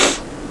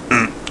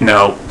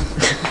 No.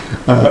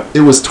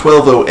 It was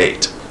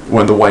 12:08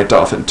 when the White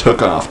Dolphin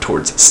took off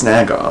towards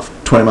Snagov,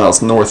 20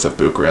 miles north of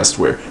Bucharest,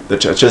 where the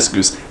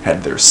Ceausescus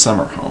had their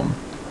summer home.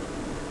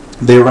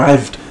 They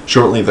arrived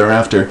Shortly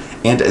thereafter,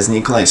 and as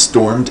Nikolai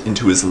stormed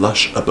into his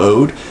lush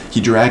abode, he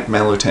dragged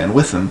Malutin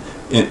with him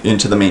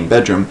into the main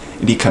bedroom,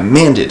 and he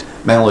commanded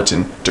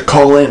Malutin to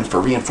call in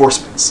for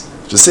reinforcements,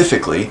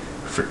 specifically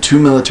for 2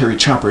 military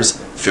choppers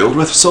filled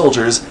with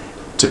soldiers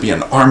to be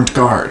an armed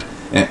guard,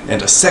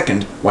 and a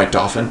second White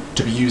Dolphin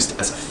to be used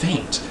as a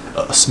feint,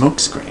 a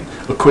smokescreen,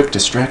 a quick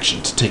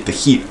distraction to take the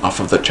heat off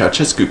of the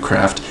Ceausescu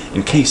craft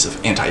in case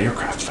of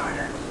anti-aircraft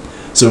fire.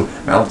 So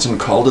Malutin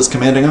called his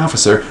commanding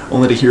officer,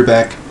 only to hear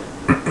back,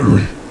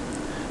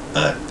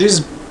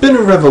 there's been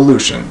a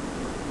revolution.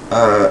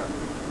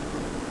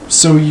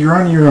 So you're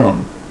on your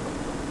own.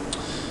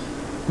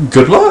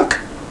 Good luck!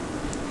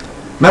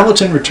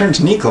 Malutin returned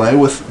to Nikolai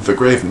with the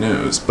grave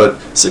news,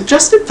 but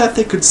suggested that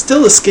they could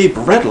still escape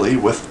readily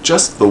with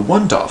just the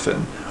 1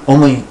 Dolphin,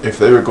 only if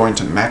they were going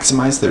to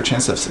maximize their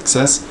chance of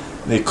success,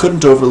 they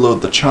couldn't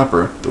overload the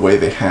chopper the way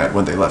they had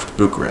when they left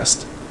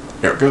Bucharest.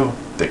 Ergo,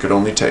 they could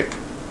only take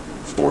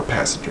 4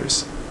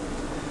 passengers.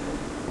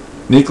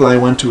 Nikolai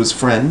went to his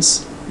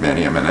friends,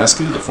 Mania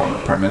Manescu, the former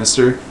Prime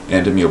Minister,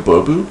 and Emil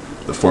Bobu,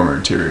 the former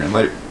Interior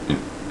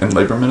and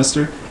Labor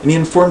Minister, and he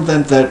informed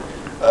them that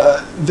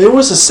there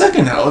was a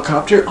second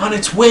helicopter on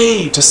its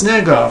way to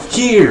Snagov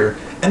here,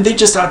 and they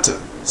just ought to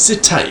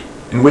sit tight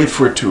and wait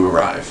for it to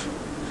arrive.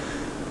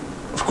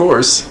 Of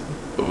course,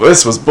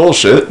 this was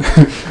bullshit,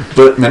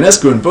 but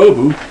Manescu and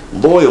Bobu,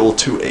 loyal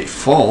to a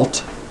fault,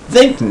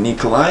 thanked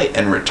Nikolai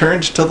and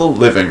returned to the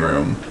living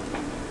room.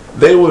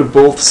 They would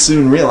both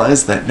soon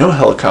realize that no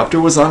helicopter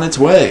was on its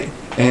way,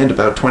 and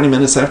about 20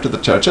 minutes after the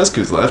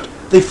Ceausescus left,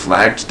 they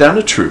flagged down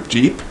a troop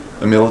jeep,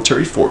 a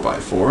military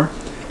 4x4,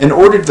 and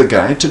ordered the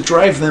guy to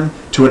drive them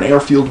to an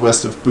airfield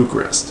west of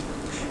Bucharest.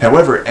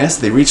 However, as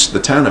they reached the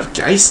town of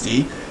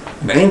Giesti,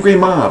 an angry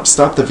mob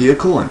stopped the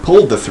vehicle and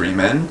pulled the 3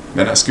 men,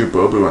 Manescu,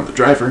 Bobu, and the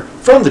driver,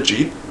 from the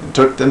jeep and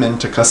took them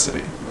into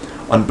custody.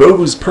 On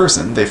Bobu's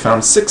person, they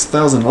found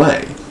 6,000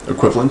 lei,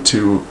 equivalent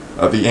to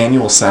the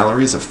annual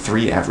salaries of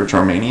 3 average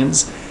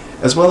Romanians,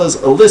 as well as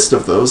a list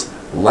of those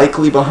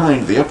likely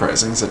behind the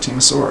uprisings at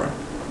Timisoara.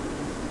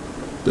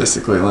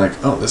 Basically like,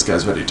 oh, this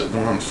guy's ready to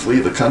 1, flee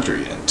the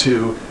country, and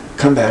 2,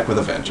 come back with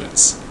a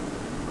vengeance.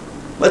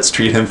 Let's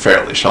treat him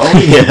fairly, shall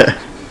we?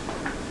 Yeah.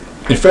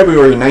 In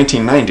February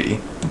 1990,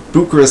 the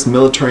Bucharest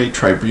Military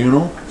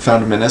Tribunal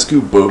found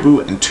Manescu,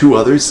 Bobu, and 2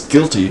 others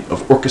guilty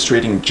of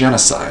orchestrating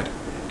genocide,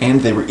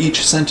 and they were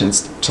each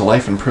sentenced to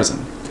life in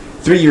prison.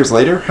 3 years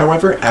later,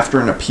 however,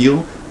 after an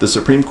appeal, the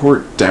Supreme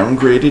Court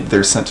downgraded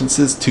their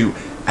sentences to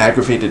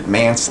aggravated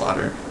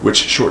manslaughter, which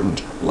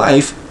shortened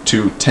life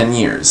to 10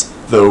 years,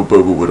 though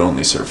Bobu would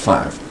only serve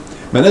 5.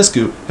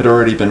 Manescu had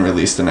already been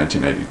released in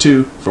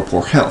 1992 for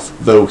poor health,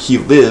 though he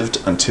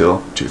lived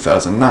until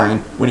 2009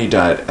 when he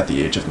died at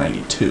the age of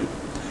 92.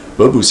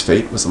 Bobu's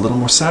fate was a little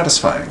more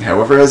satisfying,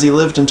 however, as he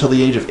lived until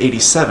the age of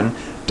 87,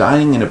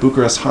 dying in a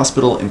Bucharest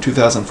hospital in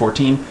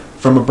 2014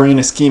 from a brain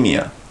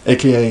ischemia,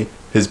 aka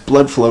his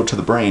blood flow to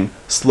the brain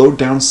slowed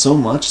down so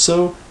much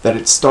so that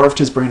it starved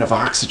his brain of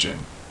oxygen,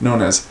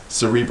 known as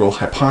cerebral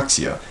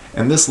hypoxia,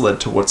 and this led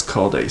to what's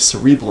called a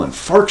cerebral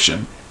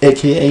infarction,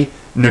 aka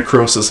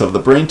necrosis of the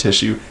brain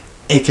tissue,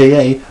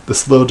 aka the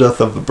slow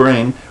death of the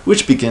brain,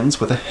 which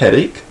begins with a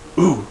headache,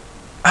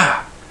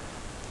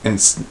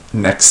 and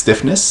neck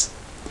stiffness,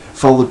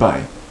 followed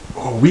by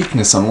a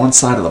weakness on one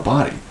side of the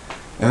body,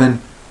 and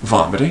then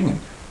vomiting,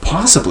 and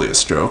possibly a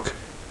stroke,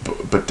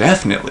 but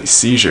definitely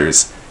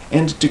seizures,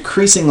 and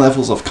decreasing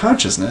levels of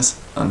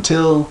consciousness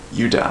until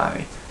you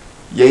die.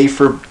 Yay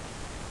for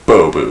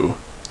Bobu.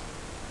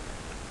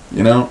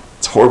 You know,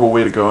 it's a horrible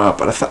way to go out,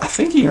 but I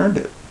think he earned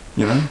it,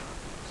 you know?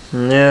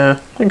 Yeah,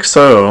 I think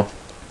so.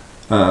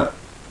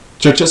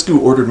 Ceausescu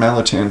ordered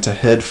Malutin to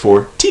head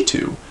for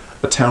Titu,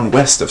 a town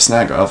west of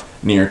Snagov,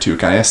 near to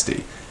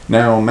Giesti.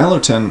 Now,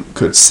 Malutin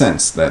could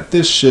sense that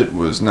this shit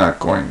was not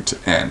going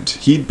to end.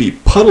 He'd be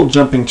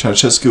puddle-jumping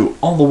Ceausescu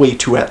all the way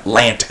to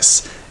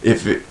Atlantis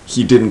if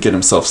he didn't get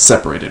himself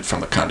separated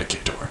from the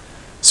Conducator.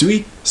 So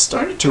he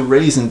started to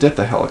raise and dip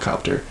the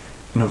helicopter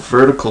in a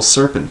vertical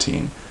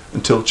serpentine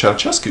until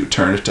Ceausescu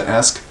turned to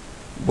ask,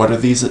 what are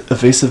these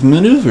evasive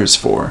maneuvers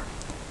for?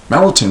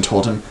 Malutin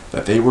told him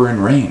that they were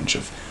in range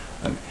of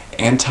an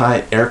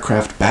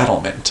anti-aircraft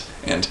battlement,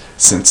 and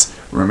since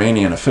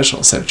Romanian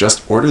officials had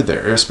just ordered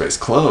their airspace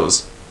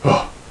closed,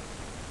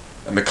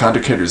 and the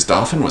Conducator's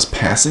Dolphin was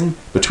passing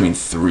between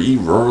 3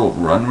 rural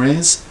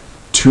runways,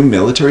 2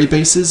 military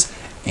bases,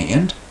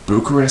 and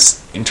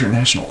Bucharest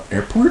International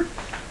Airport?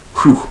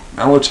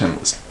 Malutin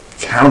was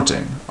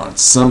counting on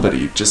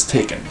somebody just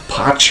taking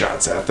pot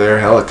shots at their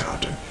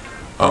helicopter.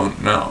 Oh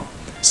no.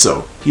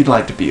 So he'd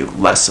like to be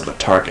less of a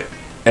target.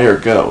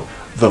 Ergo,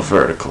 the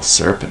vertical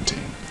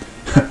serpentine.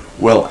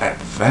 Well, at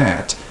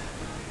that,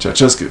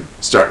 Ceausescu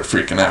started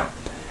freaking out,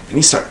 and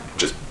he started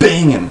just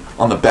banging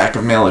on the back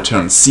of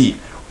Malutin's seat,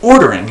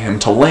 ordering him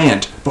to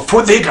land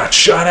before they got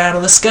shot out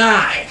of the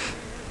sky.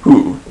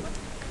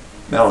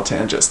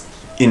 Malutin just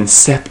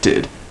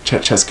incepted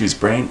Ceausescu's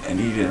brain, and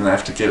he didn't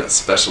have to get a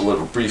special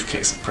little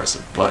briefcase and press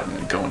a button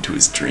and go into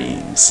his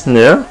dreams.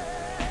 Yeah?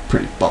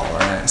 Pretty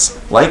baller ass.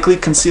 Likely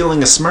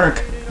concealing a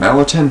smirk,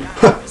 Malatin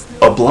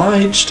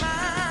obliged.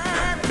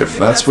 If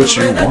that's what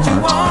you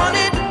want.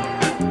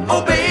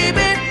 Oh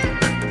baby,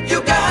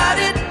 you got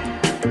it.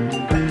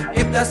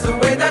 If that's the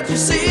way that you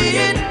see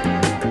it,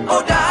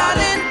 oh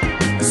darling,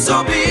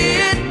 so be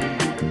it.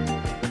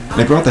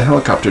 They brought the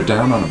helicopter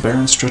down on a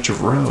barren stretch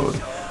of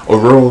road, a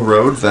rural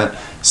road that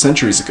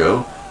centuries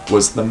ago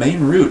was the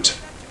main route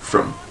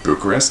from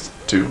Bucharest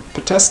to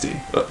Pitești,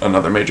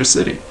 another major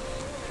city.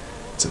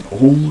 It's an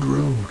old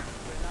road,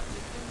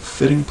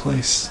 fitting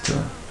place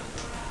to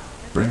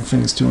bring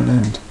things to an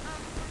end.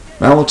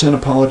 Malatin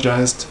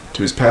apologized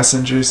to his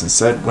passengers and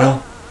said,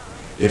 well,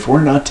 if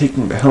we're not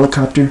taking the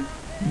helicopter,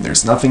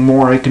 there's nothing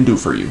more I can do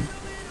for you.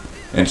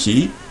 And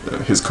he,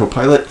 his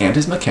co-pilot, and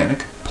his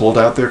mechanic pulled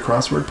out their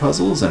crossword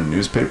puzzles and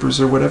newspapers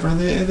or whatever, and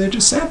they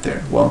just sat there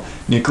while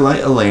Nikolai,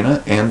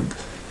 Elena, and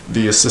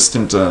the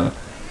assistant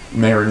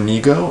Mayor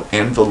Nigo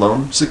and the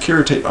lone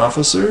security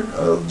officer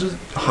just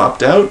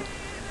hopped out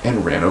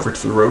and ran over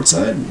to the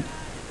roadside. And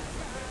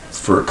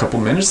for a couple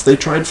minutes, they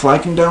tried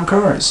flagging down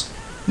cars.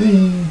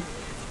 Hey,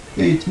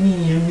 it's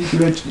me. I'm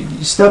Nikolai.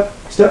 Stop.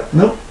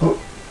 No. Oh.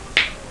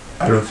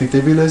 I don't think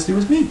they realized it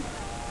was me.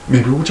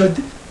 Maybe we tried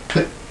to...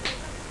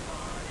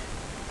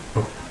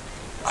 Oh.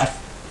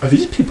 Are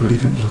these people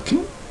even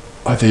looking?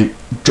 Are they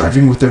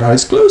driving with their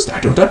eyes closed? I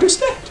don't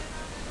understand.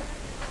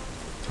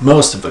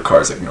 Most of the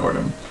cars ignored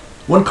him.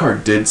 One car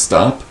did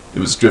stop. It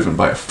was driven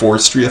by a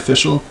forestry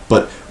official,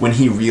 but when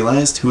he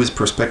realized who his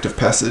prospective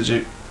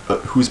passengers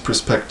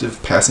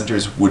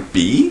would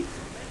be,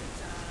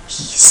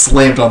 he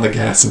slammed on the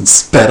gas and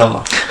sped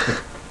off.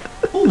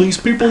 All these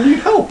people need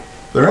help.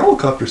 Their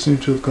helicopter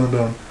seems to have gone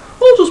down.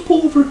 I'll just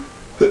pull over.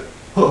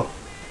 Oh,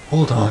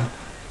 hold on.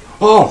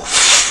 Oh,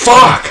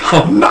 fuck!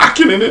 I'm not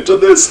getting into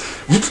this.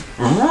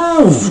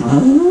 Oh,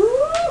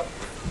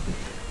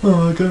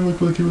 that guy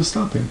looked like he was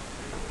stopping.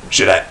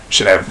 Should I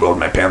have rolled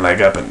my pant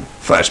leg up and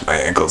flashed my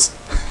ankles?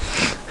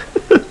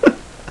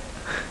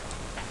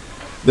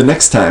 The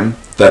next time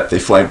that they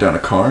flagged down a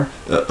car,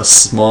 a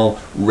small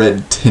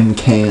red tin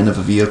can of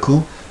a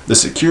vehicle, the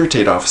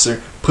security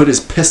officer put his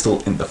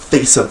pistol in the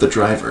face of the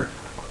driver,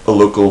 a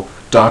local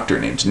doctor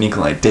named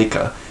Nikolai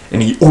Deka,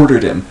 and he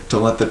ordered him to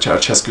let the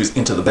Ceausescus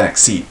into the back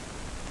seat.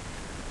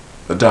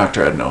 The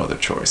doctor had no other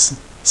choice,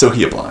 so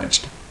he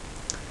obliged.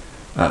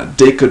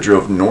 Deka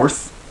drove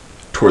north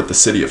toward the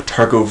city of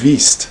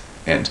Târgoviște,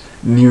 and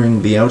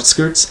nearing the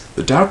outskirts,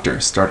 the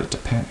doctor started to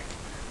panic.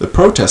 The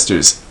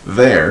protesters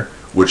there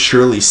would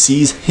surely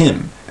seize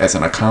him as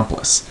an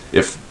accomplice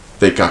if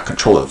they got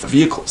control of the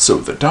vehicle, so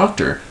the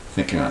doctor,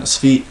 thinking on his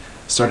feet,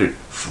 started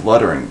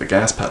fluttering the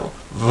gas pedal.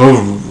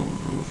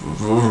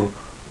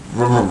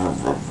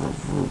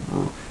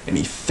 And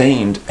he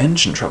feigned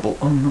engine trouble.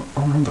 Oh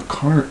no, the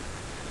car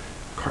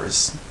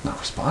is not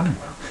responding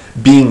well.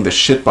 Being the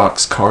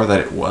shitbox car that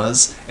it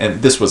was,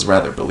 and this was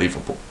rather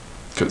believable,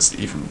 because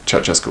even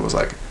Ceausescu was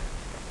like,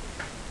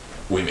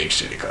 we make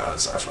shitty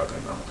cars, I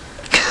fucking know.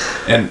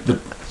 And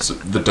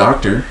the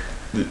doctor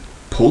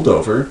pulled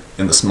over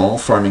in the small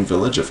farming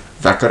village of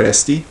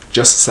Vacaresti,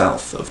 just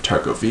south of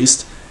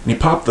Târgoviște, and he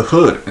popped the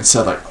hood and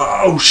said like,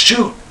 oh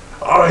shoot,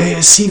 oh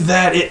yeah, see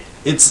that,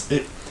 it's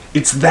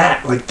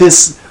that, like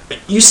this,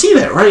 you see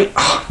that, right?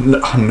 Oh,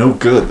 no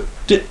good.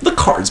 The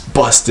car's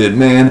busted,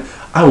 man.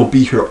 I will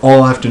be here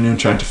all afternoon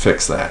trying to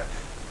fix that.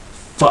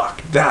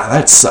 Fuck,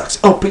 that sucks.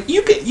 Oh, but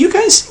you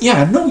guys,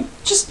 yeah, no,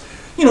 just,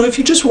 if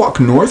you just walk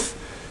north,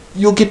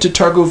 you'll get to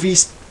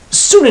Târgoviște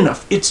soon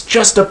enough. It's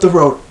just up the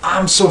road.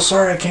 I'm so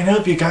sorry I can't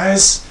help you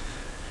guys.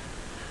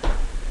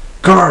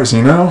 Cars,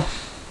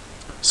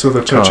 So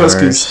the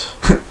Ceausescu's...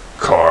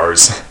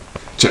 Cars.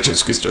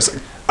 Ceausescu's just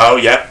like, oh,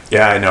 yeah,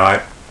 I know,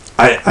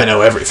 I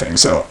know everything,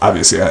 so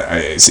obviously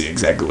I see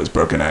exactly what's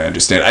broken. I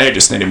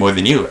understand it more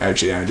than you.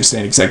 Actually, I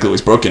understand exactly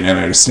what's broken, and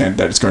I understand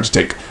that it's going to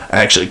take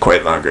actually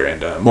quite longer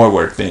and more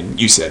work than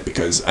you said,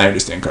 because I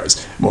understand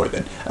cars more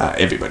than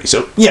everybody.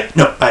 So, yeah,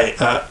 no,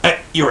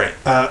 you're right.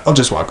 I'll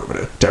just walk over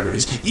to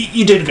Târgoviște.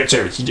 You did a good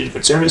service.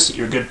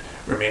 You're a good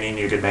Romanian.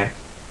 You're a good man.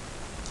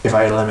 If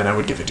I had a lemon, I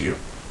would give it to you,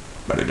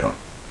 but I don't.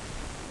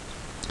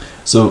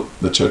 So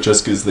the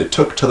Ceausescus, they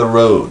took to the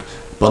road,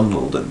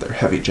 bundled in their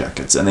heavy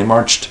jackets, and they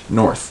marched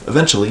north,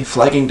 eventually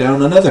flagging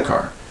down another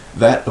car,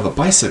 that of a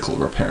bicycle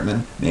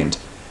repairman named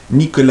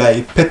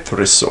Nikolai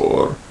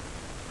Petrisor.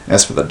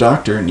 As for the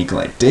doctor,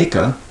 Nikolai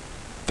Deka,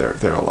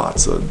 there are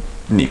lots of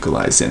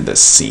Nikolais in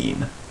this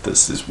scene.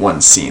 This is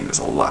one scene, there's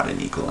a lot of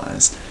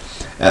Nikolais.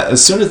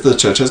 As soon as the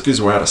Ceausescus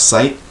were out of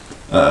sight,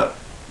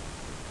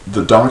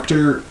 the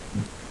doctor,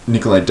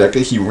 Nikolai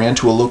Deka, he ran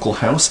to a local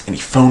house and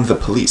he phoned the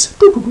police,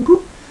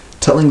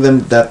 telling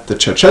them that the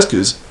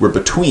Ceausescus were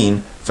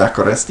between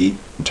Vacaresti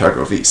and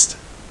Târgoviște.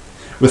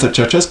 With the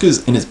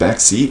Ceausescus in his back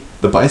seat,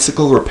 the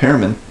bicycle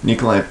repairman,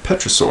 Nikolai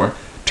Petrisor,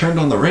 turned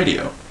on the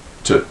radio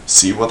to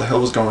see what the hell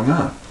was going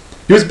on.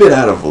 He was a bit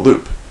out of the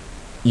loop.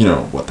 You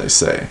know what they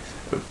say,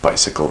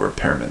 bicycle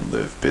repairmen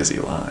live busy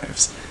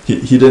lives.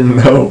 He didn't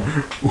know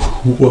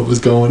what was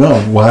going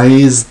on. Why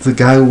is the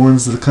guy who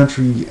runs the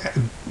country,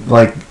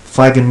 like,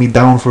 flagging me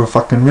down for a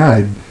fucking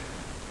ride?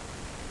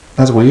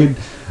 That's weird.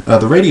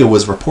 The radio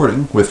was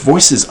reporting, with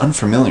voices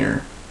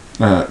unfamiliar,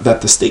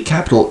 that the state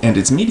capital and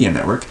its media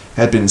network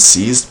had been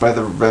seized by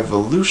the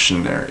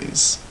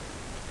revolutionaries,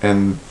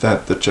 and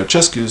that the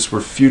Ceausescus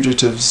were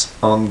fugitives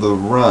on the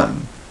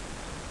run.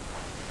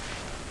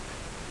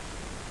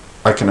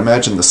 I can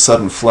imagine the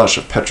sudden flush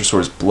of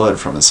Petrosaur's blood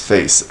from his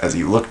face as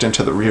he looked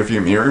into the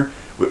rearview mirror,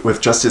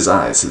 with just his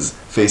eyes, his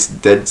face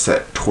dead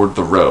set toward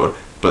the road,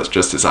 but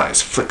just his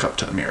eyes flick up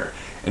to the mirror,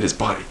 and his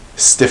body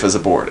stiff as a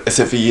board, as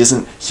if he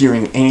isn't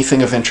hearing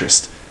anything of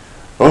interest.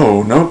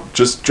 Oh, no,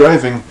 just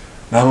driving.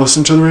 Now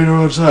listen to the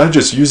radio outside,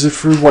 just use it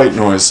for white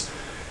noise.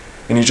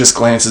 And he just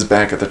glances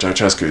back at the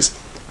Ceausescus,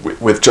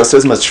 with just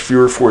as much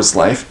fear for his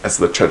life as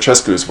the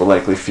Ceausescus were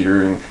likely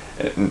fearing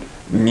and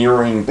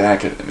mirroring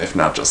back at him, if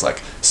not just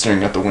like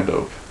staring out the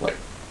window, like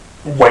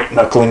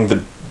white-knuckling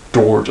the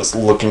door, just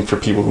looking for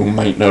people who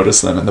might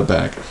notice them in the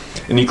back.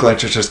 And Nikolai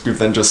Ceausescu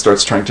then just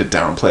starts trying to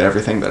downplay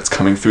everything that's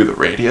coming through the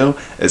radio,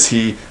 as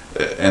he,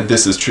 and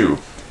this is true,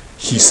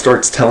 he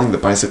starts telling the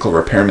bicycle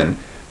repairman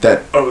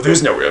that, oh,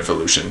 there's no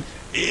revolution,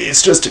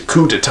 it's just a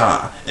coup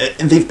d'etat,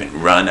 and they've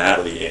been run out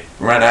of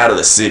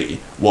the city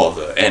while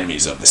the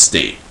enemies of the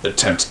state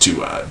attempt to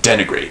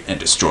denigrate and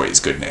destroy his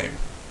good name.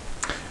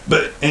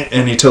 But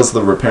and he tells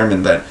the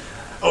repairman that,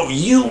 oh,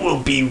 you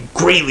will be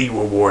greatly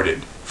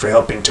rewarded for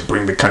helping to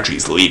bring the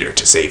country's leader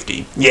to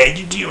safety. Yeah,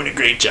 you're doing a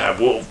great job.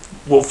 We'll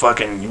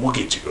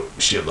get you a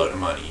shitload of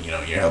money. You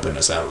know, you're helping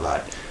us out a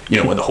lot. You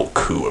know, when the whole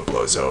coup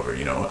blows over,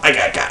 you know, I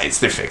got guys.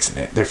 They're fixing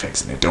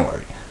it. Don't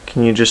worry.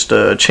 Can you just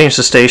change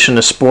the station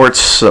to sports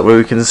so that way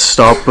we can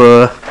stop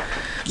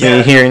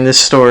me hearing this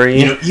story?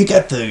 You know, you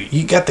got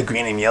the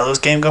green and yellows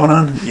game going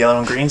on. Yellow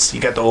and greens.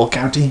 You got the whole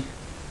county.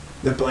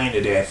 They're playing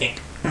today, I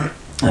think.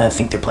 I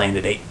think they're playing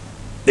today.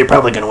 They're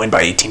probably going to win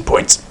by 18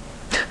 points.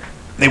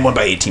 They won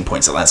by 18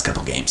 points the last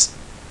couple games.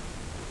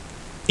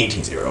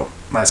 18-0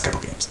 last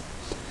couple games.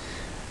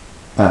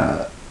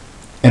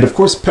 And of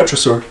course,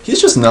 Petrosaur,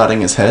 he's just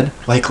nodding his head,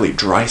 likely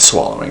dry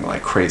swallowing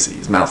like crazy.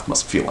 His mouth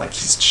must feel like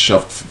he's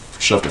shoved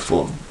it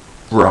full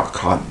of raw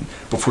cotton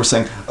before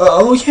saying,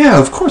 oh yeah,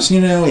 of course, you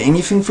know,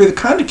 anything for the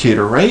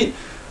conducator, right?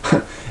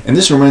 And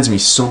this reminds me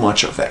so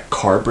much of that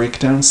car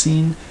breakdown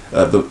scene.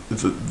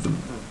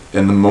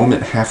 In the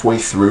moment halfway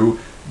through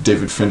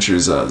David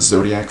Fincher's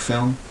Zodiac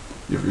film.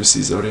 You ever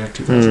see Zodiac?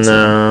 2007?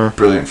 No.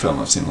 Brilliant film.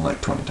 I've seen it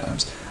like 20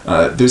 times.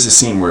 There's a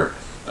scene where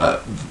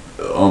a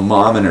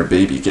mom and her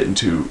baby get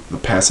into the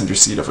passenger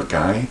seat of a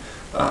guy.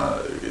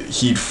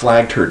 He'd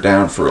flagged her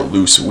down for a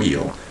loose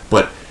wheel,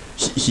 but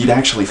he'd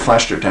actually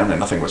flashed her down and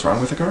nothing was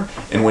wrong with the car.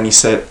 And when he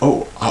said,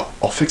 oh,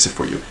 I'll fix it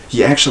for you,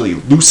 he actually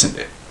loosened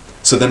it.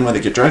 So then when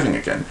they get driving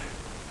again,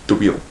 the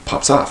wheel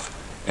pops off.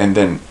 And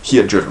then he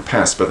had driven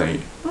past, but then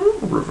he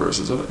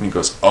reverses of it, and he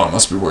goes, oh, it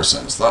must be worse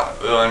than it's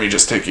thought. Let me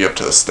just take you up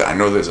to the I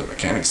know there's a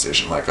mechanic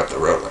station like up the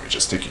road. Let me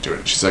just take you to it.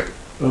 And she's like,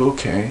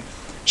 okay.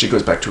 She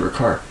goes back to her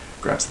car,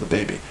 grabs the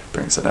baby,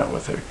 brings it out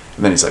with her.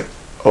 And then he's like,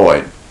 oh,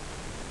 I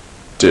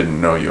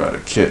didn't know you had a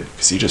kid,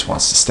 because he just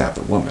wants to stab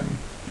the woman.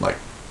 Like,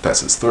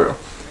 that's his thrill.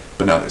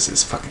 But now there's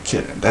his fucking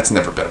kid, and that's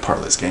never been a part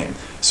of this game.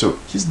 So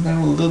he's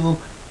now a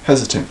little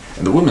hesitant.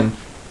 And the woman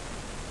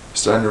is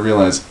starting to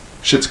realize,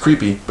 shit's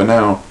creepy, but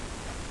now,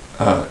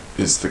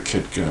 is the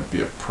kid gonna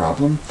be a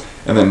problem?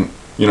 And then,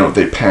 you know,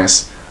 they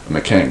pass a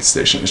mechanic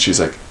station, and she's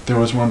like, there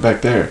was one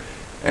back there.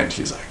 And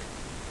he's like,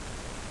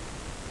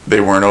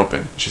 they weren't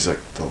open. She's like,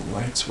 the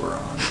lights were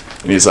on.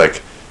 And he's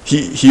like,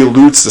 he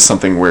alludes to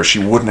something where she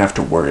wouldn't have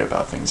to worry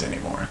about things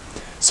anymore.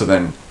 So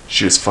then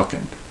she just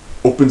fucking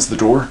opens the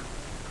door,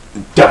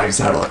 dives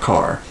out of the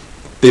car.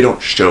 They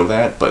don't show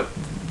that, but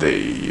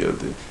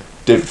David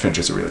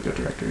Fincher's a really good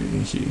director.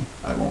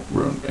 I won't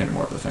ruin any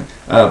more of the thing.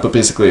 But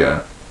basically,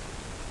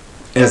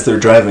 as they're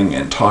driving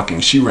and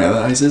talking, she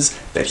realizes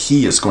that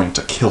he is going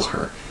to kill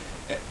her.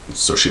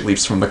 So she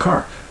leaps from the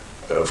car.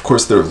 Of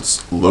course,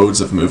 there's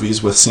loads of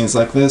movies with scenes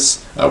like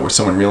this, where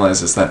someone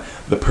realizes that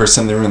the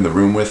person they're in the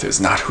room with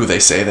is not who they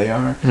say they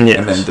are. Yes.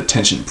 And then the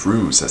tension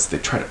brews as they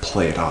try to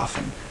play it off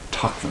and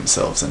talk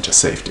themselves into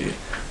safety.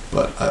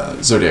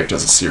 But Zodiac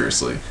does it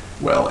seriously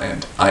well,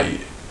 and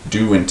I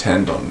do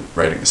intend on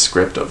writing a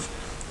script of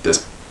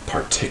this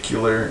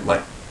particular,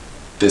 like,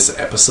 this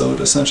episode,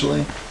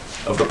 essentially,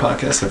 of the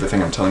podcast.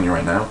 Everything I'm telling you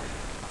right now,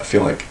 I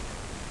feel like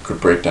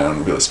could break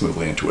down really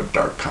smoothly into a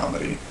dark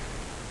comedy.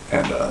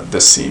 And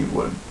this scene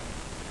would...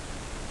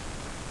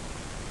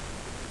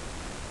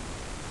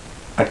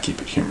 I'd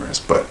keep it humorous,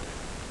 but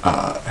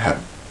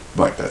have,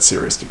 like, that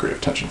serious degree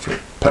of tension for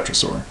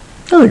Petrosaur.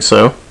 I think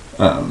so.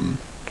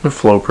 It would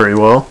flow pretty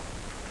well.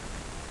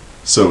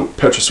 So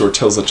Petrosaur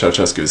tells the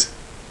Ceausescus,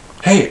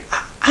 hey,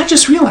 I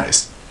just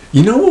realized,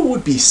 you know what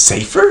would be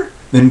safer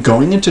than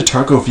going into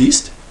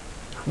Târgoviște?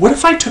 What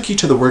if I took you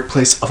to the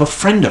workplace of a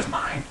friend of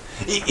mine?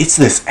 It's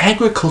this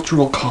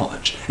agricultural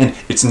college, and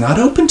it's not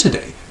open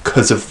today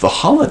because of the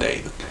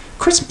holiday,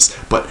 Christmas,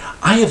 but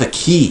I have a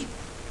key.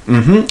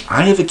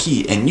 I have a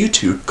key, and you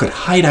two could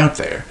hide out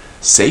there,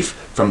 safe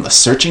from the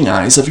searching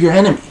eyes of your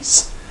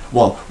enemies.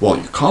 While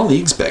your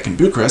colleagues back in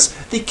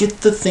Bucharest, they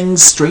get the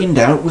things straightened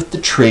out with the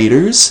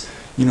traders.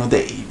 You know,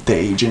 they the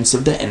agents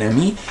of the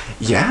enemy.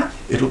 Yeah,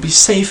 it'll be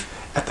safe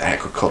at the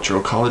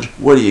agricultural college.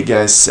 What do you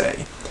guys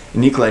say?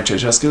 And Nicolae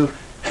Ceausescu,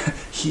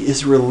 he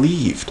is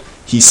relieved.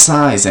 He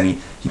sighs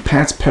and he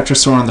pats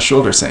Petrosor on the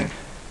shoulder, saying,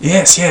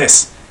 Yes,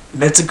 yes,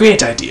 that's a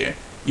great idea.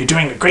 You're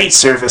doing a great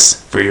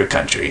service for your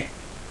country.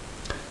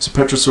 So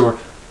Petrosor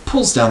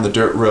pulls down the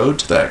dirt road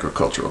to the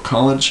agricultural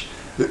college,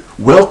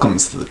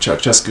 welcomes the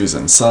Ceausescus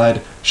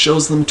inside,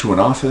 shows them to an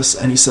office,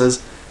 and he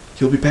says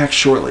he'll be back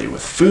shortly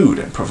with food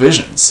and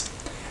provisions.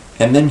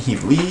 And then he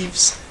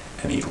leaves,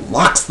 and he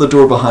locks the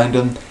door behind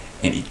him,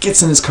 and he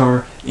gets in his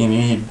car,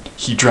 and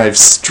he drives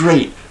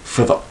straight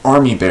for the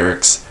army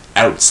barracks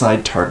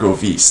outside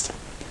Târgoviște.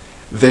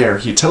 There,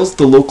 he tells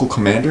the local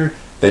commander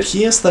that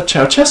he has the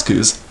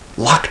Ceausescus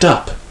locked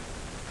up.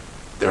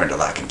 They're under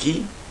lock and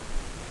key.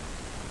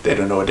 They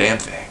don't know a damn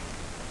thing.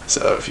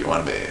 So if you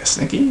want to be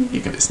sneaky,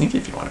 you can be sneaky.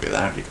 If you want to be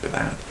loud, you can be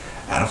loud.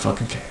 I don't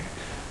fucking care.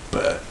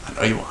 But I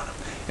know you want them.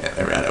 And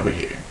they're right over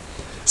here.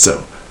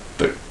 So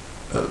the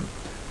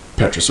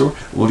Petrosor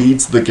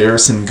leads the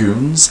garrison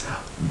goons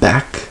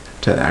back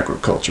to the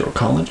agricultural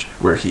college,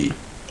 where he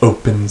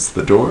opens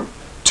the door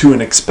to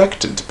an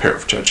expectant pair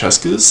of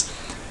Ceausescus,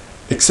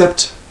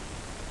 except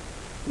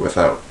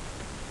without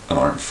an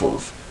armful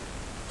of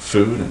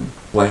food and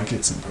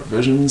blankets and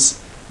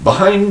provisions.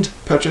 Behind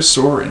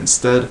Petrosor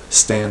instead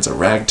stands a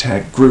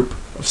ragtag group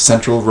of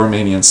Central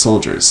Romanian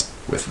soldiers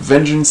with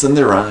vengeance in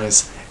their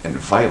eyes and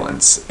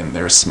violence in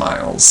their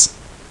smiles.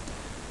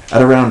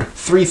 At around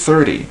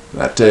 3:30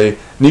 that day,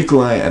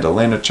 Nicolae and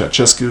Elena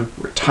Ceausescu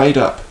were tied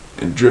up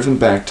and driven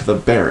back to the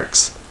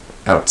barracks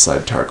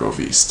outside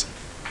Târgoviște.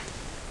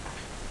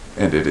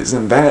 And it is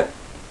in that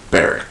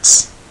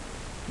barracks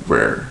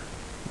where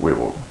we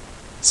will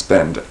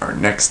spend our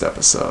next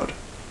episode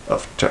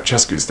of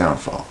Ceausescu's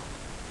downfall,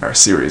 our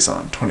series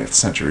on 20th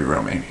century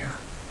Romania.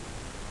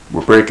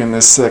 We're breaking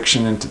this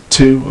section into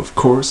two, of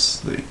course.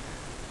 The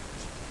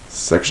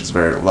section's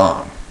very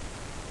long,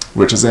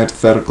 which is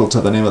antithetical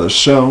to the name of the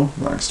show,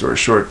 long story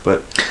short,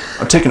 but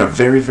I'm taking a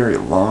very, very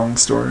long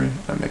story,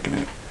 I'm making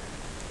it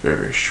very,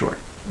 very short.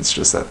 It's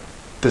just that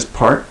this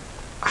part,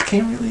 I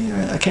can't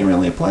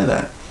really apply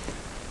that.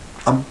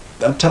 I'm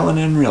telling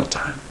it in real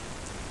time.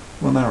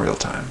 Well, not real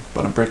time,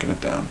 but I'm breaking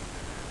it down.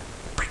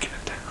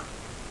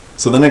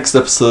 So the next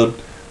episode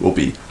will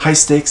be High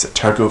Stakes at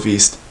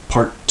Târgoviște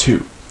Part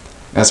 2.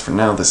 As for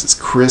now, this is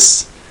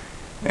Chris,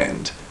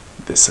 and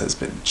this has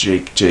been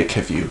Jake. Jake,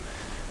 have you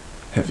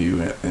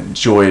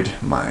enjoyed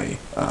my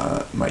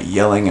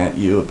yelling at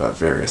you about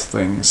various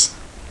things?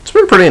 It's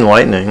been pretty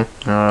enlightening.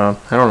 I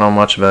don't know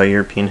much about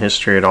European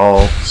history at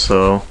all,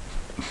 so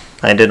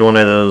I did one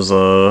of those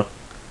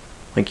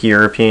like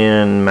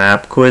European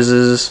map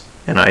quizzes,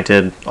 and I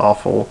did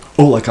awful.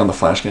 Oh, like on the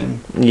Flash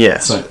game?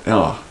 Yes.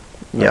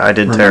 Yeah, I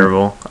did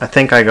terrible. I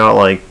think I got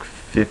like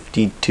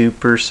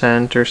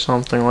 52% or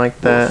something like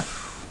that.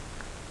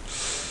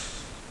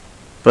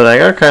 But I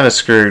got kind of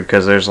screwed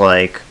because there's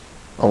like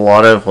a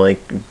lot of like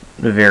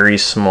very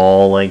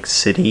small like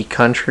city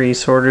country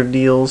sort of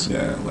deals.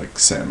 Yeah, like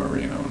San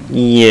Marino.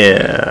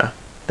 Yeah,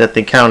 that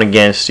they count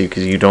against you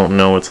because you don't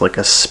know it's like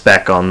a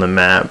speck on the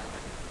map.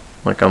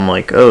 Like I'm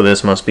like, oh,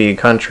 this must be a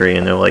country,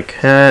 and they're like,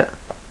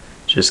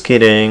 just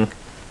kidding.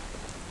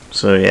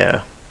 So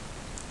yeah,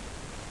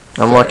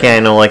 I'm lucky I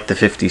know like the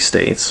 50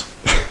 states.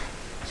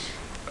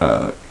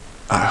 I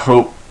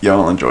hope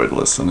y'all enjoyed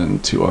listening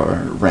to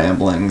our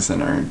ramblings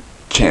and our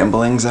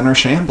chamblings and our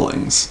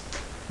shamblings.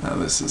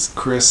 This is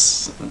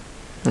Chris.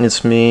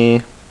 It's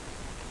me,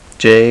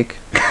 Jake.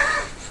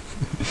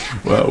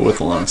 Well, with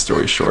a long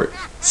story short,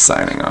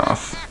 signing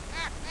off.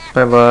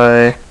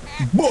 Bye-bye.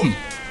 Boom!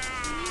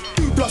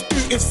 2 +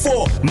 2 is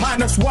 4,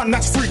 -1,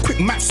 that's 3, quick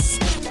maths.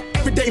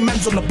 Everyday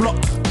man's on the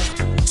block,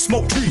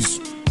 smoke trees.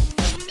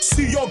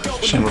 See your girl.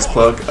 Shameless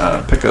plug,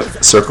 pick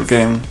up Circle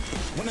Game,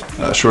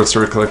 short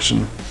story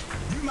collection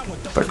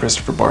by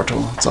Christopher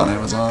Bartle. It's on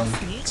Amazon.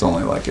 It's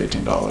only like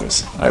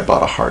 $18. I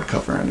bought a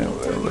hardcover and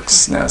it looks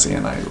snazzy,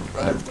 and I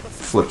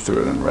flipped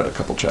through it and read a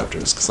couple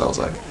chapters because I was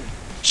like,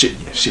 shit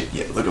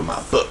yeah, look at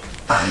my book.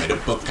 I made a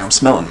book, I'm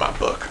smelling my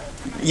book.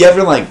 You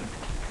ever like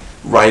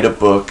write a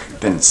book,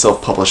 then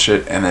self-publish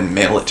it, and then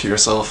mail it to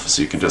yourself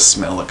so you can just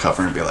smell the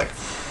cover and be like,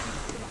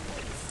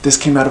 this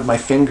came out of my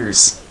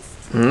fingers?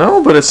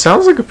 No, but it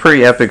sounds like a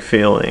pretty epic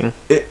feeling.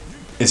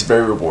 It's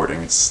very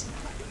rewarding. It's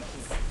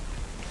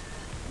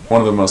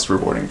one of the most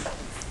rewarding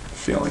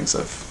feelings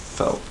I've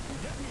felt,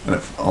 and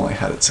I've only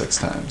had it 6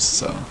 times.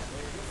 So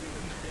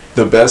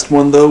the best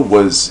one though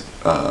was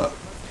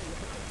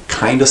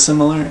kind of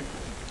similar.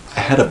 I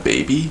had a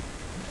baby,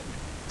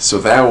 so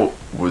that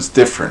was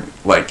different.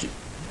 Like, it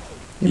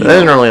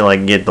didn't really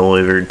like get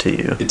delivered to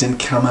you. It didn't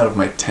come out of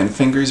my 10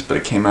 fingers, but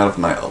it came out of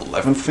my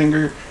 11th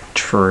finger.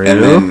 True.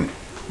 And then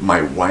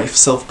my wife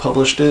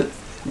self-published it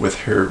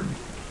with her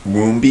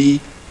womby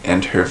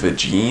and her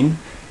vagine,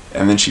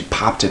 and then she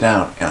popped it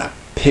out, and I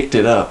picked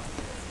it up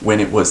when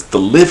it was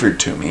delivered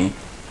to me,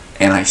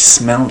 and I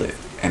smelled it,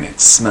 and it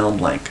smelled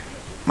like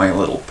my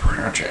little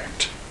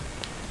project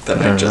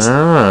that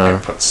I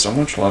put so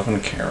much love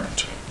and care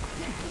into.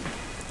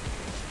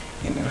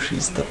 You know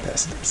she's the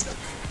bestest.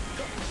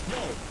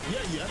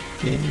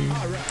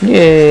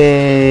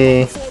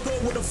 Yay!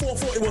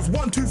 It was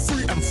 1, 2,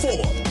 3, and 4.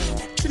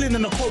 Chilling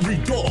in the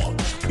corridor.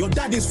 Your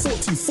dad is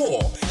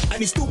 44, and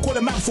he still call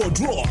a man for a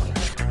draw.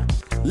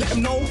 Let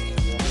him know.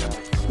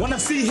 When I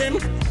see him,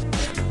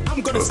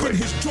 I'm gonna spin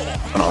his jaw.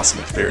 An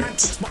awesome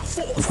experience.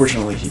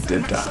 Unfortunately, he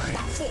did die.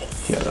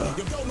 He had a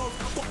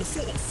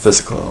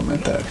physical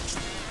element that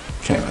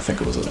came. I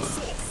think it was a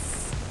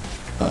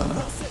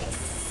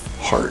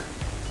heart.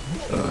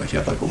 He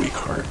had like a weak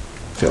heart.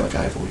 I feel like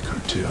I have a weak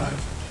heart too. I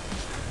have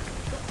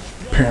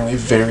apparently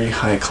very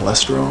high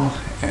cholesterol,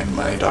 and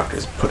my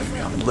doctor's putting me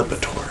on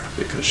Lipitor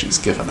because she's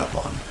given up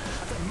on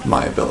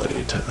my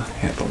ability to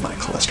handle my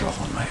cholesterol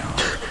on my own.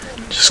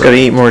 Just gotta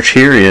eat more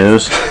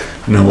Cheerios.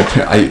 No,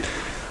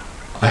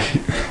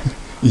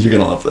 you're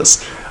gonna love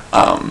this.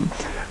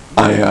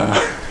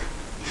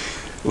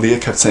 Leah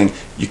kept saying,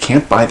 you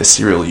can't buy the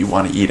cereal you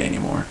want to eat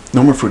anymore.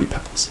 No more Fruity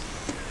Pebbles.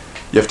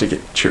 You have to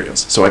get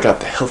Cheerios. So I got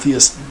the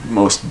healthiest,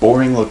 most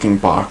boring looking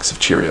box of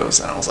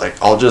Cheerios, and I was like,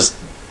 I'll just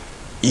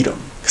eat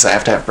them because I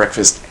have to have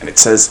breakfast, and it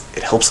says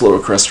it helps lower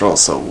cholesterol,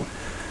 so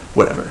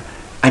whatever.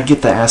 I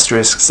get the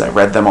asterisks, I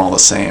read them all the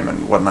same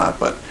and whatnot,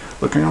 but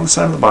looking on the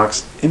side of the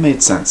box, it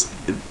made sense.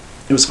 It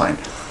was fine.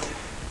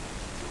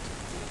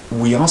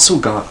 We also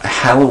got a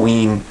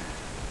Halloween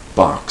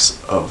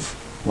box of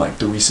like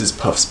the Reese's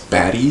Puffs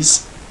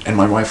baddies, and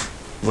my wife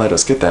let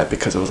us get that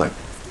because it was like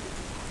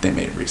they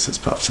made Reese's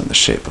Puffs in the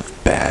shape of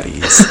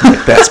baddies.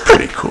 Like, that's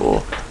pretty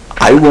cool.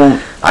 I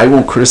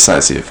won't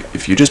criticize you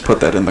if you just put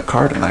that in the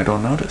cart and I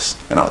don't notice.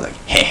 And I was like,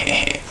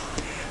 hey.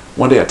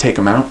 One day I take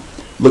them out,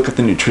 look at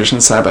the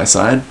nutrition side by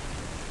side.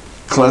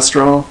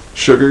 Cholesterol,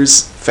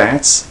 sugars,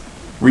 fats,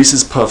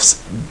 Reese's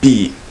Puffs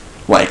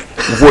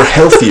were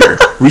healthier.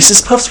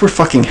 Reese's Puffs were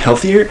fucking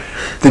healthier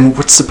than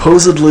what's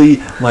supposedly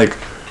like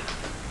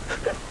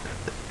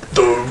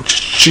the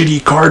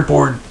shitty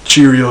cardboard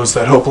Cheerios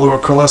that help lower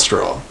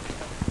cholesterol.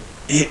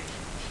 It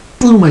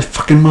blew my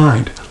fucking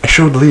mind. I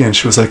showed Leah and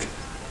she was like,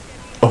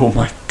 oh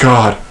my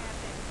god,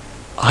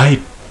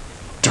 I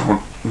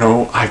don't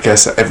know. I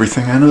guess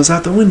everything I know is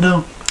out the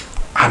window.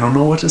 I don't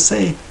know what to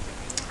say.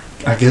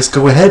 I guess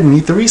go ahead and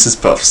eat the Reese's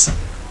Puffs.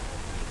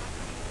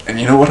 And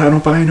you know what I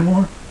don't buy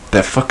anymore?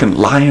 That fucking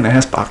lying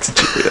ass box of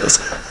Cheerios.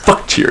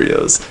 Fuck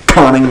Cheerios.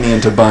 Conning me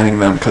into buying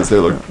them because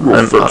they're like,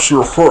 well, fix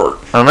your heart.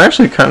 I'm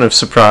actually kind of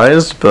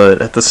surprised,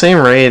 but at the same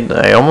rate,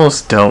 I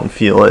almost don't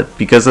feel it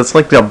because it's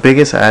like the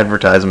biggest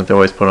advertisement they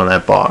always put on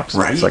that box.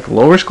 Right? It's like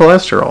lowers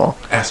cholesterol.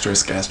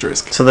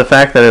 Asterisk. So the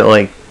fact that it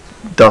like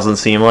doesn't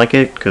seem like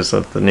it because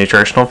of the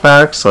nutritional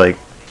facts, like,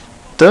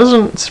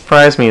 doesn't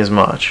surprise me as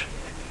much.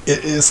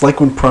 It's like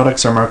when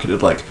products are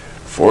marketed like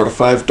 4 out of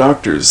 5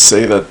 doctors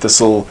say that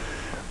this'll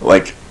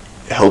like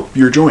help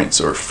your joints,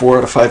 or 4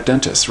 out of 5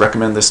 dentists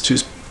recommend this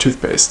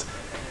toothpaste.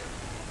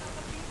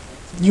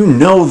 You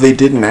know they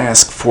didn't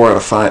ask 4 out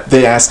of 5.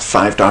 They asked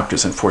 5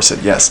 doctors and 4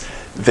 said yes.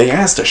 They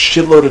asked a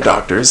shitload of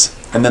doctors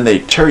and then they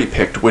cherry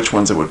picked which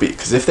ones it would be.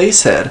 Because if they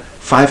said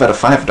 5 out of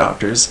 5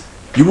 doctors,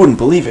 you wouldn't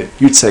believe it.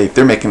 You'd say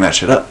they're making that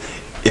shit up.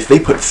 If they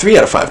put 3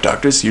 out of 5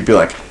 doctors, you'd be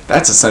like,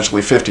 that's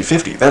essentially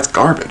 50-50. That's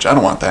garbage. I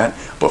don't want that.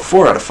 But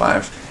 4 out of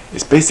 5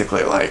 is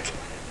basically like,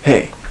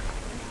 hey,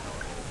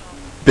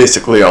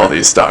 basically all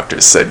these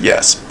doctors said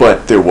yes.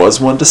 But there was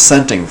one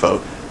dissenting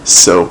vote.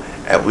 So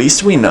at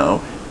least we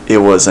know it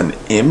was an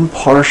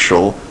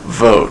impartial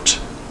vote.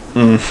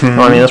 Mm-hmm.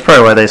 Well, I mean, that's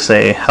probably why they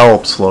say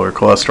helps lower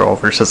cholesterol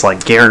versus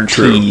like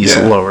guarantees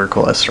lower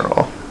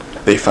cholesterol.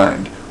 They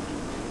find.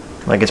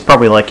 Like, it's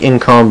probably like in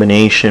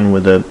combination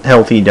with a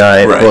healthy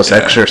diet plus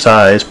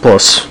exercise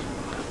plus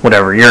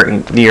whatever your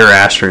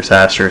asterisk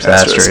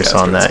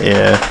on that,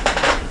 yeah.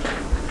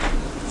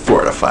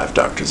 4 out of 5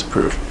 doctors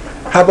approve.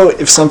 How about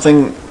if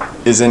something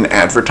is in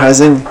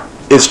advertising,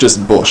 it's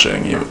just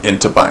bullshitting you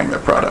into buying their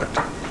product?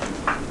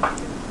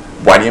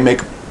 Why do you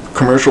make a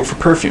commercial for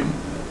perfume?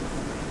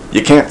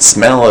 You can't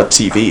smell a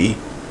TV.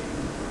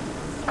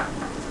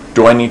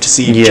 Do I need to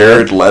see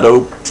Jared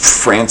Leto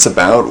prance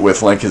about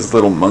with like his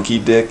little monkey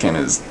dick and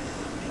his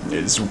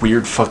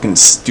weird fucking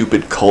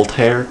stupid cult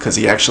hair? Because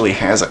he actually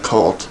has a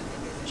cult.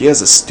 He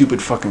has a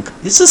stupid fucking...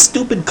 It's a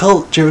stupid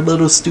cult. Jared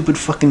Leto's stupid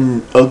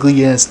fucking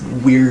ugly ass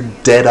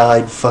weird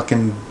dead-eyed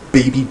fucking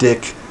baby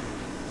dick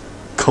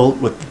cult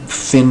with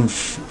thin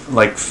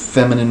like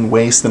feminine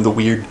waist and the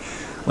weird...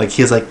 Like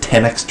he has like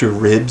 10 extra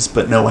ribs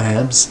but no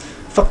abs.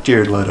 Fuck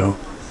Jared Leto.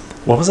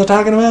 What was I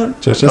talking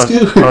about? I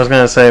was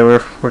gonna say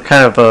we're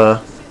kind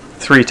of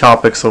 3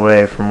 topics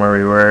away from where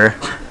we were.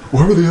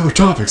 What were the other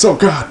topics? Oh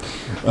god.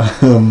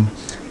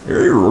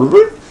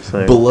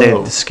 So Below. They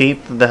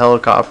escaped the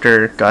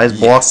helicopter. Guys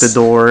blocked the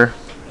door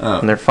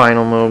in their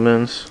final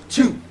moments.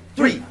 2,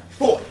 3,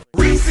 4.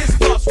 Reese's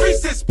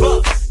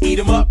Puffs. Eat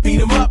 'em up,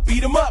 beat 'em up,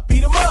 beat 'em up,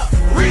 beat 'em up.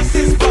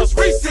 Reese's Puffs.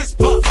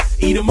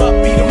 Eat 'em up,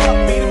 beat 'em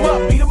up, beat 'em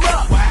up, beat 'em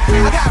up.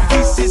 I got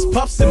Reese's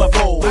Puffs in my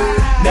bowl.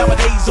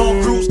 Nowadays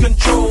on cruise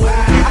control.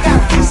 I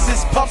got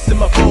Reese's Puffs in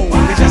my bowl.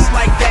 And just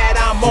like that,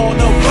 I'm on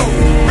the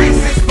road.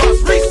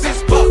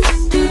 Reese's Puffs.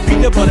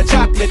 Peanut butter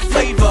chocolate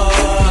flavor.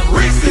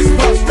 Reese's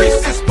Puffs.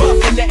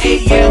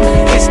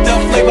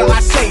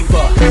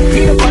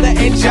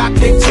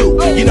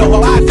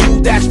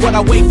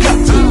 I wake up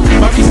to.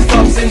 My Reese's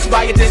Puffs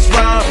inspired this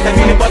rhyme. And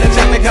peanut butter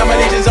chocolate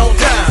combinations